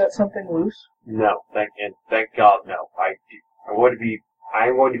 Did we set something loose? No, thank God, no. I'm going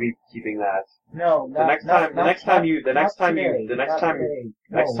to be keeping that. No, The next time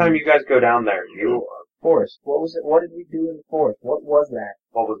you guys go down there, Forest. What was it? What did we do in the forest? What was that?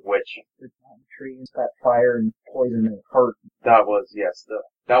 what was which? The trees, that fire and poison and hurt. That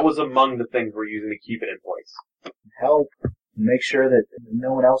was among the things we're using to keep it in place. Help. Make sure that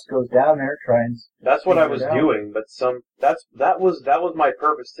no one else goes down there. Try and. That's what I was figure it out. doing, but that was my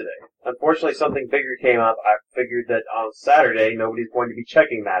purpose today. Unfortunately, something bigger came up. I figured that on Saturday nobody's going to be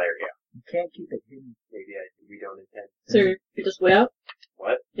checking that area. You can't keep it hidden. Maybe we don't intend. So you're just way out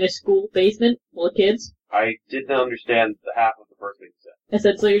What? in a school basement full of kids? I didn't understand the half of the first thing you said. I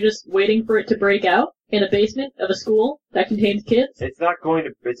said, so you're just waiting for it to break out in a basement of a school that contains kids? It's not going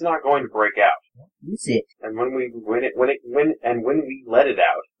to break out. Is it? And when we let it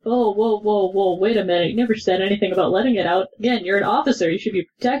out, Oh, whoa, wait a minute. You never said anything about letting it out. Again, you're an officer. You should be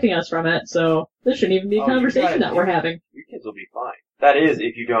protecting us from it, so this shouldn't even be a conversation that we're having. you kids will be fine. That is,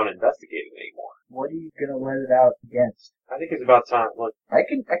 if you don't investigate it anymore. What are you gonna let it out against? I think it's about time. Look, I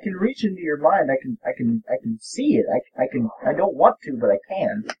can reach into your mind. I can see it. I don't want to, but I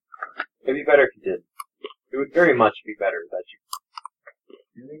can. it'd be better if you did. It would very much be better that you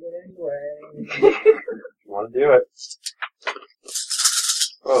Doing it anyway. want to do it.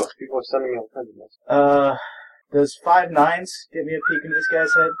 Oh, people are sending me all kinds of messages. Does 5 9s get me a peek into this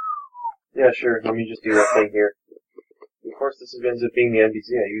guy's head? Yeah, sure. Let me just do that thing here. Of course, this ends up being the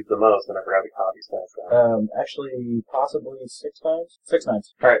NPC I use the most, and I forgot to copy stats. Actually, possibly 6 times? 6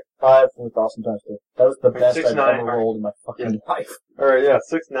 9s. Alright. 5 with awesome times 2. That was the best 6 I've 9, ever rolled in my fucking life. Alright, yeah,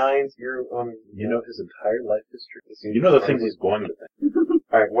 6 9s. You're You know his entire life history. You know the things he's going to think.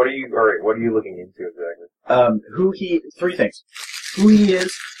 Alright, what are you looking into exactly? 3 things. Who he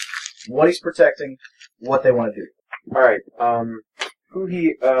is, what he's protecting, what they want to do. Alright, who he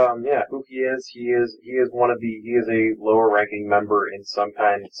is. He is a lower ranking member in some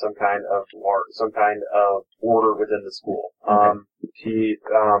kind of order within the school. He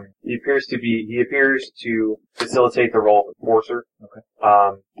appears to facilitate the role of enforcer. Okay.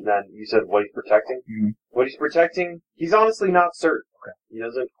 Then you said what he's protecting? Mm-hmm. What he's protecting, he's honestly not certain. Okay. He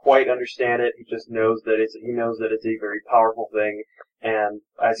doesn't quite understand it. He just knows that it's a very powerful thing. And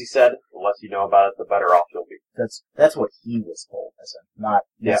as he said, the less you know about it, the better off you'll be. That's what he was told, not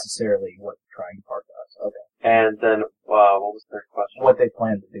necessarily what the trying part does. Okay. And then, what was the third question? What they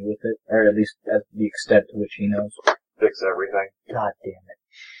plan to do with it, or at least at the extent to which he knows. Fix everything. God damn it.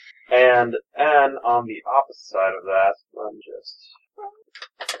 And on the opposite side of that,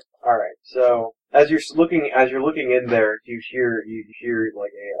 alright, so as you're looking in there, you hear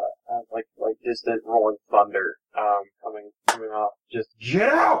like a distant rolling thunder coming off. Just get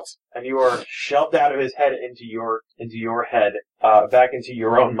out! And you are shoved out of his head into your head, back into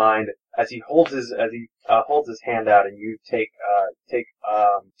your own mind as he holds his hand out, and you take 2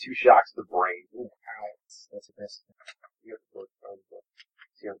 shocks to the brain. Ooh, ow. That's the best. You have to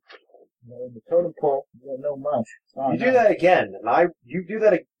go No, the totem pole, you don't know much. You do that again, and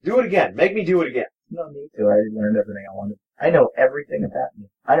do it again. Make me do it again. No need to. I already learned everything I wanted. I know everything about you.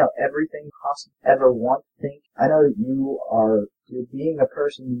 I know everything you possibly ever want to think. I know that you're being a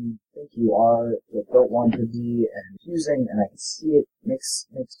person you think you are, but don't want to be, and confusing, and I can see it makes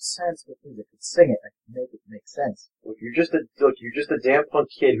sense with music. I can sing it, I can make it make sense. Look, you're just a damn punk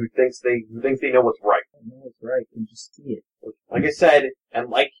kid who thinks they know what's right. I know what's right, you can just see it. Like I said, and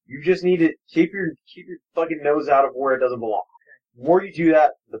like, you just need to keep your fucking nose out of where it doesn't belong. The more you do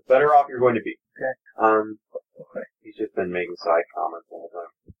that, the better off you're going to be. Okay. Okay. He's just been making side comments all the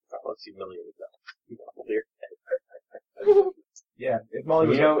time. Let's humiliate himself here. Yeah, if Molly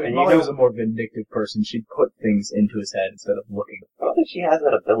was a more vindictive person, she'd put things into his head instead of looking. I don't think she has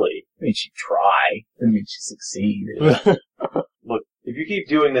that ability. I mean, she'd try. I mean, she'd succeed. Look, if you keep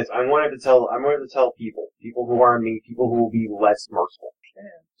doing this, I'm going to tell people who aren't me, people who will be less merciful. Yeah.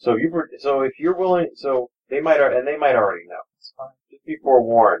 So if you're willing, they might already know. It's fine. Just be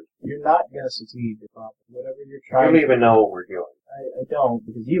forewarned. You're not going to succeed. Whatever you're trying. You don't even know what we're doing. I don't,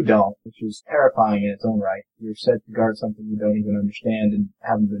 because you don't, which is terrifying in its own right. You're set to guard something you don't even understand and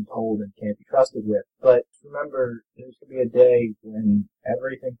haven't been told and can't be trusted with. But remember, there's going to be a day when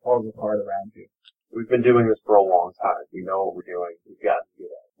everything falls apart around you. We've been doing this for a long time. We know what we're doing. We've got to do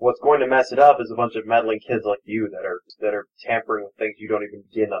that. What's going to mess it up is a bunch of meddling kids like you that are tampering with things you don't even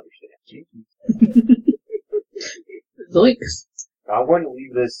begin to understand. Zoinks. I'm going to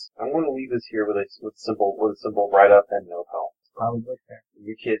leave this here with a simple write up and no help. Probably fair.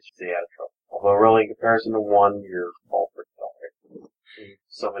 You kids should stay out of trouble. Although really, in comparison to one, you're all pretty dull.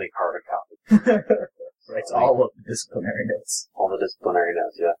 So many carbon copies. Writes all of the disciplinary notes. All the disciplinary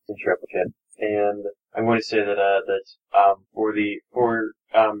notes, yeah. In triplicate. And I'm going to say that for the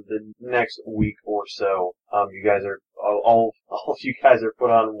next week or so, you guys are all of you guys are put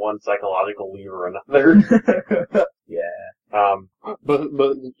on one psychological leave or another. Yeah. But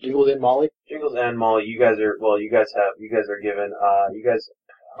Jingles and Molly? Jingles and Molly, you guys are given,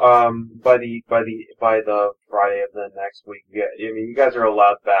 by the Friday of the next week, you guys are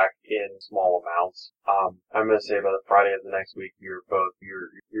allowed back in small amounts. I'm gonna say by the Friday of the next week, you're both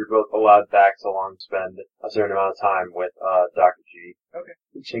allowed back so long to spend a certain amount of time with, Dr. G. Okay.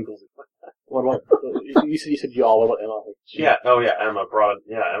 Jingles. What about, you said y'all, what about Emma? Emma brought a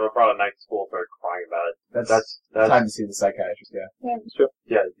night to school and started crying about it. That's time to see the psychiatrist, yeah. Yeah, that's true.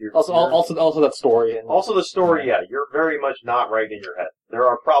 Yeah, also that story. And also the story, yeah, you're very much not right in your head. There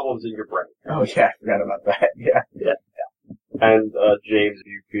are problems in your brain. Oh yeah, I forgot about that, yeah. And, James, if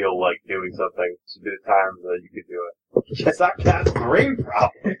you feel like doing something, it's a bit of time that you could do it. Yes, I've got a brain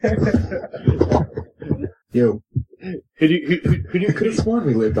problem. Yo. Who do you Could have sworn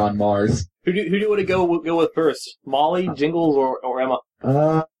we lived on Mars. Who do you want to go with first? Molly, Jingles, or Emma?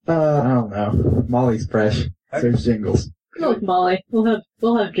 I don't know. Molly's fresh. There's Jingles. Go with Molly. We'll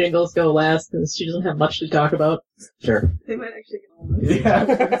have Jingles go last because she doesn't have much to talk about. Sure. They might actually get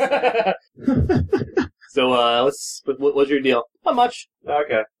Yeah. So, what's your deal? Not much.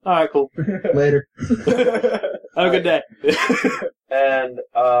 Okay. Alright, cool. Later. Have a good day. And,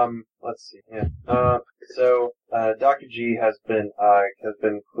 let's see, yeah. So, Dr. G has been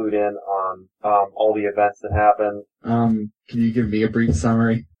clued in on, all the events that happened. Can you give me a brief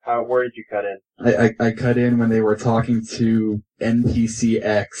summary? Where did you cut in? I cut in when they were talking to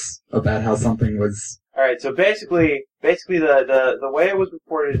NPCX about how something was... Alright, so basically the way it was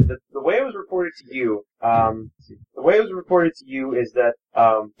reported, the way it was reported to you is that,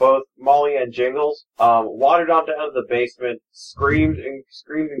 both Molly and Jingles, wandered down to the basement, screamed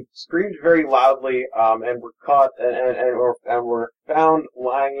very loudly, and were caught, and were found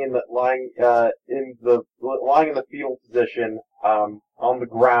lying in the fetal position, on the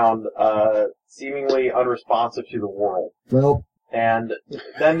ground, seemingly unresponsive to the world. Well... And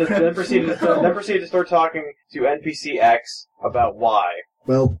then proceeded to start talking to NPCX about why.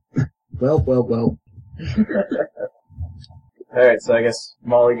 Well. Alright, so I guess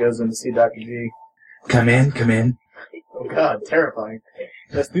Molly goes in to see Dr. G. Come in. Oh god, terrifying.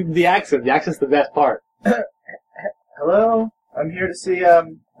 That's the accent. The accent's the best part. Hello? I'm here to see,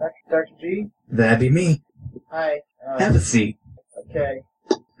 Dr. G. That'd be me. Hi. Have a seat. Okay.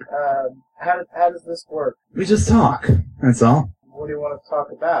 How does this work? We just talk. That's all. What do you want to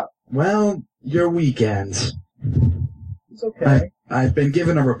talk about? Well, your weekend. It's okay. I've been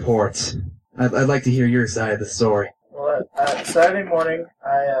given a report. I'd like to hear your side of the story. Well, Saturday morning,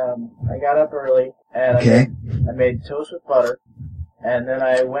 I got up early, and Okay. I made toast with butter, and then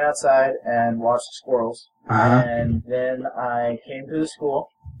I went outside and watched the squirrels, Uh-huh. and then I came to the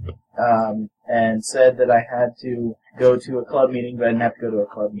school, and said that I had to go to a club meeting, but I didn't have to go to a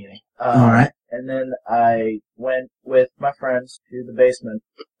club meeting. Alright. And then I went with my friends to the basement,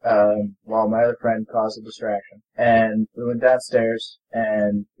 while my other friend caused a distraction. And we went downstairs,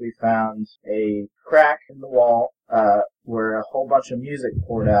 and we found a crack in the wall, where a whole bunch of music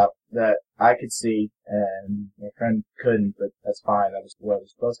poured out that I could see, and my friend couldn't, but that's fine. That was what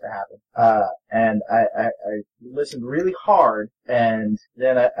was supposed to happen. And I listened really hard, and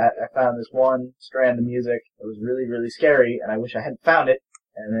then I found this one strand of music that was really, really scary, and I wish I hadn't found it.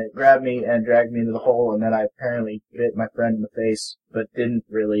 And it grabbed me and dragged me into the hole, and then I apparently bit my friend in the face, but didn't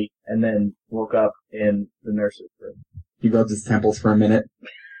really, and then woke up in the nurse's room. He rubbed his temples for a minute.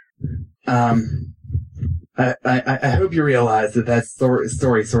 I hope you realize that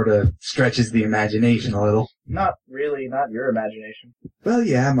story sort of stretches the imagination a little. Not really, not your imagination. Well,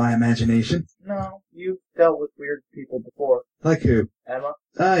 yeah, my imagination. No, you've dealt with weird people before. Like who? Emma?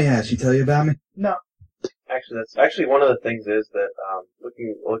 Oh, yeah, she tell you about me? No. Actually, that's actually one of the things is that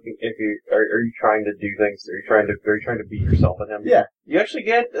looking if you are you trying to do things? Are you trying to be yourself in him? Yeah. You actually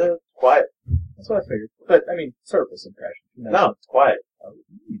get quiet. That's what I figured. But I mean, surface impression. No, it's quiet.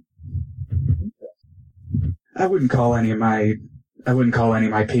 I wouldn't call any of my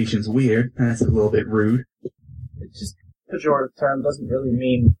patients weird. That's a little bit rude. It's just a pejorative term, doesn't really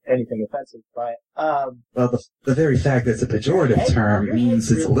mean anything offensive by it. Well, the very fact that it's a pejorative term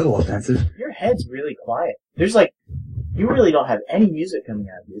means it's a little offensive. Your head's really quiet. There's like, you really don't have any music coming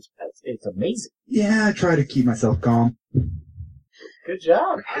out of you. It's amazing. Yeah, I try to keep myself calm. Good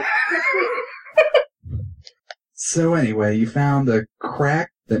job. So anyway, you found a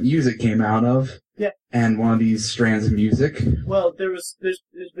crack that music came out of. Yeah. And one of these strands of music. Well, there's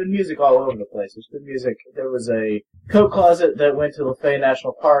been music all over the place. There's been music. There was a coat closet that went to Lafayette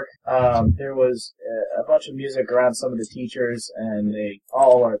National Park. There was a bunch of music around some of the teachers, and they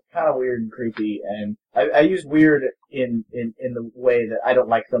all are kind of weird and creepy. And I use weird in the way that I don't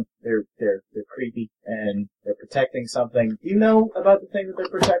like them. They're creepy and they're protecting something. Do you know about the thing that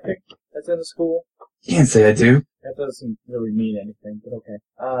they're protecting that's in the school? Can't say I do. That doesn't really mean anything, but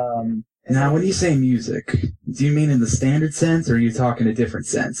okay. Now, when you say music, do you mean in the standard sense, or are you talking a different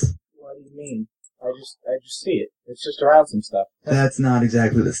sense? What do you mean? I just see it. It's just around some stuff. That's not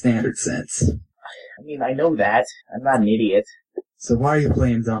exactly the standard sense. I mean, I know that. I'm not an idiot. So why are you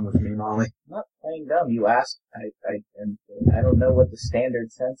playing dumb with me, Molly? I'm not playing dumb. You asked. I don't know what the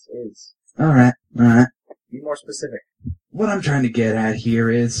standard sense is. Alright. Be more specific. What I'm trying to get at here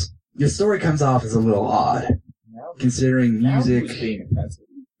is, your story comes off as a little odd, considering music... Now who's being offensive?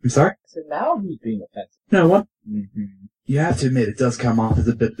 I'm sorry? I said, now who's being offensive? No, what? Mm-hmm. You have to admit, it does come off as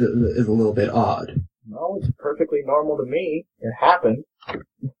a little bit odd. No, it's perfectly normal to me. It happened.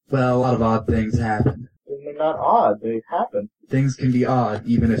 Well, a lot of odd things happen. Then they're not odd. They happen. Things can be odd,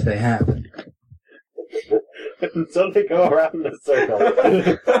 even if they happen. So they go around in a circle.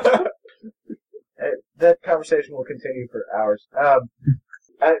 That conversation will continue for hours.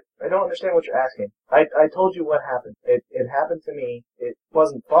 I don't understand what you're asking. I told you what happened. It happened to me. It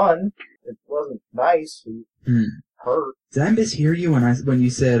wasn't fun. It wasn't nice. It hurt. Did I mishear you when you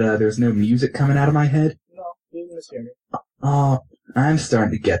said there's no music coming out of my head? No, you didn't mishear me. Oh, I'm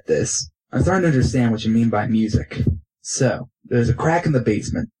starting to get this. I'm starting to understand what you mean by music. So, there's a crack in the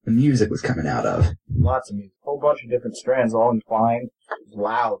basement the music was coming out of. Lots of music. A whole bunch of different strands all entwined. It was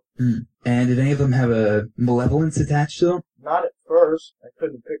loud. And did any of them have a malevolence attached to them? Not at first. I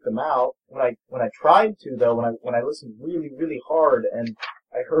couldn't pick them out. When I tried to, though, when I listened really, really hard, and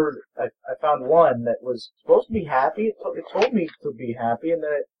I found one that was supposed to be happy. It told me to be happy, and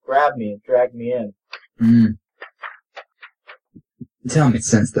then it grabbed me and dragged me in. Tell me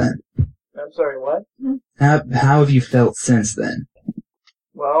since then. I'm sorry, what? How have you felt since then?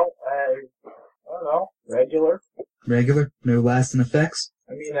 Well, I don't know. Regular. Regular? No lasting effects?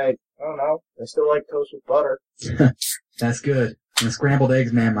 I mean, I don't know. I still like toast with butter. That's good. I'm a scrambled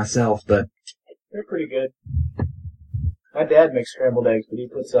eggs man myself, but... They're pretty good. My dad makes scrambled eggs, but he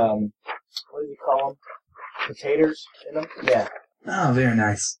puts, what does he call them? Potatoes in them? Yeah. Oh, very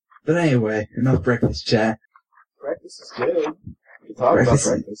nice. But anyway, enough breakfast chat. Breakfast is good. We can talk about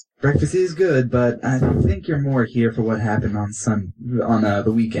breakfast. Breakfast is good, but I think you're more here for what happened on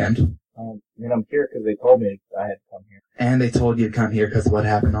the weekend. I mean, I'm here because they told me I had to come here. And they told you to come here because of what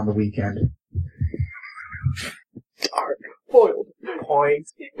happened on the weekend. Dark, foiled point.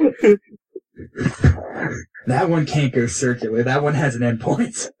 That one can't go circular. That one has an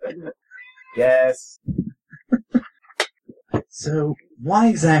endpoint. Yes. So, why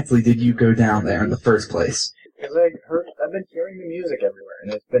exactly did you go down there in the first place? Because I've been hearing the music everywhere,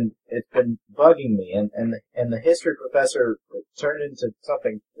 and it's been bugging me, and the history professor turned into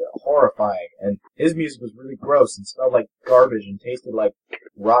something horrifying, and his music was really gross and smelled like garbage and tasted like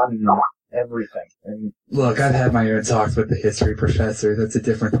rotten everything. And Look, I've had my own talks with the history professor. That's a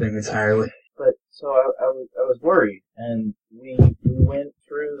different thing entirely. But so I was worried, and we went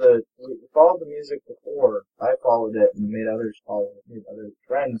through we followed the music before. I followed it and made others follow it. Made other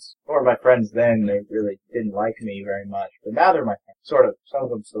friends, or my friends then, they really didn't like me very much. But now they're my friends. Sort of. Some of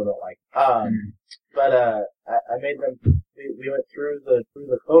them still don't like me. But I made them. We went through the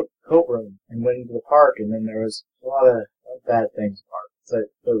coat room and went into the park, and then there was a lot of bad things in the park.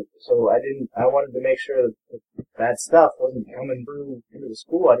 So I wanted to make sure that the bad stuff wasn't coming through into the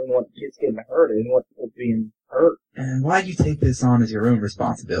school. I didn't want the kids getting hurt. I didn't want people being hurt. And why'd you take this on as your own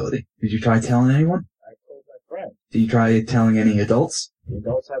responsibility? Did you try telling anyone? I told my friend. Did you try telling any adults? The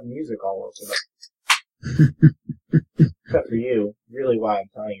adults have music all over them. Except for you. Really why I'm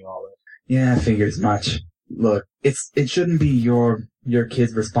telling you all this. Yeah, I figured as much. Look, it shouldn't be your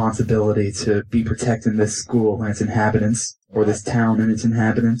kid's responsibility to be protecting this school and its inhabitants, or this town and its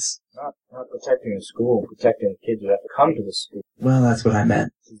inhabitants. Not protecting the school, protecting the kids who have to come to the school. Well, that's what I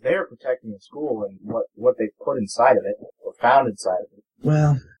meant. They're protecting the school and what they put inside of it, or found inside of it.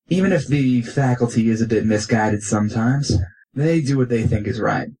 Well, even if the faculty is a bit misguided sometimes, they do what they think is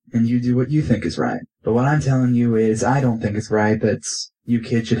right, and you do what you think is right. But what I'm telling you is, I don't think it's right that you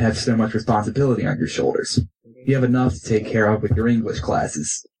kids should have so much responsibility on your shoulders. You have enough to take care of with your English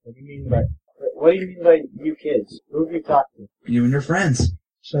classes. What do you mean by you kids? Who have you talked to? You and your friends.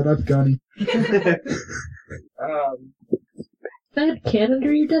 Shut up, Gunny. Is that a can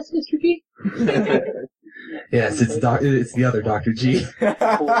under your desk, Mr. G? Yes, it's the other Dr. G.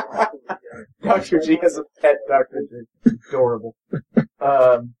 Dr. G has a pet Dr. G. Adorable.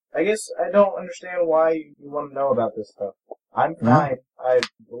 I guess I don't understand why you want to know about this stuff. I'm fine.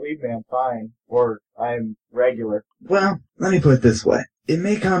 Believe me, I'm fine. Or I'm regular. Well, let me put it this way. It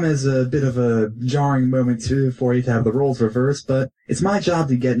may come as a bit of a jarring moment for you to have the roles reversed, but it's my job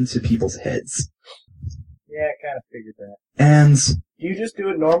to get into people's heads. Yeah, I kind of figured that. And do you just do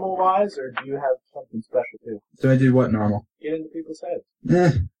it normal-wise, or do you have something special too? so I do what normal? Get into people's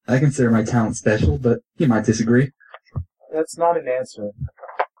heads. I consider my talent special, but you might disagree. That's not an answer.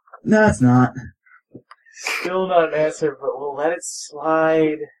 No, it's not. Still not an answer, but we'll let it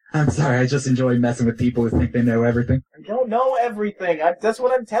slide. I'm sorry, I just enjoy messing with people who think they know everything. I don't know everything. That's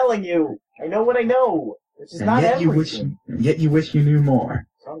what I'm telling you. I know what I know, which is not everything. Yet you wish you knew more.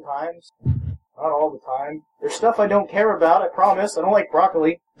 Sometimes. Not all the time. There's stuff I don't care about, I promise. I don't like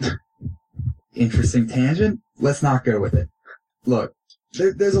broccoli. Interesting tangent? Let's not go with it. Look,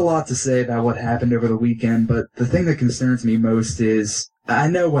 there's a lot to say about what happened over the weekend, but the thing that concerns me most is I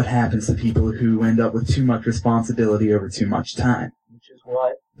know what happens to people who end up with too much responsibility over too much time. Which is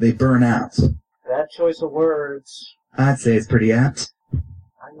what? They burn out. Bad choice of words. I'd say it's pretty apt.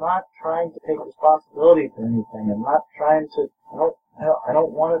 I'm not trying to take responsibility for anything. I'm not trying to. I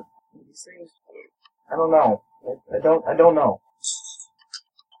don't want to. These things. I don't know. I don't know.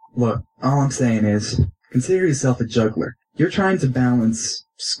 Look, all I'm saying is, consider yourself a juggler. You're trying to balance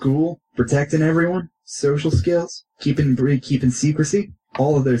school, protecting everyone, social skills, keeping secrecy,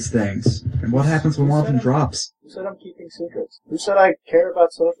 all of those things. And what happens when one of them drops? Who said I'm keeping secrets? Who said I care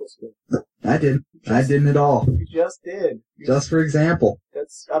about social skills? I didn't. I didn't at all. You just did. Just for example.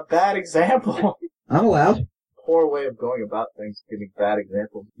 That's a bad example. I'm allowed. Poor way of going about things, giving bad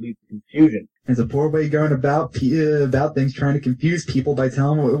examples leads to confusion. It's a poor way going about things, trying to confuse people by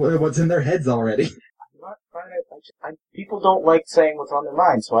telling them what's in their heads already. I'm not trying to. People don't like saying what's on their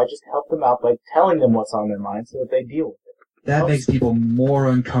mind, so I just help them out by telling them what's on their mind so that they deal with it. That makes people more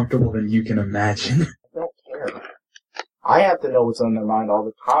uncomfortable than you can imagine. I don't care. I have to know what's on their mind all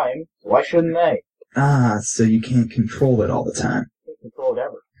the time. Why shouldn't they? Ah, so you can't control it all the time. I can't control it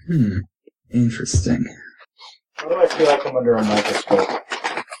ever. Interesting. Why do I feel like I'm under a microscope?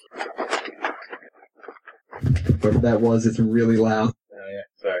 Whatever that was, it's really loud. Oh yeah,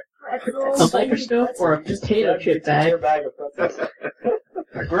 sorry. A microscope or a potato chip bag?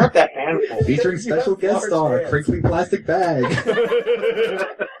 Grab that handful. Featuring special guest star, a crinkly plastic bag. I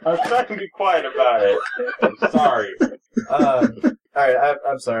was trying to be quiet about it. I'm sorry. Alright,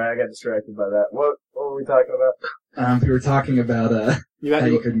 I'm sorry, I got distracted by that. What were we talking about? We were talking about how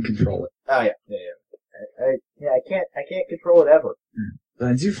you couldn't control it. Oh yeah. I can't control it ever. But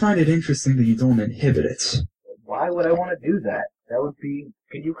I do find it interesting that you don't inhibit it. Why would I want to do that? That would be.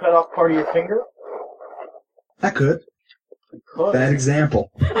 Could you cut off part of your finger? I could. You could. Bad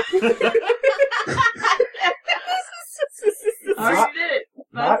example. Already did it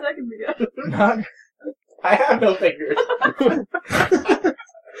 5 seconds ago. I have no fingers.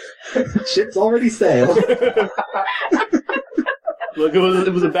 Ship's already sailed. Look, it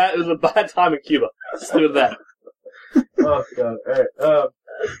was a bad time in Cuba. Let's do that. Oh god. Alright.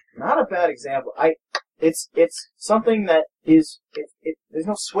 Not a bad example. It's something that is, there's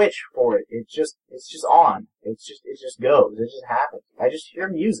no switch for it. It's just on. It just goes. It just happens. I just hear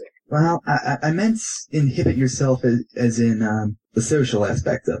music. Well, I meant inhibit yourself as in the social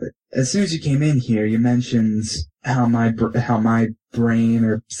aspect of it. As soon as you came in here, you mentioned how my brain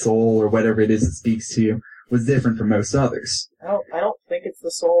or soul or whatever it is that speaks to you was different from most others. I don't think it's the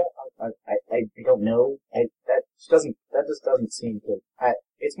soul. I don't know. That just doesn't seem good.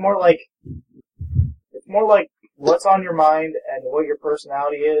 It's more like what's on your mind and what your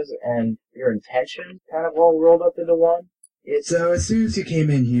personality is and your intention kind of all rolled up into one. So as soon as you came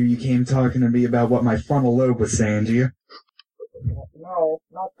in here, you came talking to me about what my frontal lobe was saying to you? No,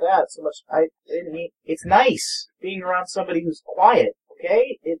 not that so much. I didn't mean, it's nice being around somebody who's quiet,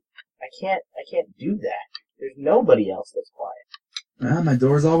 okay? I can't do that. There's nobody else that's quiet. Well, my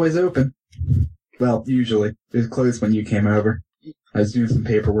door's always open. Well, usually. It was closed when you came over. I was doing some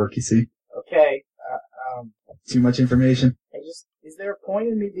paperwork, you see. Okay, Too much information? is there a point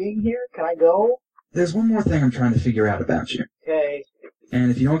in me being here? Can I go? There's one more thing I'm trying to figure out about you. Okay.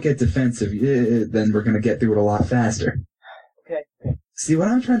 And if you don't get defensive, then we're going to get through it a lot faster. Okay. See, what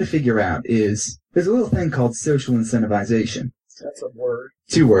I'm trying to figure out is, there's a little thing called social incentivization. That's a word.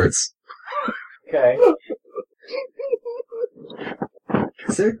 2 words. Okay.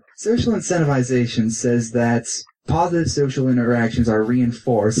 So, social incentivization says that positive social interactions are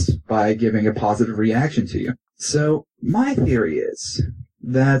reinforced by giving a positive reaction to you. So, my theory is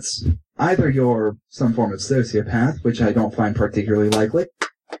that either you're some form of sociopath, which I don't find particularly likely,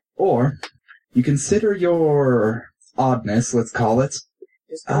 or you consider your oddness, let's call it.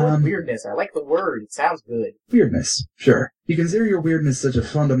 Just go with weirdness. I like the word. It sounds good. Weirdness, sure. You consider your weirdness such a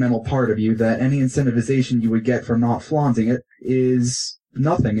fundamental part of you that any incentivization you would get for not flaunting it is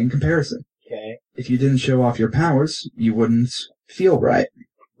nothing in comparison. Okay. If you didn't show off your powers, you wouldn't feel right.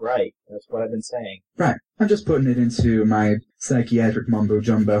 Right. That's what I've been saying. Right. I'm just putting it into my psychiatric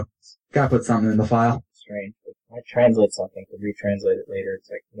mumbo-jumbo. Gotta put something in the file. Strange. When I translate something to retranslate it later, it's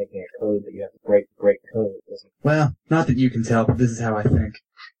like making a code that you have to break code. It doesn't. Well, not that you can tell, but this is how I think.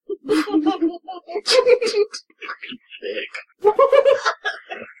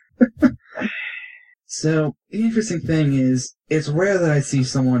 So, the interesting thing is, it's rare that I see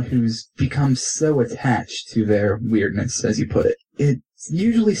someone who's become so attached to their weirdness, as you put it. It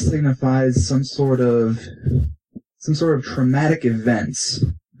usually signifies some sort of traumatic event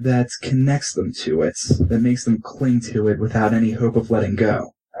that connects them to it, that makes them cling to it without any hope of letting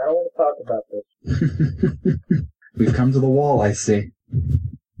go. I don't want to talk about this. We've come to the wall, I see.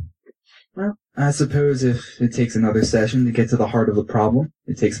 Well, I suppose if it takes another session to get to the heart of the problem,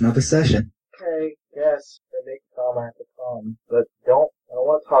 it takes another session. Okay, yes, I make Tom after Tom, but I don't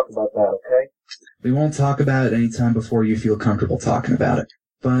want to talk about that, okay? We won't talk about it any time before you feel comfortable talking about it.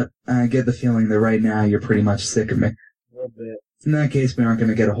 But I get the feeling that right now you're pretty much sick of me. A little bit. In that case, we aren't going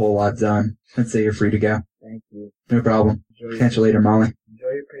to get a whole lot done. I'd say you're free to go. Thank you. No problem. Enjoy Catch you later, Molly.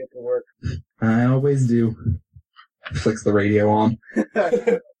 Enjoy your paperwork. I always do. Flicks the radio on.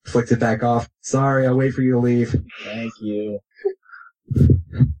 Flicks it back off. Sorry, I'll wait for you to leave. Thank you.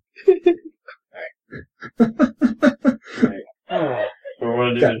 We're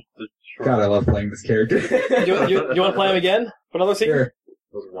going to do the short. God, I love playing this character. You want to play him again for another scene? Sure.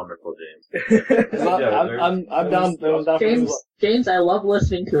 That was wonderful, James. I'm down. I'm down for this as well. James, I love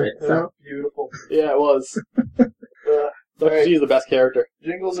listening to it. So Beautiful. Yeah, it was. Dr. G is the best character.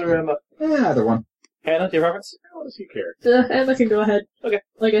 Jingles or Emma? Either one. Hannah, do you have a preference? How does he care? Emma can go ahead. Okay.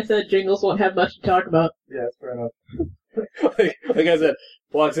 Like I said, Jingles won't have much to talk about. Yeah, that's fair enough. like I said,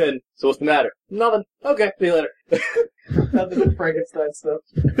 walks in. So what's the matter? Nothing. Okay, see you later. Nothing but Frankenstein stuff.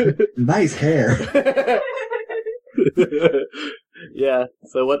 Nice hair. Yeah.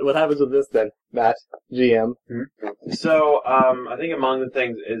 So what happens with this then, Matt, GM? So, I think among the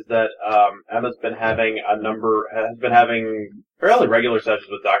things is that Emma's been having fairly regular sessions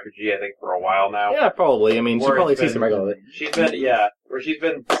with Dr. G, I think, for a while now. Yeah, probably. I mean, she Where probably it's sees him been- regularly. Where she's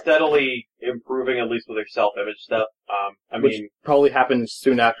been steadily improving, at least with her self-image stuff. Which probably happened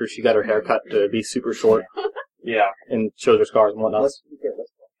soon after she got her hair cut to be super short yeah. and shows her scars and whatnot. Let's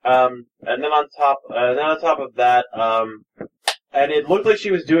And then on top of that, and it looked like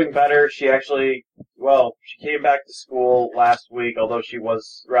she was doing better. She actually, she came back to school last week, although she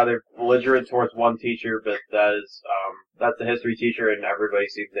was rather belligerent towards one teacher, but that's a history teacher and everybody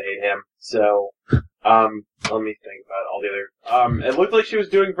seems to hate him. So, let me think about all the other, it looked like she was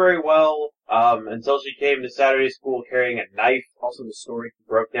doing very well, until she came to Saturday school carrying a knife. Also, the story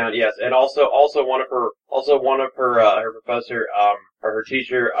Broke down, yes, and also one of her professor, her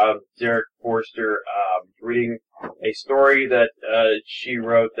teacher, Derek Forster, reading a story that she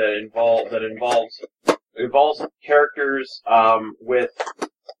wrote that involves characters with.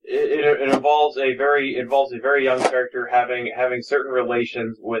 It involves a very young character having certain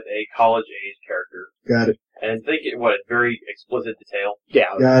relations with a college age character. Got it. And think it very explicit detail. Yeah,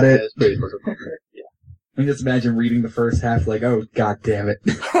 Got it. It's pretty explicit. Yeah. I can just imagine reading the first half like, oh, god damn it.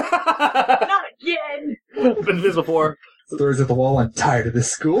 Not again! Been this before. Throws at the wall, I'm tired of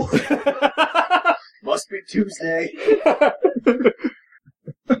this school. Must be Tuesday. So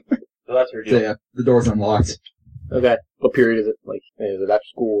that's her So deal. yeah, the door's unlocked. Okay. What period is it? Like, is it after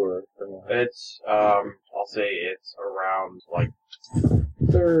school or? It's I'll say it's around like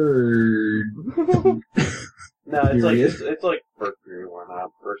Third. no, it's Period. it's like first period or not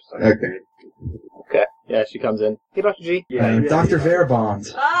first second Okay. period. Okay. Yeah, she comes in. Hey, Dr. G. Dr.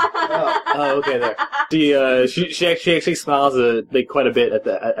 Verabond. Oh, okay, there. She actually smiles like quite a bit at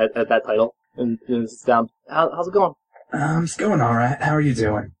that title and sits down. How's it going? It's going alright. How are you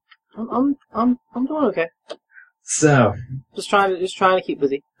doing? I'm doing okay. So, Just trying to keep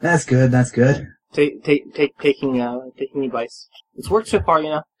busy. that's good, that's good. Taking advice. It's worked so far, you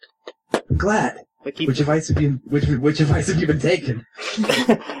know. I'm glad. I keep Which advice have you been taking?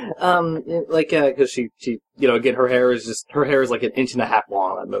 because she again her hair is like an inch and a half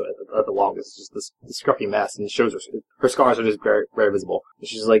long at the longest. It's just this scruffy mess, and it shows her scars are just very, very visible. And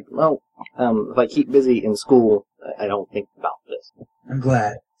she's like, well, if I keep busy in school, I don't think about this. I'm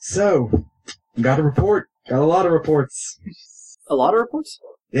glad. So, got a report. Got a lot of reports. A lot of reports,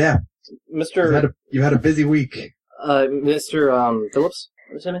 Yeah, Mr. you had a busy week. Mr. Phillips,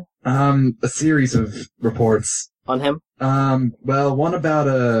 I'm assuming A series of reports. on him. Well, one about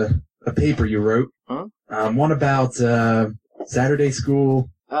a paper you wrote. Huh? One about Saturday school.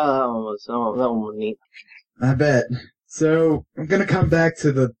 That one was neat. I bet. So I'm gonna come back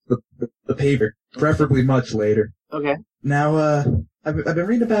to the paper, preferably much later. Okay. Now, I've been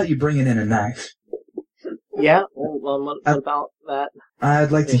reading about you bringing in a knife. Yeah. Well, what about that?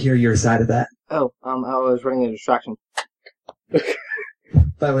 I'd like to hear your side of that. Oh, I was running a distraction.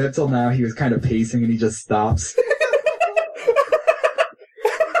 By the way, up till now, he was kind of pacing and he just stops.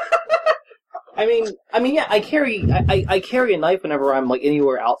 I mean, yeah, I carry a knife whenever I'm like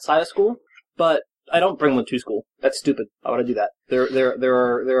anywhere outside of school, but I don't bring one to school. That's stupid. Why would I do that?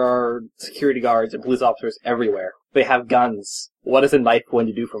 There are security guards and police officers everywhere. They have guns. What is a knife going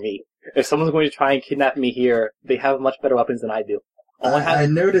to do for me? If someone's going to try and kidnap me here, they have much better weapons than I do. I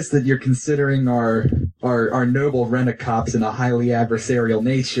noticed that you're considering our noble rent-a-cops in a highly adversarial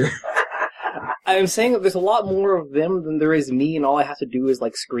nature. I'm saying that there's a lot more of them than there is me, and all I have to do is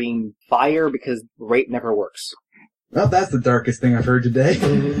like scream fire because rape never works. Well, that's the darkest thing I've heard today.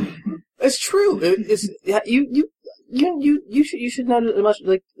 It's true. You should know as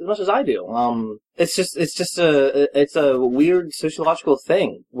much as I do. It's a weird sociological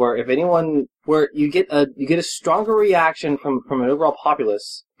thing where you get a stronger reaction from an overall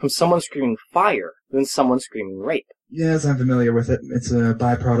populace from someone screaming fire than someone screaming rape. Yes, I'm familiar with it. It's a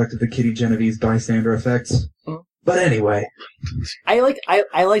byproduct of the Kitty Genevieve's bystander effects. Mm. But anyway, I like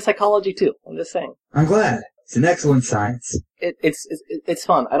psychology too. I'm just saying. I'm glad. It's an excellent science. It's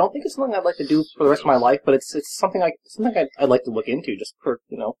fun. I don't think it's something I'd like to do for the rest of my life, but it's something I'd like to look into just for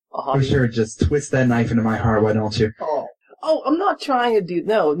a hobby. For sure, just twist that knife into my heart, why don't you? Oh, I'm not trying to do.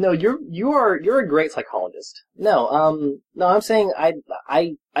 No, you're a great psychologist. No, I'm saying I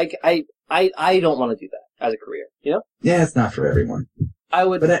don't want to do that as a career. You know? Yeah, it's not for everyone. I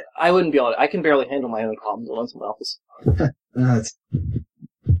wouldn't be able to. I can barely handle my own problems alone someone else's.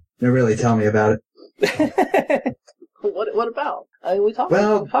 No, really, tell me about it. What about? I mean, we talked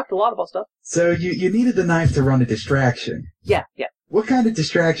a lot about stuff. So you needed the knife to run a distraction. Yeah. What kind of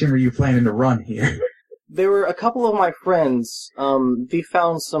distraction were you planning to run here? There were a couple of my friends. They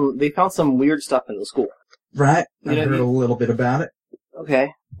found some weird stuff in the school. Right. I've heard a little bit about it.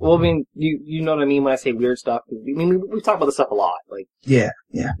 Okay. Well, I mean, you know what I mean when I say weird stuff. I mean, we talk about this stuff a lot, like Yeah.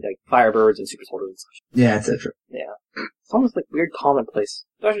 like Firebirds and Super Soldiers and such. Yeah, etc. Yeah. It's almost like weird commonplace.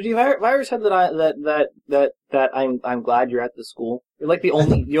 Dr. G, have I ever said that I'm glad you're at this school? You're like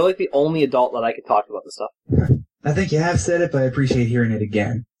the only adult that I could talk about this stuff. I think you have said it, but I appreciate hearing it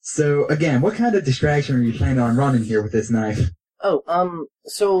again. So, again, what kind of distraction are you planning on running here with this knife? Oh,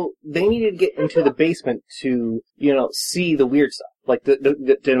 so they needed to get into the basement to, see the weird stuff, like to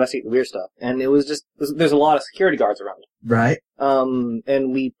investigate the weird stuff. And it was just, there's a lot of security guards around. Right.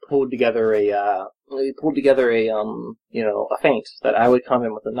 And we pulled together a feint that I would come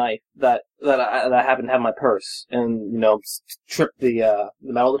in with a knife that I happened to have in my purse and, trip the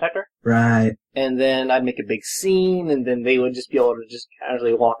metal detector. Right. And then I'd make a big scene, and then they would just be able to just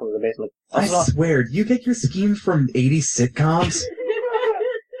casually walk into the basement. I swear, do you get your schemes from 80s sitcoms?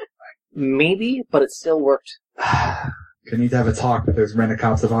 Maybe, but it still worked. We need to have a talk with those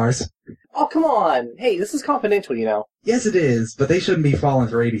rent-a-cops of ours. Oh, come on. Hey, this is confidential, Yes, it is, but they shouldn't be falling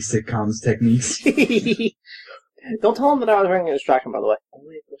for 80s sitcoms techniques. Don't tell them that I was wearing a distraction, by the way.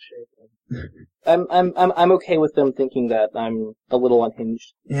 I'm okay with them thinking that I'm a little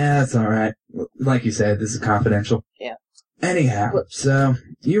unhinged. Yeah, that's alright. Like you said, this is confidential. Yeah. Anyhow, so,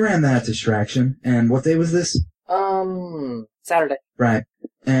 you ran that distraction, and what day was this? Saturday. Right.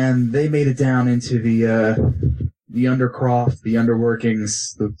 And they made it down into the undercroft, the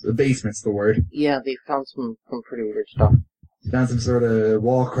underworkings, the basement's the word. Yeah, they found some pretty weird stuff. Found some sort of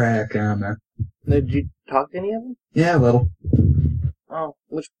wall crack, I don't know. Did you talk to any of them? Yeah, a little. Oh,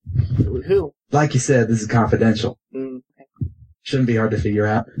 who? Like you said, this is confidential. Okay. Shouldn't be hard to figure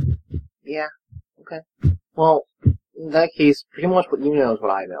out. Yeah, okay. Well, in that case, pretty much what you know is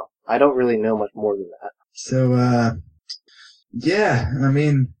what I know. I don't really know much more than that. So, yeah, I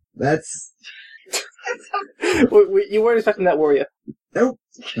mean, that's... You weren't expecting that, were you? Nope,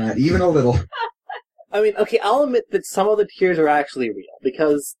 not even a little. I mean, okay, I'll admit that some of the tears are actually real,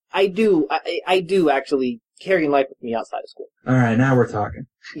 because I do actually carry life with me outside of school. Alright, now we're talking.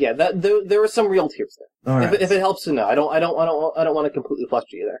 Yeah, there were some real tears there. Alright. If it helps to know, I don't want to completely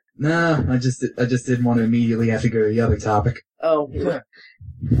fluster you there. No, I just didn't want to immediately have to go to the other topic. Oh, yeah.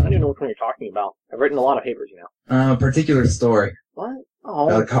 I don't even know which one you're talking about. I've written a lot of papers, A particular story. What? Oh.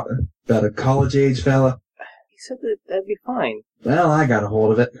 About a college-age fella. He said that'd be fine. Well, I got a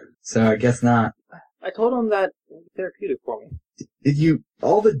hold of it, so I guess not. I told him that it would be therapeutic for me.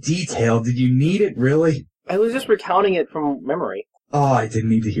 All the detail, did you need it, really? I was just recounting it from memory. Oh, I didn't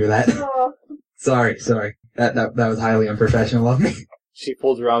need to hear that. Sorry. That was highly unprofessional of me. She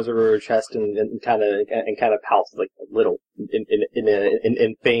folds her arms over her chest and kind of pouts like a little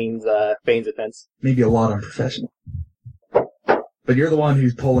in Fane's offense. Maybe a lot unprofessional. But you're the one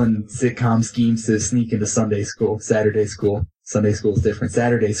who's pulling sitcom schemes to sneak into Sunday school, Saturday school. Sunday school is different.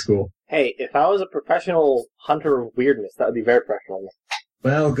 Saturday school. Hey, if I was a professional hunter of weirdness, that would be very professional.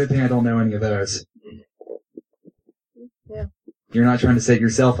 Well, good thing I don't know any of those. Yeah. You're not trying to set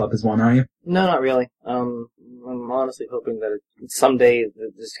yourself up as one, are you? No, not really. I'm honestly hoping that someday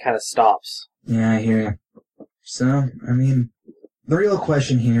this kind of stops. Yeah, I hear you. So, I mean, the real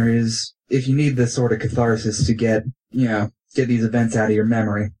question here is, if you need this sort of catharsis to get these events out of your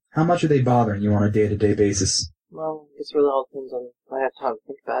memory, how much are they bothering you on a day-to-day basis? Well, it's really all depends on I have time to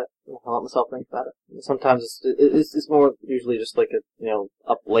think about it. I'll let myself think about it. Sometimes it's more usually just like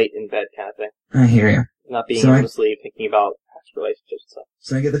up late in bed kind of thing. I hear you. Not being able to sleep, thinking about past relationships and stuff.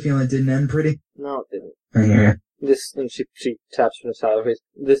 So I get the feeling it didn't end pretty? No, it didn't. I hear you. And she taps her side of her face.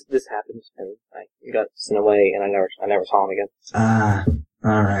 This happened, and I got sent away, and I never saw him again. Ah,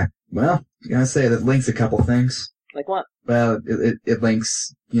 alright. Well, I gotta say, that links a couple things. Like what? Well, it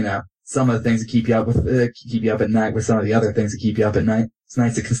links, some of the things that keep you up at night with some of the other things that keep you up at night. It's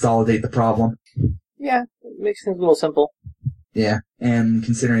nice to consolidate the problem. Yeah, it makes things a little simple. Yeah, and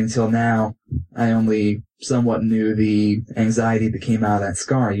considering until now, I only somewhat knew the anxiety that came out of that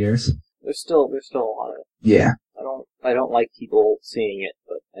scar of yours. There's still a lot of it. Yeah. I don't like people seeing it,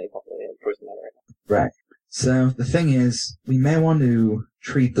 but I don't really have a choice in that right now. Right. So, the thing is, we may want to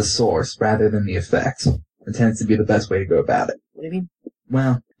treat the source rather than the effect. It tends to be the best way to go about it. What do you mean?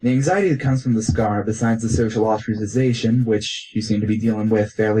 Well, the anxiety that comes from the scar, besides the social ostracization, which you seem to be dealing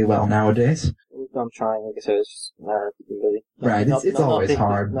with fairly well nowadays. I'm trying, like I said, it's just not really. Right, it's always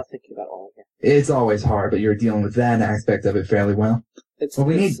hard. Not thinking about all of it. It's always hard, but you're dealing with that aspect of it fairly well. It's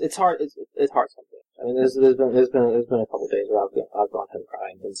hard. It's hard sometimes. I mean, there's been a couple of days where I've gone home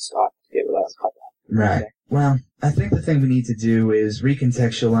crying and stopped to get without cut that. Right. Okay. Well, I think the thing we need to do is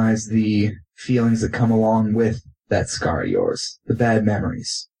recontextualize the feelings that come along with that scar of yours, the bad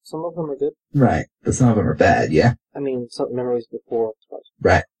memories. Some of them are good. Right, but some of them are bad, yeah? I mean, some memories before.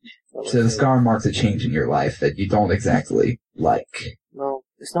 Right. So the scar marks a change in your life that you don't exactly like. No,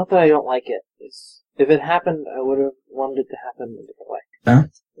 it's not that I don't like it. If it happened, I would have wanted it to happen in a different way. Huh?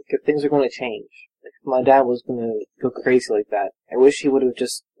 Like, if things are going to change. Like, if my dad was going to go crazy like that, I wish he would have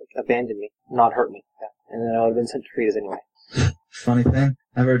just abandoned me, not hurt me. Yeah. And then I would have been sent to Frieda's anyway. Funny thing,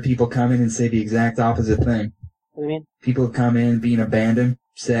 I've heard people come in and say the exact opposite thing. What do you mean? People have come in being abandoned,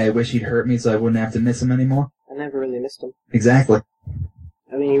 say I wish he'd hurt me so I wouldn't have to miss him anymore. I never really missed him. Exactly.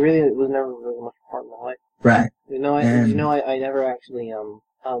 I mean, he really was never really much part of my life. Right. He I never actually,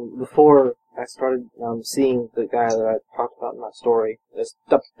 before I started, seeing the guy that I talked about in that story,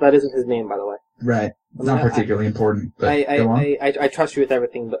 that isn't his name, by the way. Right. Not particularly important, but go on. I trust you with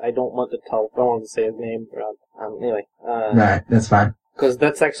everything, but I don't want to say his name. Anyway. Right, that's fine. Because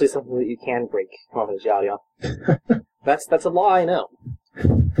that's actually something that you can break confidentiality on. That's a law I know.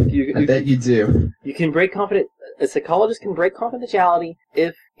 I bet you do. You can break a psychologist can break confidentiality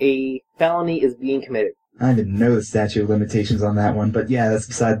if a felony is being committed. I didn't know the statute of limitations on that one, but yeah, that's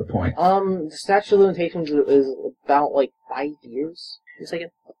beside the point. The statute of limitations is about, 5 years. Wait a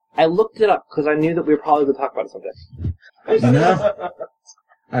second. I looked it up because I knew that we were probably going to talk about it someday. You know,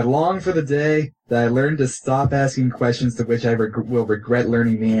 I long for the day that I learn to stop asking questions to which I will regret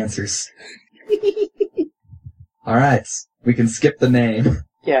learning the answers. Alright, we can skip the name.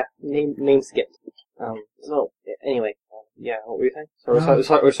 Yeah, name skipped. So, anyway, what were you saying? So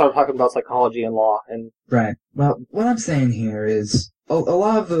we started talking about psychology and law, and... Right. Well, what I'm saying here is, a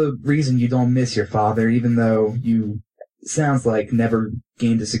lot of the reason you don't miss your father, even though you, sounds like, never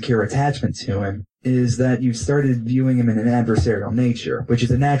gained a secure attachment to him, is that you started viewing him in an adversarial nature, which is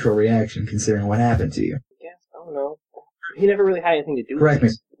a natural reaction considering what happened to you. Yeah, I don't know. He never really had anything to do with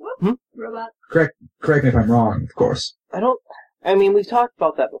this. Robot. Correct me if I'm wrong, of course. We've talked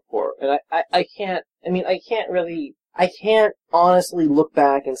about that before, and I can't honestly look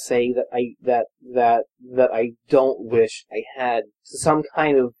back and say that I don't wish I had some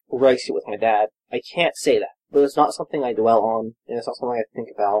kind of relationship with my dad. I can't say that, but it's not something I dwell on, and it's not something I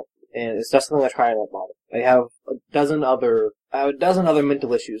think about, and it's just something I try not bother. I have a dozen other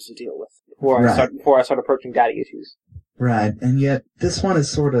mental issues to deal with before I start approaching daddy issues. Right, and yet this one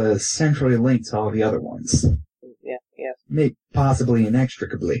is sort of centrally linked to all the other ones. Yeah. Maybe possibly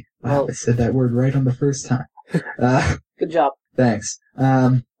inextricably. Wow, I said that word right on the first time. Good job. Thanks.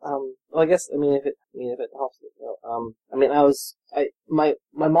 Well, I guess if it helps. My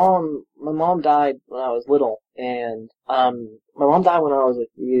mom died when I was little, and my mom died when I was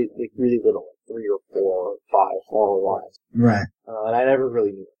really little, 3 or 4 or 5, all at once. Right. And I never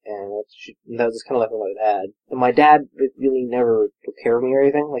really knew it, and that was just kind of like what my dad. And my dad really never took care of me or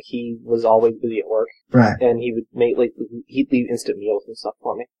anything. Like, he was always busy at work. Right. And he would make, he'd leave instant meals and stuff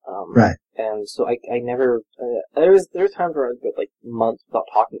for me. Right. And so I never, there was times where I'd go, months without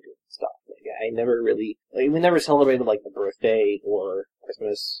talking to him and stuff. I never really, we never celebrated, the birthday or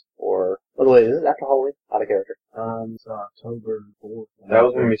Christmas or, by the way, is it after Halloween? Out of character. It's October 4th. That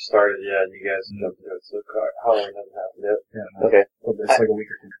was when we started, yeah, and you guys jumped into it, so Halloween hasn't happened yet. Yeah. Okay. It's like a week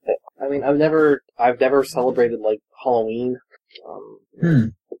or 2. I've never celebrated, Halloween.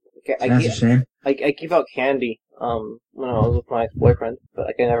 That's a shame. I give out candy, when I was with my ex-boyfriend, but,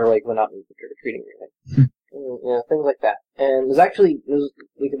 I never, went out and trick-or-treating or anything. Things like that. And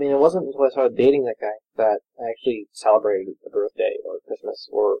it wasn't until I started dating that guy that I actually celebrated a birthday or Christmas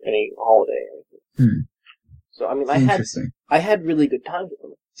or any holiday or anything. So, I had really good times with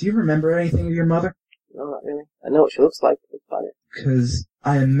him. Do you remember anything of your mother? No, not really. I know what she looks like, but that's about it. Because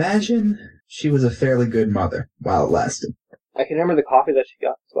I imagine she was a fairly good mother while it lasted. I can remember the coffee that she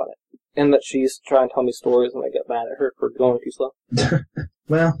got, that's about it. And that she used to try and tell me stories when I get mad at her for going too slow.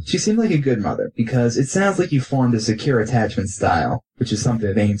 Well, she seemed like a good mother, because it sounds like you formed a secure attachment style, which is something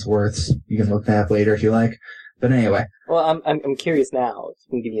of Ainsworth's. You can look that up later if you like. But anyway. Well, I'm curious now. If I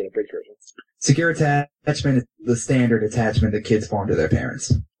can give you an abridged version. Secure attachment is the standard attachment that kids form to their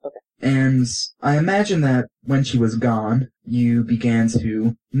parents. Okay. And I imagine that when she was gone, you began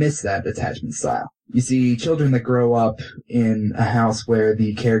to miss that attachment style. You see, children that grow up in a house where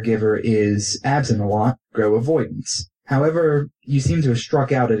the caregiver is absent a lot grow avoidance. However, you seem to have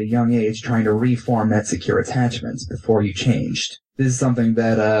struck out at a young age trying to reform that secure attachment before you changed. This is something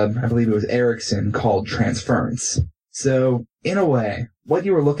that, I believe it was Erickson called transference. So, in a way, what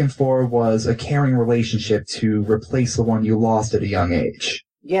you were looking for was a caring relationship to replace the one you lost at a young age.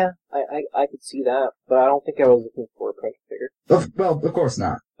 Yeah, I could see that, but I don't think I was looking for a parental figure. Well, of course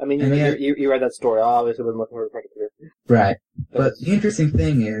not. I mean, you read that story. I obviously wasn't looking for a parental figure. Right. But the interesting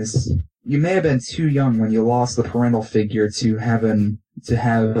thing is, you may have been too young when you lost the parental figure to have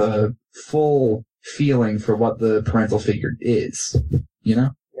a full feeling for what the parental figure is. You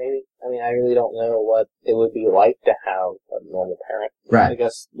know? Maybe. I really don't know what it would be like to have a normal parent. Right. I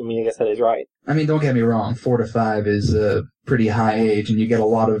guess that is right. Don't get me wrong, 4 to 5 is a pretty high age, and you get a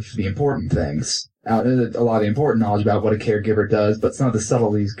lot of the important things. A lot of the important knowledge about what a caregiver does, but some of the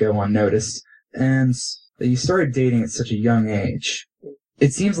subtleties go unnoticed. And you started dating at such a young age.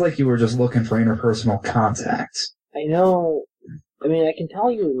 It seems like you were just looking for interpersonal contact. I know. I can tell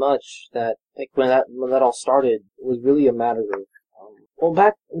you as much that, when that all started, it was really a matter of,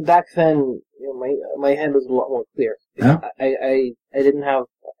 back then, my head was a lot more clear. Yeah. I didn't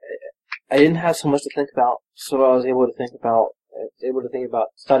have so much to think about, so I was able to think about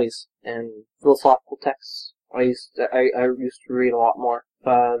studies and philosophical texts. I used to read a lot more.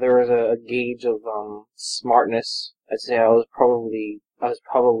 There was a gauge of smartness. I'd say I was probably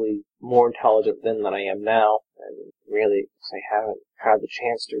more intelligent then than I am now, and really, I haven't had the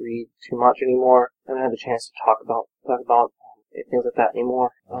chance to read too much anymore. I haven't had the chance to talk about things like that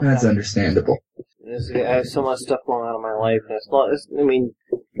anymore. That's understandable. I have so much stuff going on in my life, and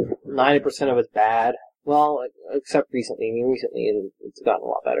 90% of it's bad. Well, except recently. I mean, recently it's gotten a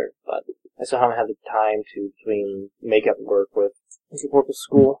lot better, but I still haven't had the time to between make up work with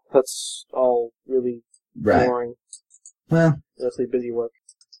school. That's all really boring. Well, mostly busy work.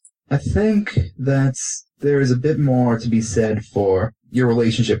 I think that there is a bit more to be said for your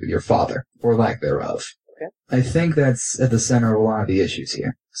relationship with your father, or lack thereof. Okay. I think that's at the center of a lot of the issues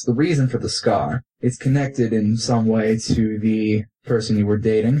here. It's the reason for the scar. It's connected in some way to the person you were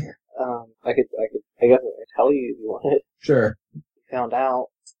dating. I guess I could tell you if you wanted. Sure. Found out.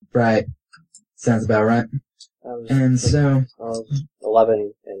 Right. Sounds about right. I was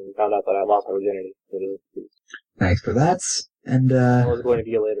 11 and found out that I lost my virginity. Thanks for that. And I was going to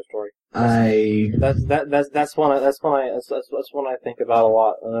be a later story. That's one I think about a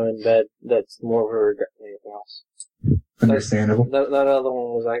lot when I'm in bed. That's more of a regret than anything else. Understandable. That other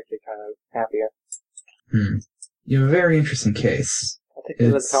one was actually kind of happier. You have a very interesting case. I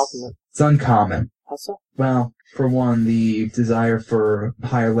think that's a compliment. It's uncommon. How so? Well, for one, the desire for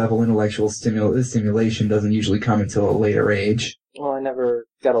higher level intellectual stimulation doesn't usually come until a later age. Well, I never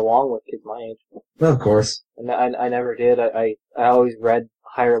got along with kids my age. Well, of course. And I never did. I always read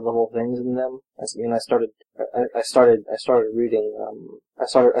higher level things in them. I started reading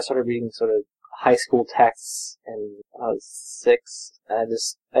sort of high school texts, and I was 6. I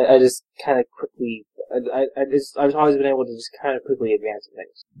just kind of quickly. I've always been able to just kind of quickly advance in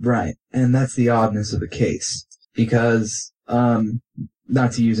things. Right, and that's the oddness of the case, because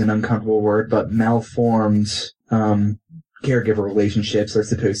not to use an uncomfortable word, but malformed caregiver relationships are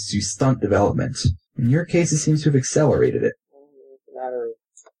supposed to stunt development. In your case, it seems to have accelerated it.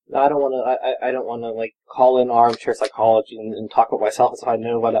 I don't want to like call in armchair psychology and talk about myself so I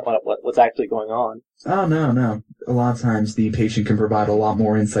know what's actually going on. Oh, no. A lot of times the patient can provide a lot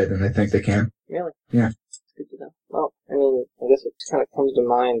more insight than they think they can. Really? Yeah. It's good to know. Well, I guess what kind of comes to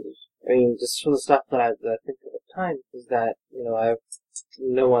mind, just from the stuff that I think at the time, is that, I have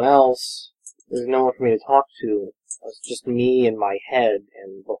no one else, there's no one for me to talk to. It's just me and my head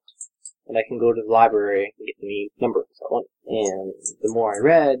and books. And I can go to the library and get any number if I want. And the more I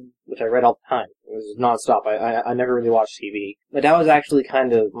read, which I read all the time, it was nonstop. I never really watched TV. My dad was actually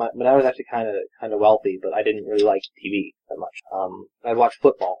kind of wealthy, but I didn't really like TV that much. I'd watch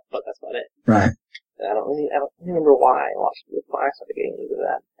football, but that's about it. Right. I don't remember why I watched football. I started getting into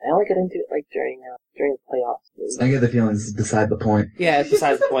that. I only got into it like during the playoffs. I get the feeling this is beside the point. Yeah, it's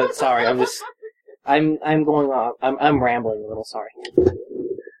beside the point. Sorry, I'm going off. I'm rambling a little. Sorry.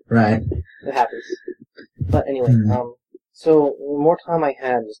 Right. It happens. But anyway, so the more time I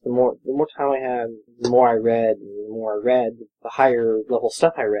had, the more I read, the higher level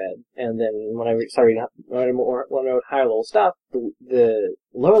stuff I read. And then when I wrote higher level stuff, the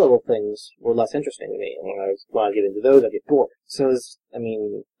lower level things were less interesting to me. And when I get into those, I get bored. So I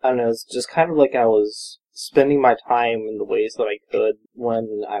don't know, it's just kind of like I was spending my time in the ways that I could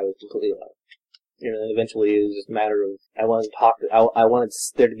when I was completely alone. And eventually it was just a matter of I wanted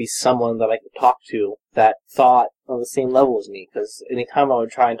there to be someone that I could talk to that thought on the same level as me. Because anytime I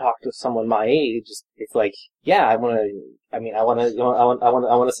would try and talk to someone my age, it's like, yeah, I want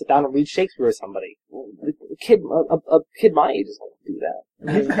to sit down and read Shakespeare with somebody. A kid my age is going to do that.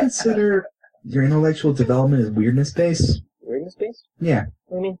 Do you consider your intellectual development as weirdness based? Weirdness based? Yeah.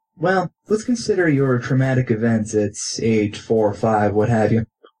 What do you mean? Well, let's consider your traumatic events at age 4 or 5, what have you.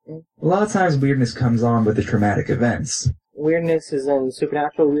 A lot of times weirdness comes on with the traumatic events. Weirdness is in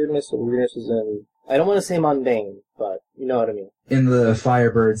supernatural weirdness, or weirdness is in, I don't want to say mundane, but you know what I mean. In the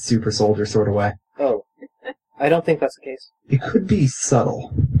Firebird super soldier sort of way. Oh. I don't think that's the case. It could be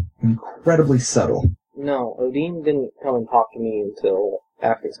subtle. Incredibly subtle. No, Odin didn't come and talk to me until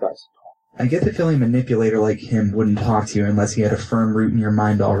after the skies. I get the feeling a manipulator like him wouldn't talk to you unless he had a firm root in your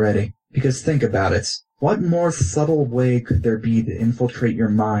mind already. Because think about it. What more subtle way could there be to infiltrate your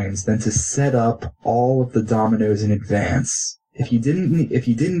minds than to set up all of the dominoes in advance? If you didn't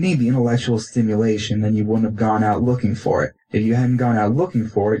need the intellectual stimulation, then you wouldn't have gone out looking for it. If you hadn't gone out looking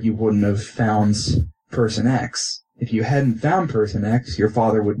for it, you wouldn't have found Person X. If you hadn't found Person X, your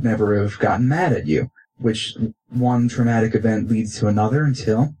father would never have gotten mad at you. Which one traumatic event leads to another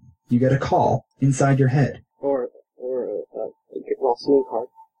until you get a call. inside your head. Or a get well soon card.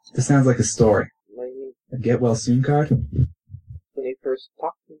 This sounds like a story. What do you mean? A get well soon card? When he first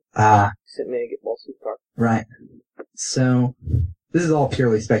talked to me, Ah, he sent me a get well soon card. right. So, this is all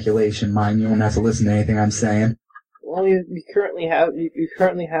purely speculation, mind. You won't have to listen to anything I'm saying. Well, you currently have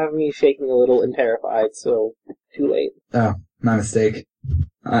me shaking a little and terrified, so too late. Oh, my mistake.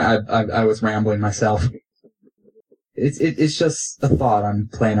 I was rambling myself. It's just a thought I'm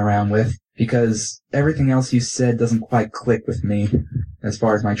playing around with, because everything else you said doesn't quite click with me, as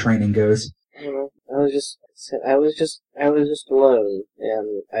far as my training goes. I don't know. I was just alone,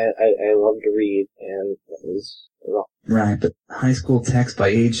 and I love to read, and that was wrong. Right, but high school text by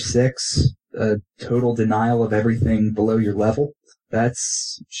age 6, a total denial of everything below your level?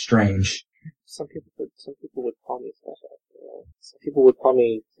 That's strange. Some people would call me special. You know? Some people would call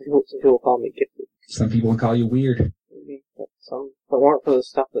me gifted. Some people would call you weird. Maybe, but if it weren't for the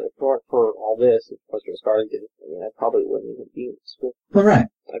stuff if it weren't for all this, if Professor Scarlet, I mean, I probably wouldn't even be in school. All right.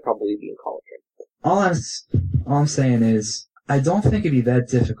 I'd probably be in college right All I'm saying is, I don't think it'd be that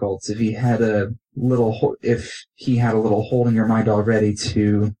difficult if he had a little hold in your mind already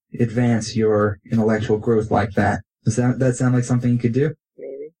to advance your intellectual growth like that. Does that sound like something you could do?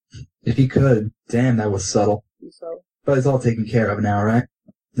 Maybe. If he could, damn, that was subtle. So But it's all taken care of now, right?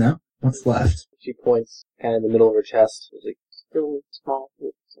 No? What's left? she points kind of in the middle of her chest. It's like still small.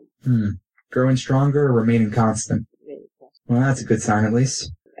 Growing stronger or remaining constant? Well, that's a good sign at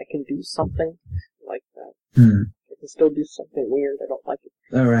least. I can do something like that. I can still do something weird. I don't like it.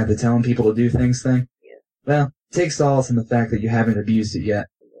 Alright, the telling people to do things thing? Yeah. Well, take solace in the fact that you haven't abused it yet.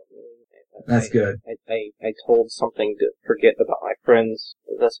 That's good. I told something to forget about my friends.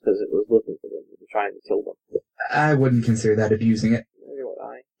 That's because it was looking for them and trying to kill them. I wouldn't consider that abusing it. Neither would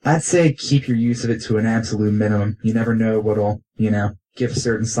I. I'd say keep your use of it to an absolute minimum. You never know what'll, give a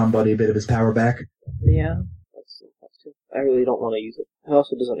certain somebody a bit of his power back. Yeah, that's true. I really don't want to use it. It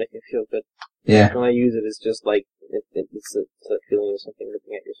also doesn't make me feel good. Yeah. When I use it, it's just like, it's a feeling of something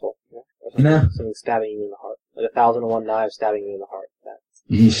ripping at your soul. You know? Or something stabbing you in the heart. Like 1,001 knives stabbing you in the heart.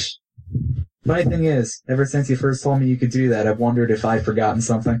 Yeesh. Funny thing is, ever since you first told me you could do that, I've wondered if I'd forgotten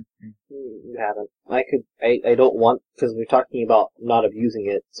something. You haven't. I don't want, because we're talking about not abusing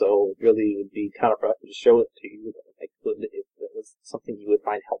it, so it really would be counterproductive to show it to you, but I could if it was something you would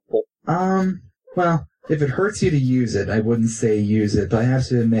find helpful. Well, if it hurts you to use it, I wouldn't say use it, but I have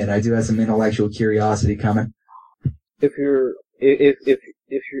to admit, I do have some intellectual curiosity coming. If you're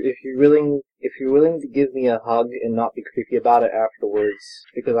willing to give me a hug and not be creepy about it afterwards,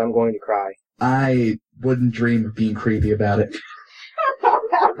 because I'm going to cry. I wouldn't dream of being creepy about it.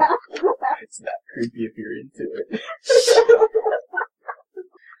 It's not creepy if you're into it.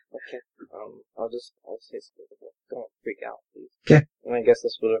 Okay. I'll say something. Don't freak out, please. Okay. And I guess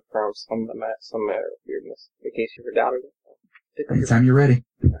this would affirm some weirdness, in case you ever doubted it. Anytime you're ready.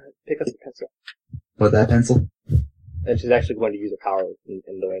 Pick up the pencil. What, that pencil? And she's actually going to use her power in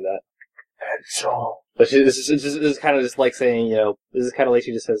doing that. Pencil. But this is kind of just like saying, this is kind of like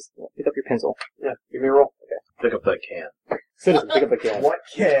she just says, pick up your pencil. Yeah, give me a roll. Okay. Pick up that can. Citizen, pick up the can. What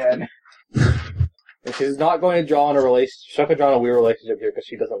can? And she's not going to draw on a relationship. She's not going to draw on a weird relationship here because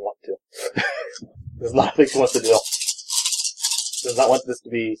she doesn't want to. There's nothing she wants to do. Does not want this to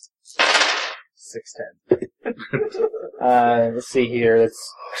be 610. Let's see here.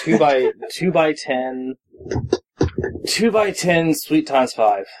 It's 2 by 10. 2 by 10 sweet times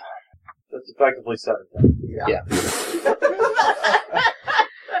 5. That's effectively 7. Yeah.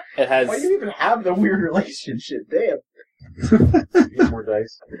 It has. Why do you even have the weird relationship? Damn. Need more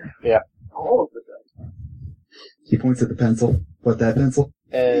dice. Yeah. All of the dice. He points at the pencil. What, that pencil?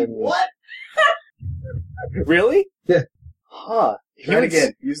 And What? really? Yeah. Huh. Try it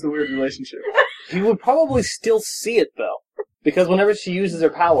again. Use the weird relationship. He would probably still see it though, because whenever she uses her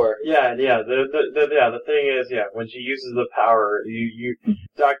power, Yeah. The thing is, when she uses the power,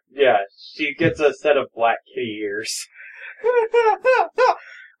 she gets a set of black kitty ears.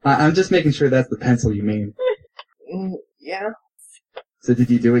 I'm just making sure that's the pencil you mean. yeah. So did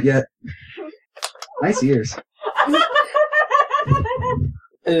you do it yet? Nice ears.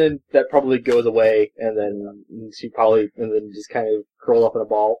 And then that probably goes away, and then just kind of curl up in a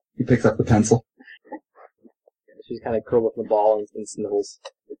ball. He picks up the pencil. She's kind of curled up in a ball and sniffles.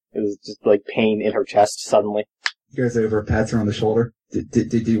 It was just like pain in her chest suddenly. He goes over, pats her on the shoulder.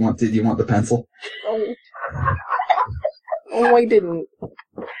 Did you want the pencil? Oh, I didn't.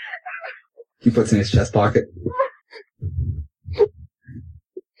 He puts it in his chest pocket.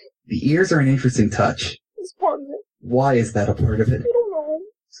 The ears are an interesting touch. It's part of it. Why is that a part of it? I don't know.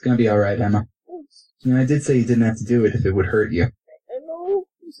 It's gonna be alright, Emma. I did say you didn't have to do it if it would hurt you. I know.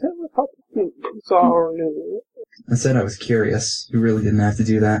 You Sorry. I said I was curious. You really didn't have to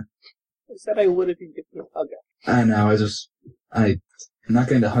do that. I said I would if you give me a hug. I know, I'm not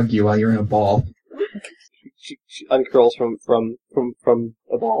going to hug you while you're in a ball. She uncurls from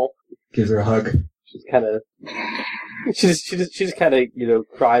a ball. Gives her a hug. She's kind of, she just kind of,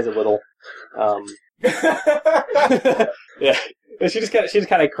 cries a little. Yeah. She just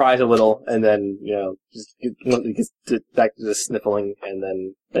kind of cries a little, and then, just gets back to the sniffling, and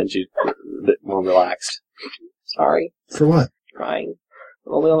then she's a bit more relaxed. Sorry. For what? Crying.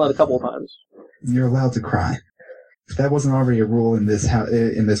 I'm only allowed a couple of times. You're allowed to cry. If that wasn't already a rule in this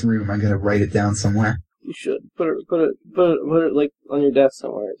room, I'm gonna write it down somewhere. You should put it like on your desk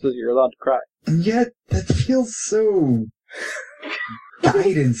somewhere. It says you're allowed to cry. And yet, that feels so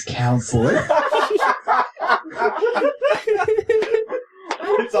guidance counselor.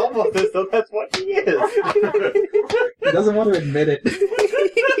 It's almost as though that's what he is. He doesn't want to admit it.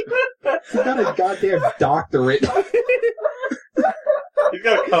 He's got a goddamn doctorate. He's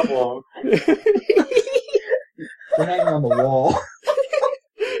got a couple of them. We're hanging on the wall.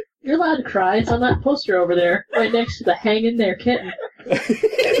 You're allowed to cry. It's on that poster over there, right next to the hang in there kitten.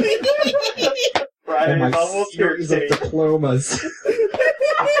 And my series of diplomas.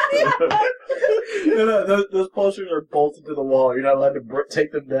 No, those posters are bolted to the wall. You're not allowed to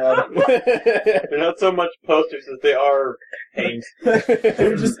take them down. They're not so much posters as they are paint.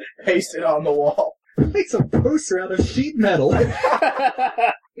 They're just pasted on the wall. It makes a poster out of sheet metal.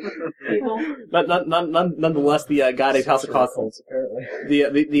 Nonetheless, the guidance counselor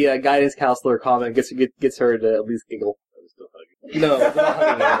the guidance counselor comment gets her to at least giggle. No, not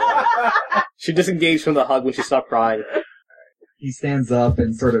hugging anymore. She disengaged from the hug when she stopped crying. He stands up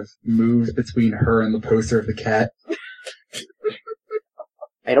and sort of moves between her and the poster of the cat.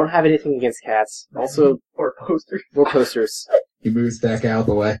 I don't have anything against cats. Also, or posters. He moves back out of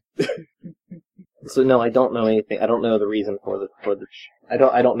the way. So no, I don't know anything. I don't know the reason for the. I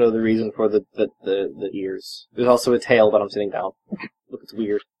don't know the reason for the ears. There's also a tail, but I'm sitting down. Look, it's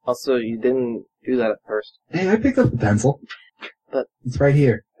weird. Also, you didn't do that at first. Hey, I picked up the pencil. But it's right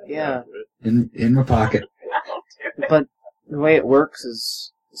here. Yeah. In my pocket. But the way it works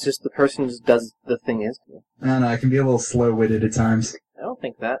is it's just the person just does the thing is. I don't know, I can be a little slow-witted at times. I don't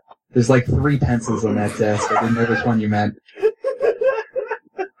think that. There's like 3 pencils on that desk. I didn't know which one you meant.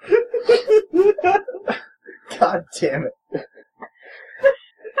 God damn it.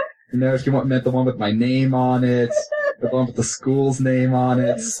 You know, if you meant the one with my name on it, the one with the school's name on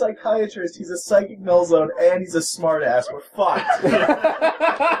it. He's a psychiatrist, he's a psychic null zone, and he's a smartass. We're fucked.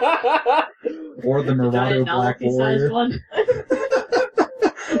 Or the Murado Black Warrior. One.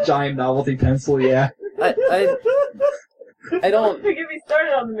 Giant novelty pencil, yeah. I don't. Don't get me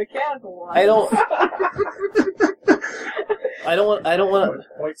started on the mechanical one. I don't. I don't want.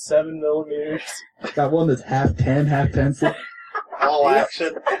 0.7 millimeters. Got one that's half pen, half pencil. All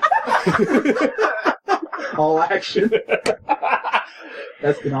action. All action.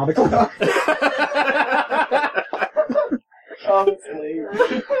 That's canonical. Honestly.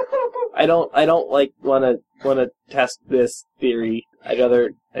 I don't want to test this theory. I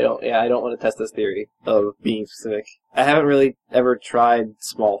don't want to test this theory of being specific. I haven't really ever tried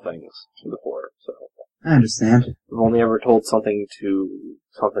small things before, so. I understand. I've only ever told something to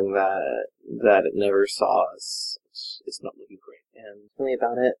something that it never saw. It's not looking great. And that's really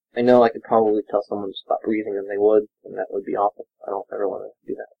about it. I know I could probably tell someone to stop breathing and they would, and that would be awful. I don't ever want to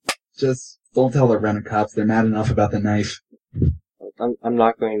do that. Just don't tell the rent-a-cops. They're mad enough about the knife. I'm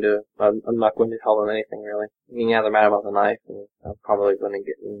not going to tell them anything really. I mean, yeah, they're mad about the knife, and I'm probably going to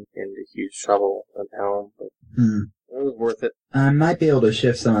get into huge trouble at home, but it was worth it. I might be able to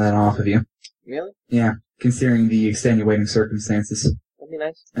shift some of that off of you. Really? Yeah, considering the extenuating circumstances. That'd be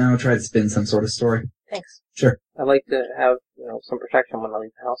nice. I'll try to spin some sort of story. Thanks. Sure. I like to have, some protection when I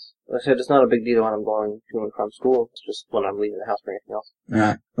leave the house. Like I said, it's not a big deal when I'm going to and from school. It's just when I'm leaving the house for anything else.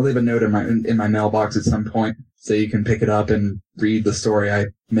 Alright. I'll leave a note in my mailbox at some point, so you can pick it up and read the story I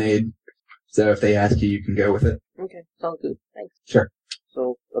made. So if they ask you, you can go with it. Okay, sounds good. Thanks. Sure.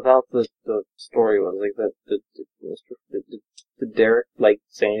 So, about the story was, like, did Derek,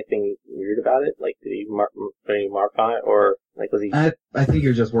 say anything weird about it? Like, did he put any mark on it? Or, was he... I think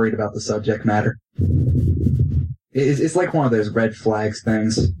you're just worried about the subject matter. It's like one of those red flags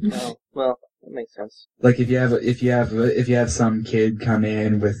things. Oh, well, that makes sense. Like if you have some kid come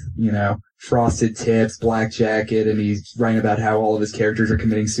in with, frosted tips, black jacket, and he's writing about how all of his characters are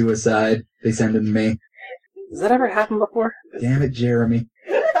committing suicide, they send him to me. Has that ever happened before? Damn it, Jeremy.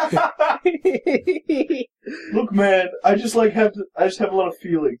 Look, man, I just have a lot of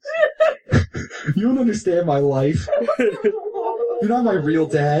feelings. You don't understand my life. You're not my real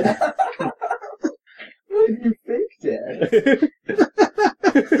dad. Your fake dad.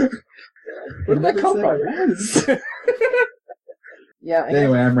 Where did that come from? Yeah.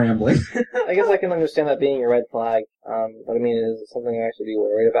 Anyway, I'm rambling. I guess I can understand that being a red flag. But I mean, is it something I should be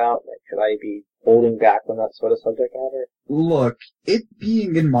worried about? Like, should I be holding back on that sort of subject matter? Look, it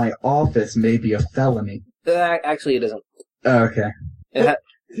being in my office may be a felony. Actually, it isn't. Oh, okay.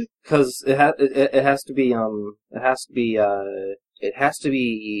 Because it has to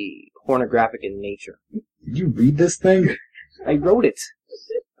be pornographic in nature. Did you read this thing? I wrote it.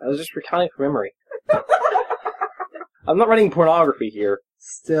 I was just recounting from memory. I'm not writing pornography here.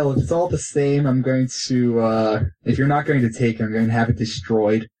 Still, if it's all the same, I'm going to, if you're not going to take it, I'm going to have it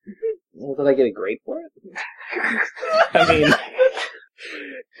destroyed. Well, did I get a grade for it? I mean,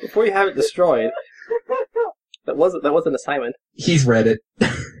 before you have it destroyed, that was an assignment. He's read it.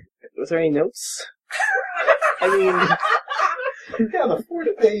 Was there any notes? I mean, Yeah, the fourth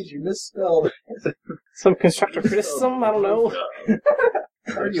page you misspelled. some constructive criticism? I don't know.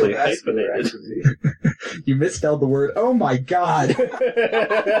 Actually hyphenated. You misspelled the word, oh my god! And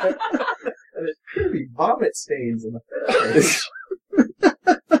it's purely vomit stains in the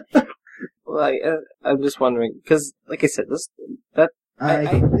Well, I'm just wondering, because, like I said, I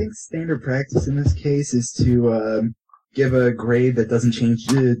think standard practice in this case is to, give a grade that doesn't change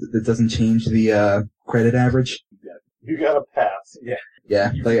the credit average. You got a pass. Yeah.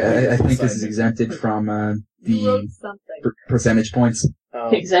 Yeah, like, I think this is exempted from, You wrote the something. percentage points.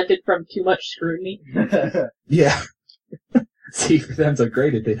 Exempted from too much scrutiny. Yeah. See, for them to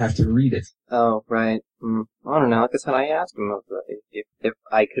grade it, they'd have to read it. Oh, right. I don't know. Like I said, I asked him if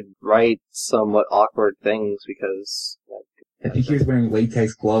I could write somewhat awkward things because... I think he was wearing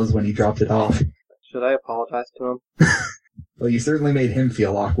latex gloves when he dropped it off. Should I apologize to him? Well, you certainly made him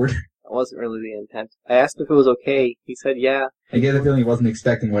feel awkward. That wasn't really the intent. I asked him if it was okay. He said yeah. I get the feeling he wasn't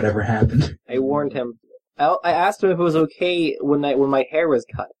expecting whatever happened. I warned him. I asked him if it was okay when my hair was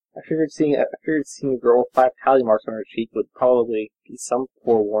cut. I figured seeing a girl with 5 tally marks on her cheek would probably be some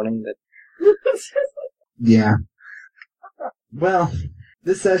forewarning that... Yeah. Well,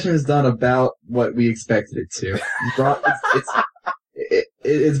 this session has done about what we expected it to.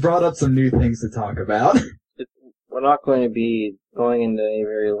 It's brought up some new things to talk about. We're not going to be going into any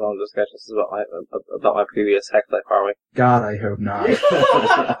very long discussions about my previous sex life, are we? God, I hope not.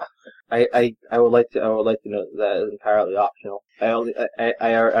 I would like to note that is entirely optional. I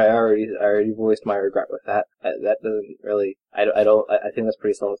already voiced my regret with that. That doesn't really. I think that's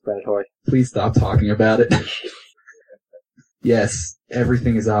pretty self-explanatory. Please stop talking about it. Yes,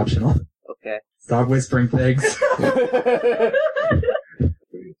 everything is optional. Okay. Stop whispering things.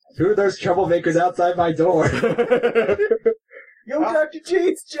 Who are those troublemakers outside my door? Yo, Dr. G,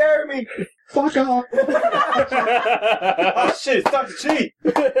 it's Jeremy! Fuck off! Oh shit, it's Dr. G!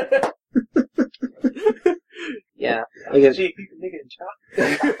 Yeah. I guess. G, you can nigga and chop.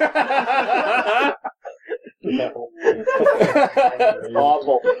 No.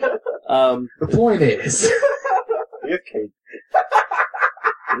 Awful. The point is... Okay.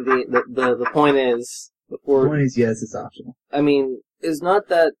 The point is, yes, it's optional. I mean, it's not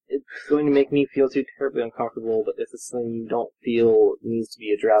that it's going to make me feel too terribly uncomfortable, but if it's something you don't feel needs to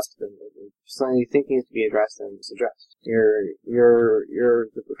be addressed, then something you think needs to be addressed, then it's addressed. You're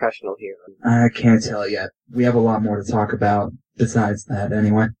the professional here. I can't tell yet. We have a lot more to talk about besides that,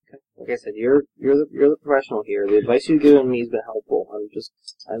 anyway. Like I said, you're the professional here. The advice you've given me has been helpful. I'm just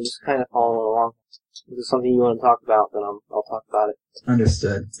kind of following along. If there's something you want to talk about, then I'll talk about it.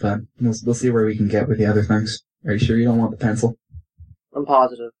 Understood, but we'll see where we can get with the other things. Are you sure you don't want the pencil? I'm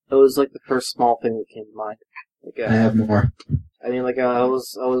positive. It was like the first small thing that came to mind. Like, I have more. I mean, like, I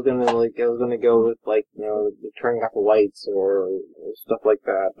was gonna go with, like, you know, turning off the lights or stuff like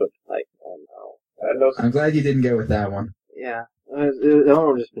that, but, like, I don't know. I'm glad you didn't go with that one. Yeah. That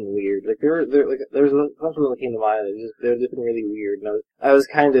one was just been weird. Like, there was something that came to mind. They've just been really weird, and I was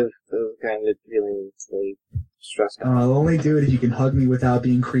kind of feeling really stressed out. I'll only do it if you can hug me without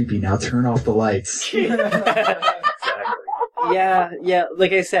being creepy. Now turn off the lights. Yeah.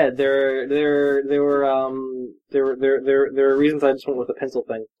 Like I said, there were reasons I just went with the pencil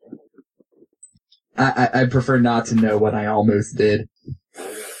thing. I prefer not to know what I almost did.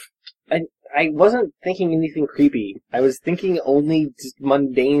 I wasn't thinking anything creepy. I was thinking only just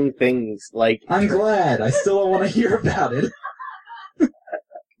mundane things, like... I'm glad. I still don't want to hear about it.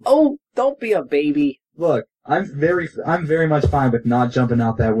 Oh, don't be a baby. Look, I'm very much fine with not jumping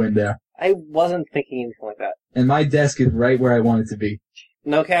out that window. I wasn't thinking anything like that. And my desk is right where I want it to be.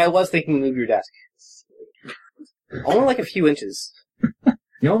 Okay, I was thinking move your desk. Only like a few inches.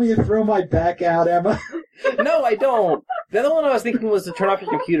 You want me to throw my back out, Emma? No, I don't. The other one I was thinking was to turn off your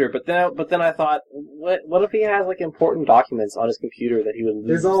computer, but then I thought, what if he has like important documents on his computer that he would lose?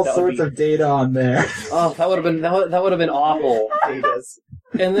 There's all sorts of data on there. Oh, that would have been awful.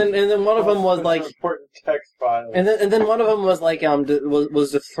 And then one of them was like important text files. And then one of them was like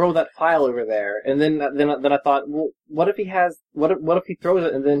was to throw that file over there. And then I thought, well, what if he throws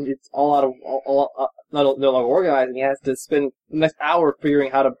it and then it's all out of no longer organized, and he has to spend the next hour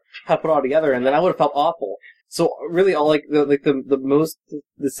figuring how to put it all together, and then I would have felt awful. So really, all the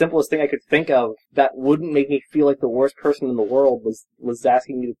simplest thing I could think of that wouldn't make me feel like the worst person in the world was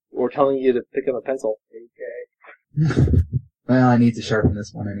asking you or telling you to pick up a pencil. Okay. Well, I need to sharpen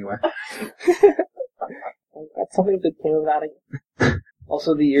this one anyway. That's something good came about it.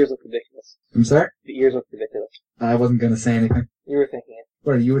 Also, the ears look ridiculous. I'm sorry? The ears look ridiculous. I wasn't gonna say anything. You were thinking it.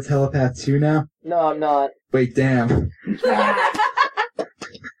 What, are you a telepath too now? No, I'm not. Wait, damn.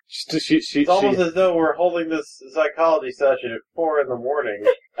 It's almost as though we're holding this psychology session at 4 a.m.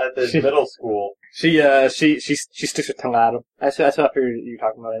 at this middle school. She sticks her tongue at him. That's what I figured you were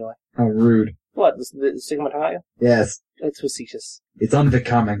talking about anyway. How rude. What, sticking my tongue at you? Yes. It's facetious. It's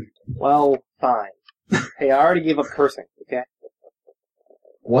unbecoming. Well, fine. Hey, I already gave up cursing, okay?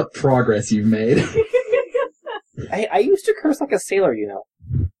 What progress you've made. I used to curse like a sailor, you know.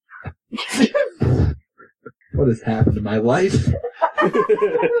 What has happened to my life?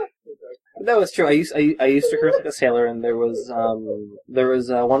 That was true. I used to curse like a sailor, and there was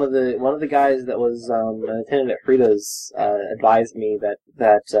one of the guys that was an attendant at Frieda's advised me that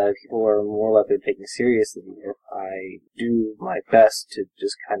people are more likely to take me seriously if I do my best to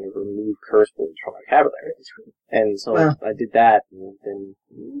just kind of remove curse words from my vocabulary. And so I did that, and then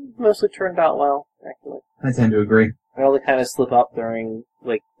mostly turned out well, actually. I tend to agree. I only kind of slip up during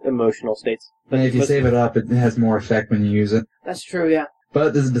like emotional states. But if you save it up, it has more effect when you use it. That's true, yeah.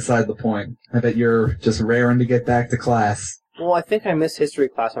 But this is beside the point. I bet you're just raring to get back to class. Well, I think I missed history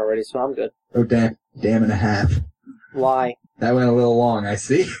class already, so I'm good. Oh, damn and a half. Why? That went a little long, I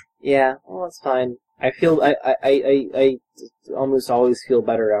see. Yeah, well, that's fine. I feel I almost always feel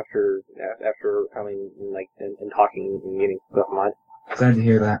better after coming and talking and getting stuff in mind. Glad to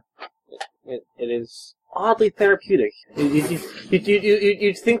hear that. It is oddly therapeutic.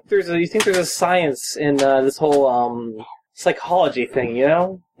 You think there's a science in this whole psychology thing, you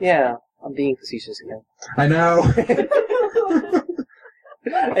know? Yeah, I'm being facetious again. I know.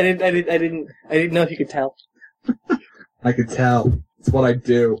 I didn't know if you could tell. I could tell. It's what I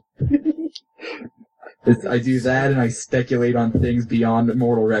do. I do that, and I speculate on things beyond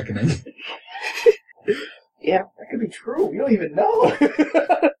mortal reckoning. Yeah, that could be true. You don't even know.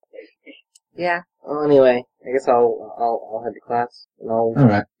 Yeah. Well, anyway, I guess I'll head to class, and I'll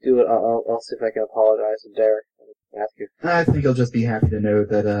do it. I'll see if I can apologize to Derek and ask you. I think he'll just be happy to know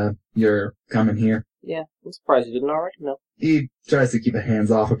that you're coming here. Yeah, I'm surprised you didn't already know. He tries to keep a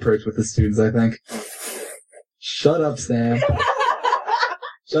hands-off approach with the students, I think. Shut up, Sam.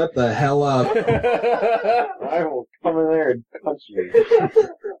 Shut the hell up. I will come in there and punch you.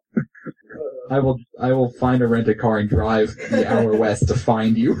 I will find a rent-a-car and drive the hour west to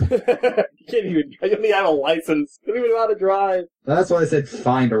find you. You don't even have a license. You don't even know how to drive. That's why I said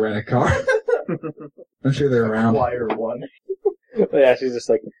find a rent-a-car. I'm sure they're around. Acquire one. Yeah, she's just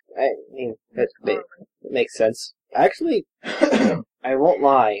like, I mean, it makes sense. Actually, I won't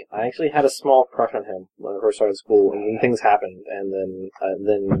lie. I actually had a small crush on him when I first started school, and then things happened, and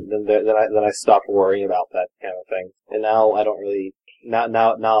then I stopped worrying about that kind of thing. And now I don't really. Now it's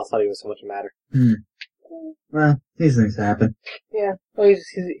not even so much a matter. Well, these things happen. Yeah. Well, he's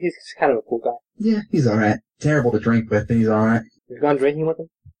kind of a cool guy. Yeah, he's alright. Terrible to drink with, but he's alright. You've gone drinking with him?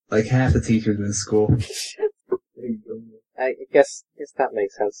 Like half the teachers in school. I guess that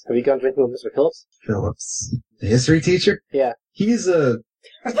makes sense. Have you gone drinking with Mr. Phillips? Phillips. The history teacher? Yeah. He's I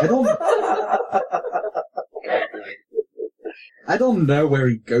don't know where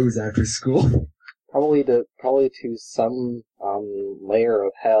he goes after school. Probably to some layer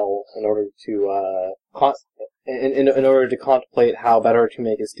of hell in order to in order to contemplate how better to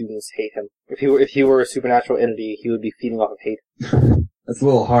make his students hate him. If he were a supernatural entity, he would be feeding off of hate. That's a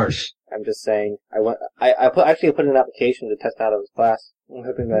little harsh. I'm just saying. I put in an application to test out of his class. I'm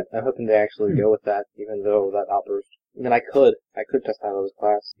hoping they actually go with that, even though that outburst. I mean, I could test out of his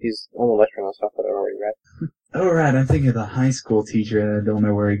class. He's only lecturing on stuff that I've already read. Oh right, I'm thinking of the high school teacher, and I don't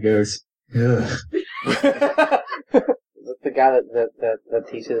know where he goes. Ugh. The guy that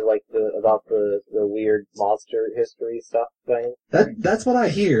teaches like about the weird monster history stuff thing. That's what I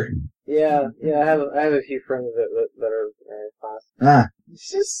hear. Yeah. I have a few friends that are in class. Ah.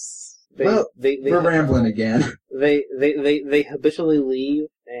 We're rambling again. They habitually leave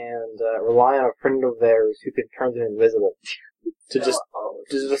and rely on a friend of theirs who can turn them invisible to just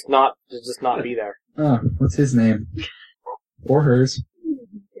not be there. Oh, what's his name? Or hers?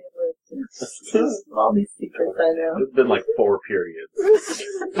 All these secrets I know. It's been like 4 periods.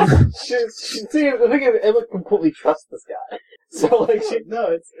 See, the thing is, Emma completely trusts this guy. So, like, No,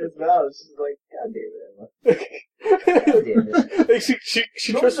 it's Val. She's like, God damn it, Emma. God damn it. like,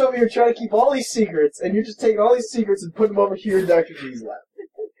 she Trump's over here trying to keep all these secrets, and you're just taking all these secrets and putting them over here in Dr. G's lap.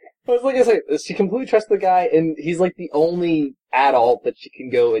 I was like I said, she completely trusts the guy, and he's like the only adult that she can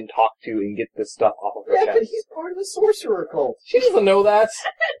go and talk to and get this stuff off of her Yeah, chest. but he's part of the sorcerer cult. She doesn't know that.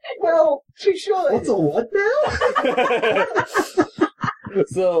 Well, she should. What's a what now?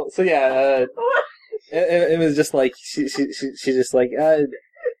 So yeah, it was just like she's just like he's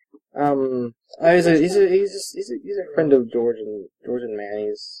a friend of George and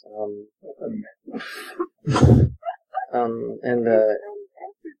Manny's and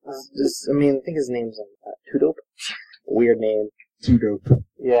just I think his name's Two Dope. Weird name. Too dope.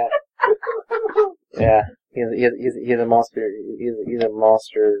 Yeah. Yeah. He's a monster. He's a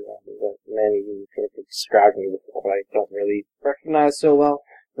monster that Manny sort of described me before, but I don't really recognize so well.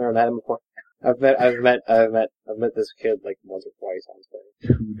 Never met him before. I've met this kid like once or twice on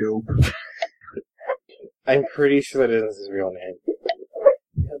stage. Too dope. I'm pretty sure that isn't his real name.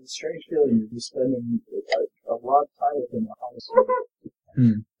 I have a strange feeling you'd be spending a lot of time with him, honestly.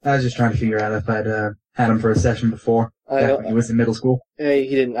 I was just trying to figure out if I'd had him for a session before. Back when he was in middle school. He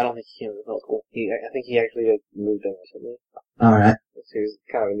didn't. I don't think he came to middle school. I think he actually moved in recently. Alright. So he was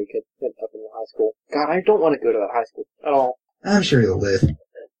kind of a new kid up in the high school. God, I don't want to go to that high school at all. I'm sure he'll live.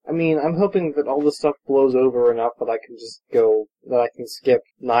 I mean, I'm hoping that all this stuff blows over enough that I can just go, that I can skip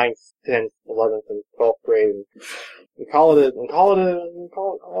 9th, 10th, 11th, and 12th grade and call it a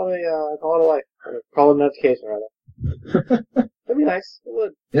life. Or call it an education, rather. That'd be nice. It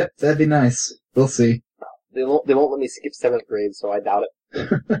would. Yep, that'd be nice. We'll see. They won't let me skip 7th grade, so I doubt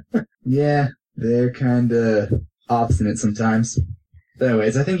it. Yeah, they're kinda obstinate sometimes. But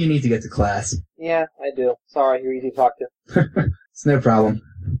anyways, I think you need to get to class. Yeah, I do. Sorry, you're easy to talk to. It's no problem.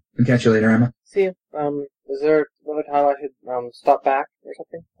 I'll catch you later, Emma. See you. Is there another time I should, stop back or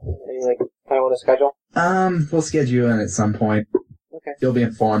something? Any, like, time on the schedule? We'll schedule you in at some point. Okay. You'll be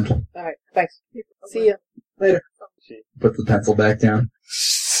informed. Alright, thanks. See ya. Later. Put the pencil back down.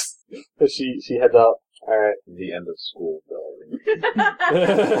 She heads out. Alright. The end of school bell.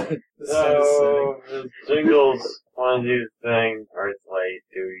 So, Jingles want to do the thing, or it's late,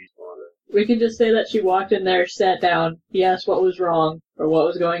 do you want to... We can just say that she walked in there, sat down, he asked what was wrong, or what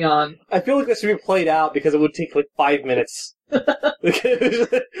was going on. I feel like this should be played out because it would take like 5 minutes. I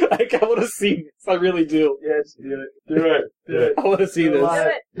want to see this. I really do. Yes, do it. Do it. Do it. I want to see this. Do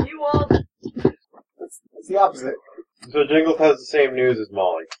it. You won't. It's the opposite. So Jingles has the same news as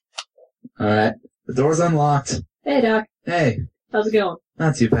Molly. Alright. The door's unlocked. Hey, Doc. Hey. How's it going?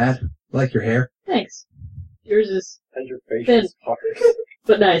 Not too bad. Like your hair. Thanks. Yours is And your face thin, is hard.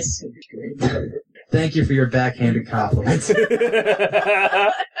 but nice. Thank you for your backhanded compliment.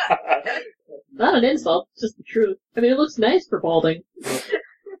 Not an insult, just the truth. I mean, it looks nice for balding.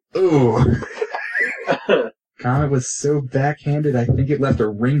 Ooh. Comment was so backhanded, I think it left a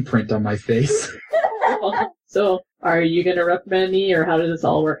ring print on my face. So, are you gonna reprimand me, or how does this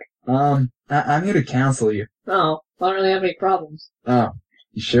all work? I'm gonna counsel you. Oh, I don't really have any problems. Oh,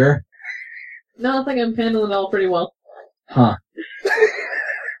 you sure? No, I think I'm handling it all pretty well. Huh.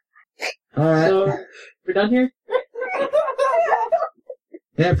 Alright. So, we're done here?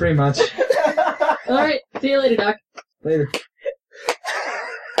 Yeah, pretty much. Alright, see you later, Doc. Later.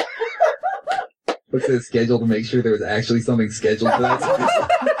 Looked at the schedule to make sure there was actually something scheduled for that.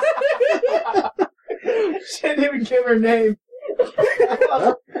 She didn't even give her name.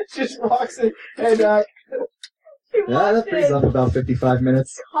 She just walks in. Hey, Doc. Yeah, that frees up about 55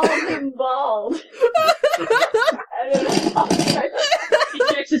 minutes. Call him bald. He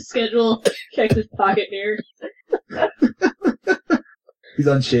checks his schedule, checks his pocket mirror. He's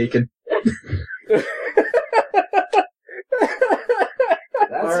unshaken.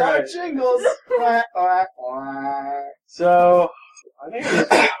 That's our Jingles. Wah, wah, wah. So, I think we're just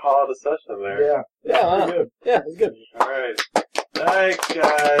going to call it a session there. Yeah. Yeah, wow. Good. Yeah, it's good. Alright. Thanks,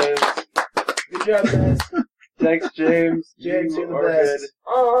 guys. Good job, guys. Thanks, James. James, you're the are best. good.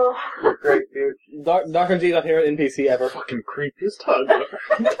 Oh. You're great, dude. Dr. G's not here at NPC ever. Fucking creepiest hug ever.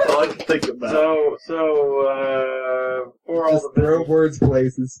 That's all I can think about. For all Just the throw words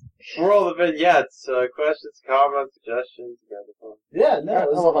places. for all the vignettes, questions, comments, suggestions, you guys are fun. Yeah, no, it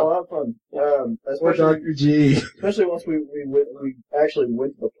was a lot of fun. Or Especially Dr. G. once we actually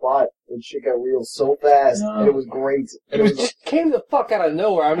went to the plot and shit got real so fast, and it was great. It was just came the fuck out of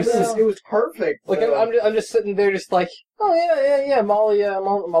nowhere. I was just, it was perfect. like, I'm just sitting there, just like, oh yeah.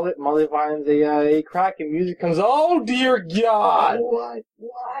 Molly finds a crack and music comes. Oh dear God! What?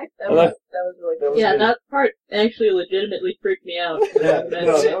 That was really cool. Yeah, that part actually legitimately freaked me out. Yeah,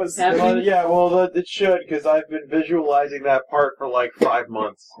 no, that was happening. Yeah, well, it should, because I've been visualizing that part for like 5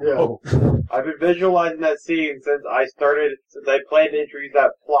 months. Yeah. I've been visualizing that scene since I planned to introduce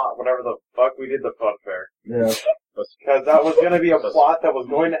that plot whenever the fuck we did the fun fair. Yeah. Because that was going to be a plot that was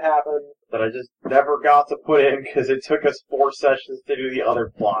going to happen that I just never got to put in because it took us 4 sessions to do the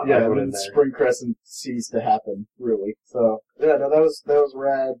other plot. Yeah, I put and in then there. Spring Crescent ceased to happen, really. So, yeah, no, that was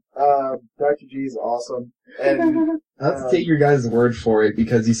rad. Dr. G's awesome. And, I'll have to take your guys' word for it,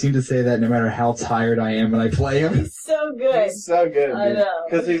 because you seem to say that no matter how tired I am when I play him. He's so good. he's so good, I dude. know.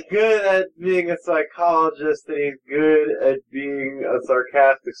 Because he's good at being a psychologist and he's good at being a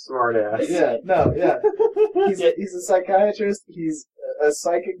sarcastic smartass. Yeah, no, yeah. He's a psychiatrist, he's a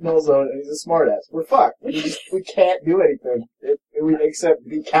psychic nullzone, and he's a smartass. We're fucked. We can't do anything except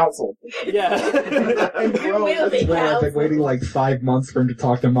be counseled. Yeah. And grow. will be. I've been waiting like 5 months for him to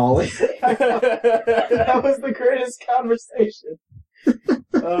talk to Molly. That was the greatest conversation.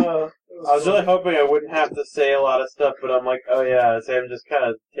 I was really hoping I wouldn't have to say a lot of stuff, but I'm like, oh yeah, Sam just kind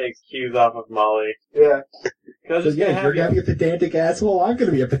of takes cues off of Molly. Yeah. Cause So it's yeah, you're gonna be a pedantic asshole, I'm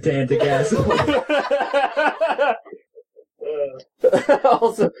gonna be a pedantic asshole.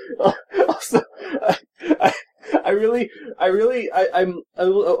 also, I want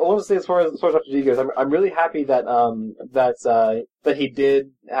to say as far as Dr. G goes, I'm really happy that that he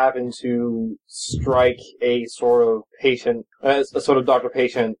did happen to strike a sort of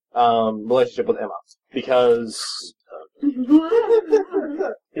doctor-patient relationship with Emma, because He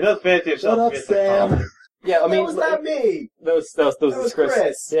does fancy himself. Shut up, Sam. yeah, I mean that was not me. that was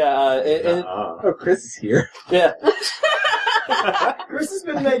Chris. Yeah, Oh, Chris is here. yeah. Chris has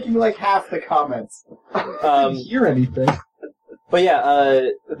been making like half the comments. I didn't hear anything. But yeah,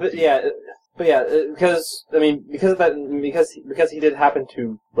 because of that, because he did happen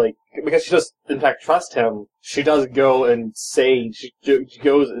to because she does in fact trust him. She does go and say she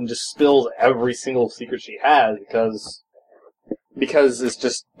goes and just spills every single secret she has because it's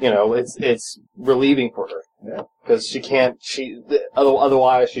just it's relieving for her. Yeah. Because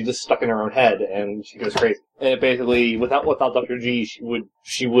otherwise she's just stuck in her own head and she goes crazy. And basically, without Dr. G,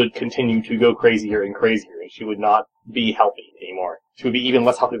 she would continue to go crazier and crazier, and she would not be healthy anymore. She would be even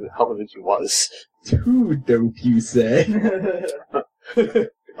less healthy than she was. Too dope, you say?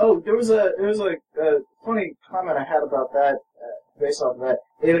 Oh, there was a funny comment I had about that, based off of that.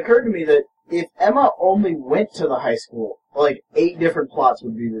 It occurred to me that if Emma only went to the high school, 8 different plots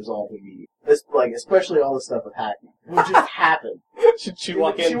would be resolved immediately. Especially all the stuff with Hackman. It would just happen. She'd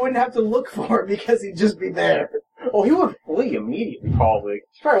walk in. She wouldn't have to look for him because he'd just be there. Oh, he would flee immediately, probably.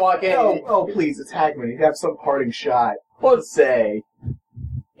 She'd probably walk in. Oh, please, it's Hackman. He'd have some parting shot. What Say.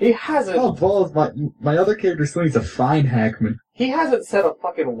 He hasn't. Oh, balls, my other character still needs to find Hackman. He hasn't said a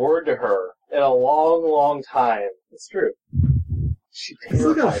fucking word to her in a long, long time. It's true. She I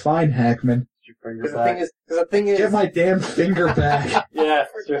still gotta find Hackman. Because the thing is, Get my damn finger back. yeah.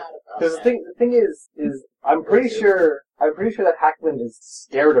 Because the thing is, I'm pretty sure that Hackman is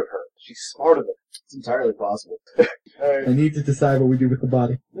scared of her. She's smarter than her. It's entirely possible. I need to decide what we do with the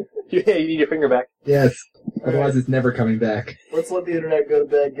body. Yeah, you need your finger back. Yes. Otherwise, it's never coming back. Let's let the internet go to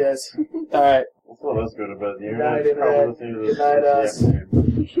bed, guys. Alright. Let's let us go to bed. Good night, Internet. Good night, us.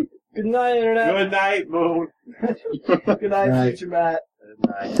 Good night, Internet. Good night, Moon. Good night, Night. future Matt. Good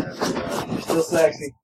night, everyone. Still sexy.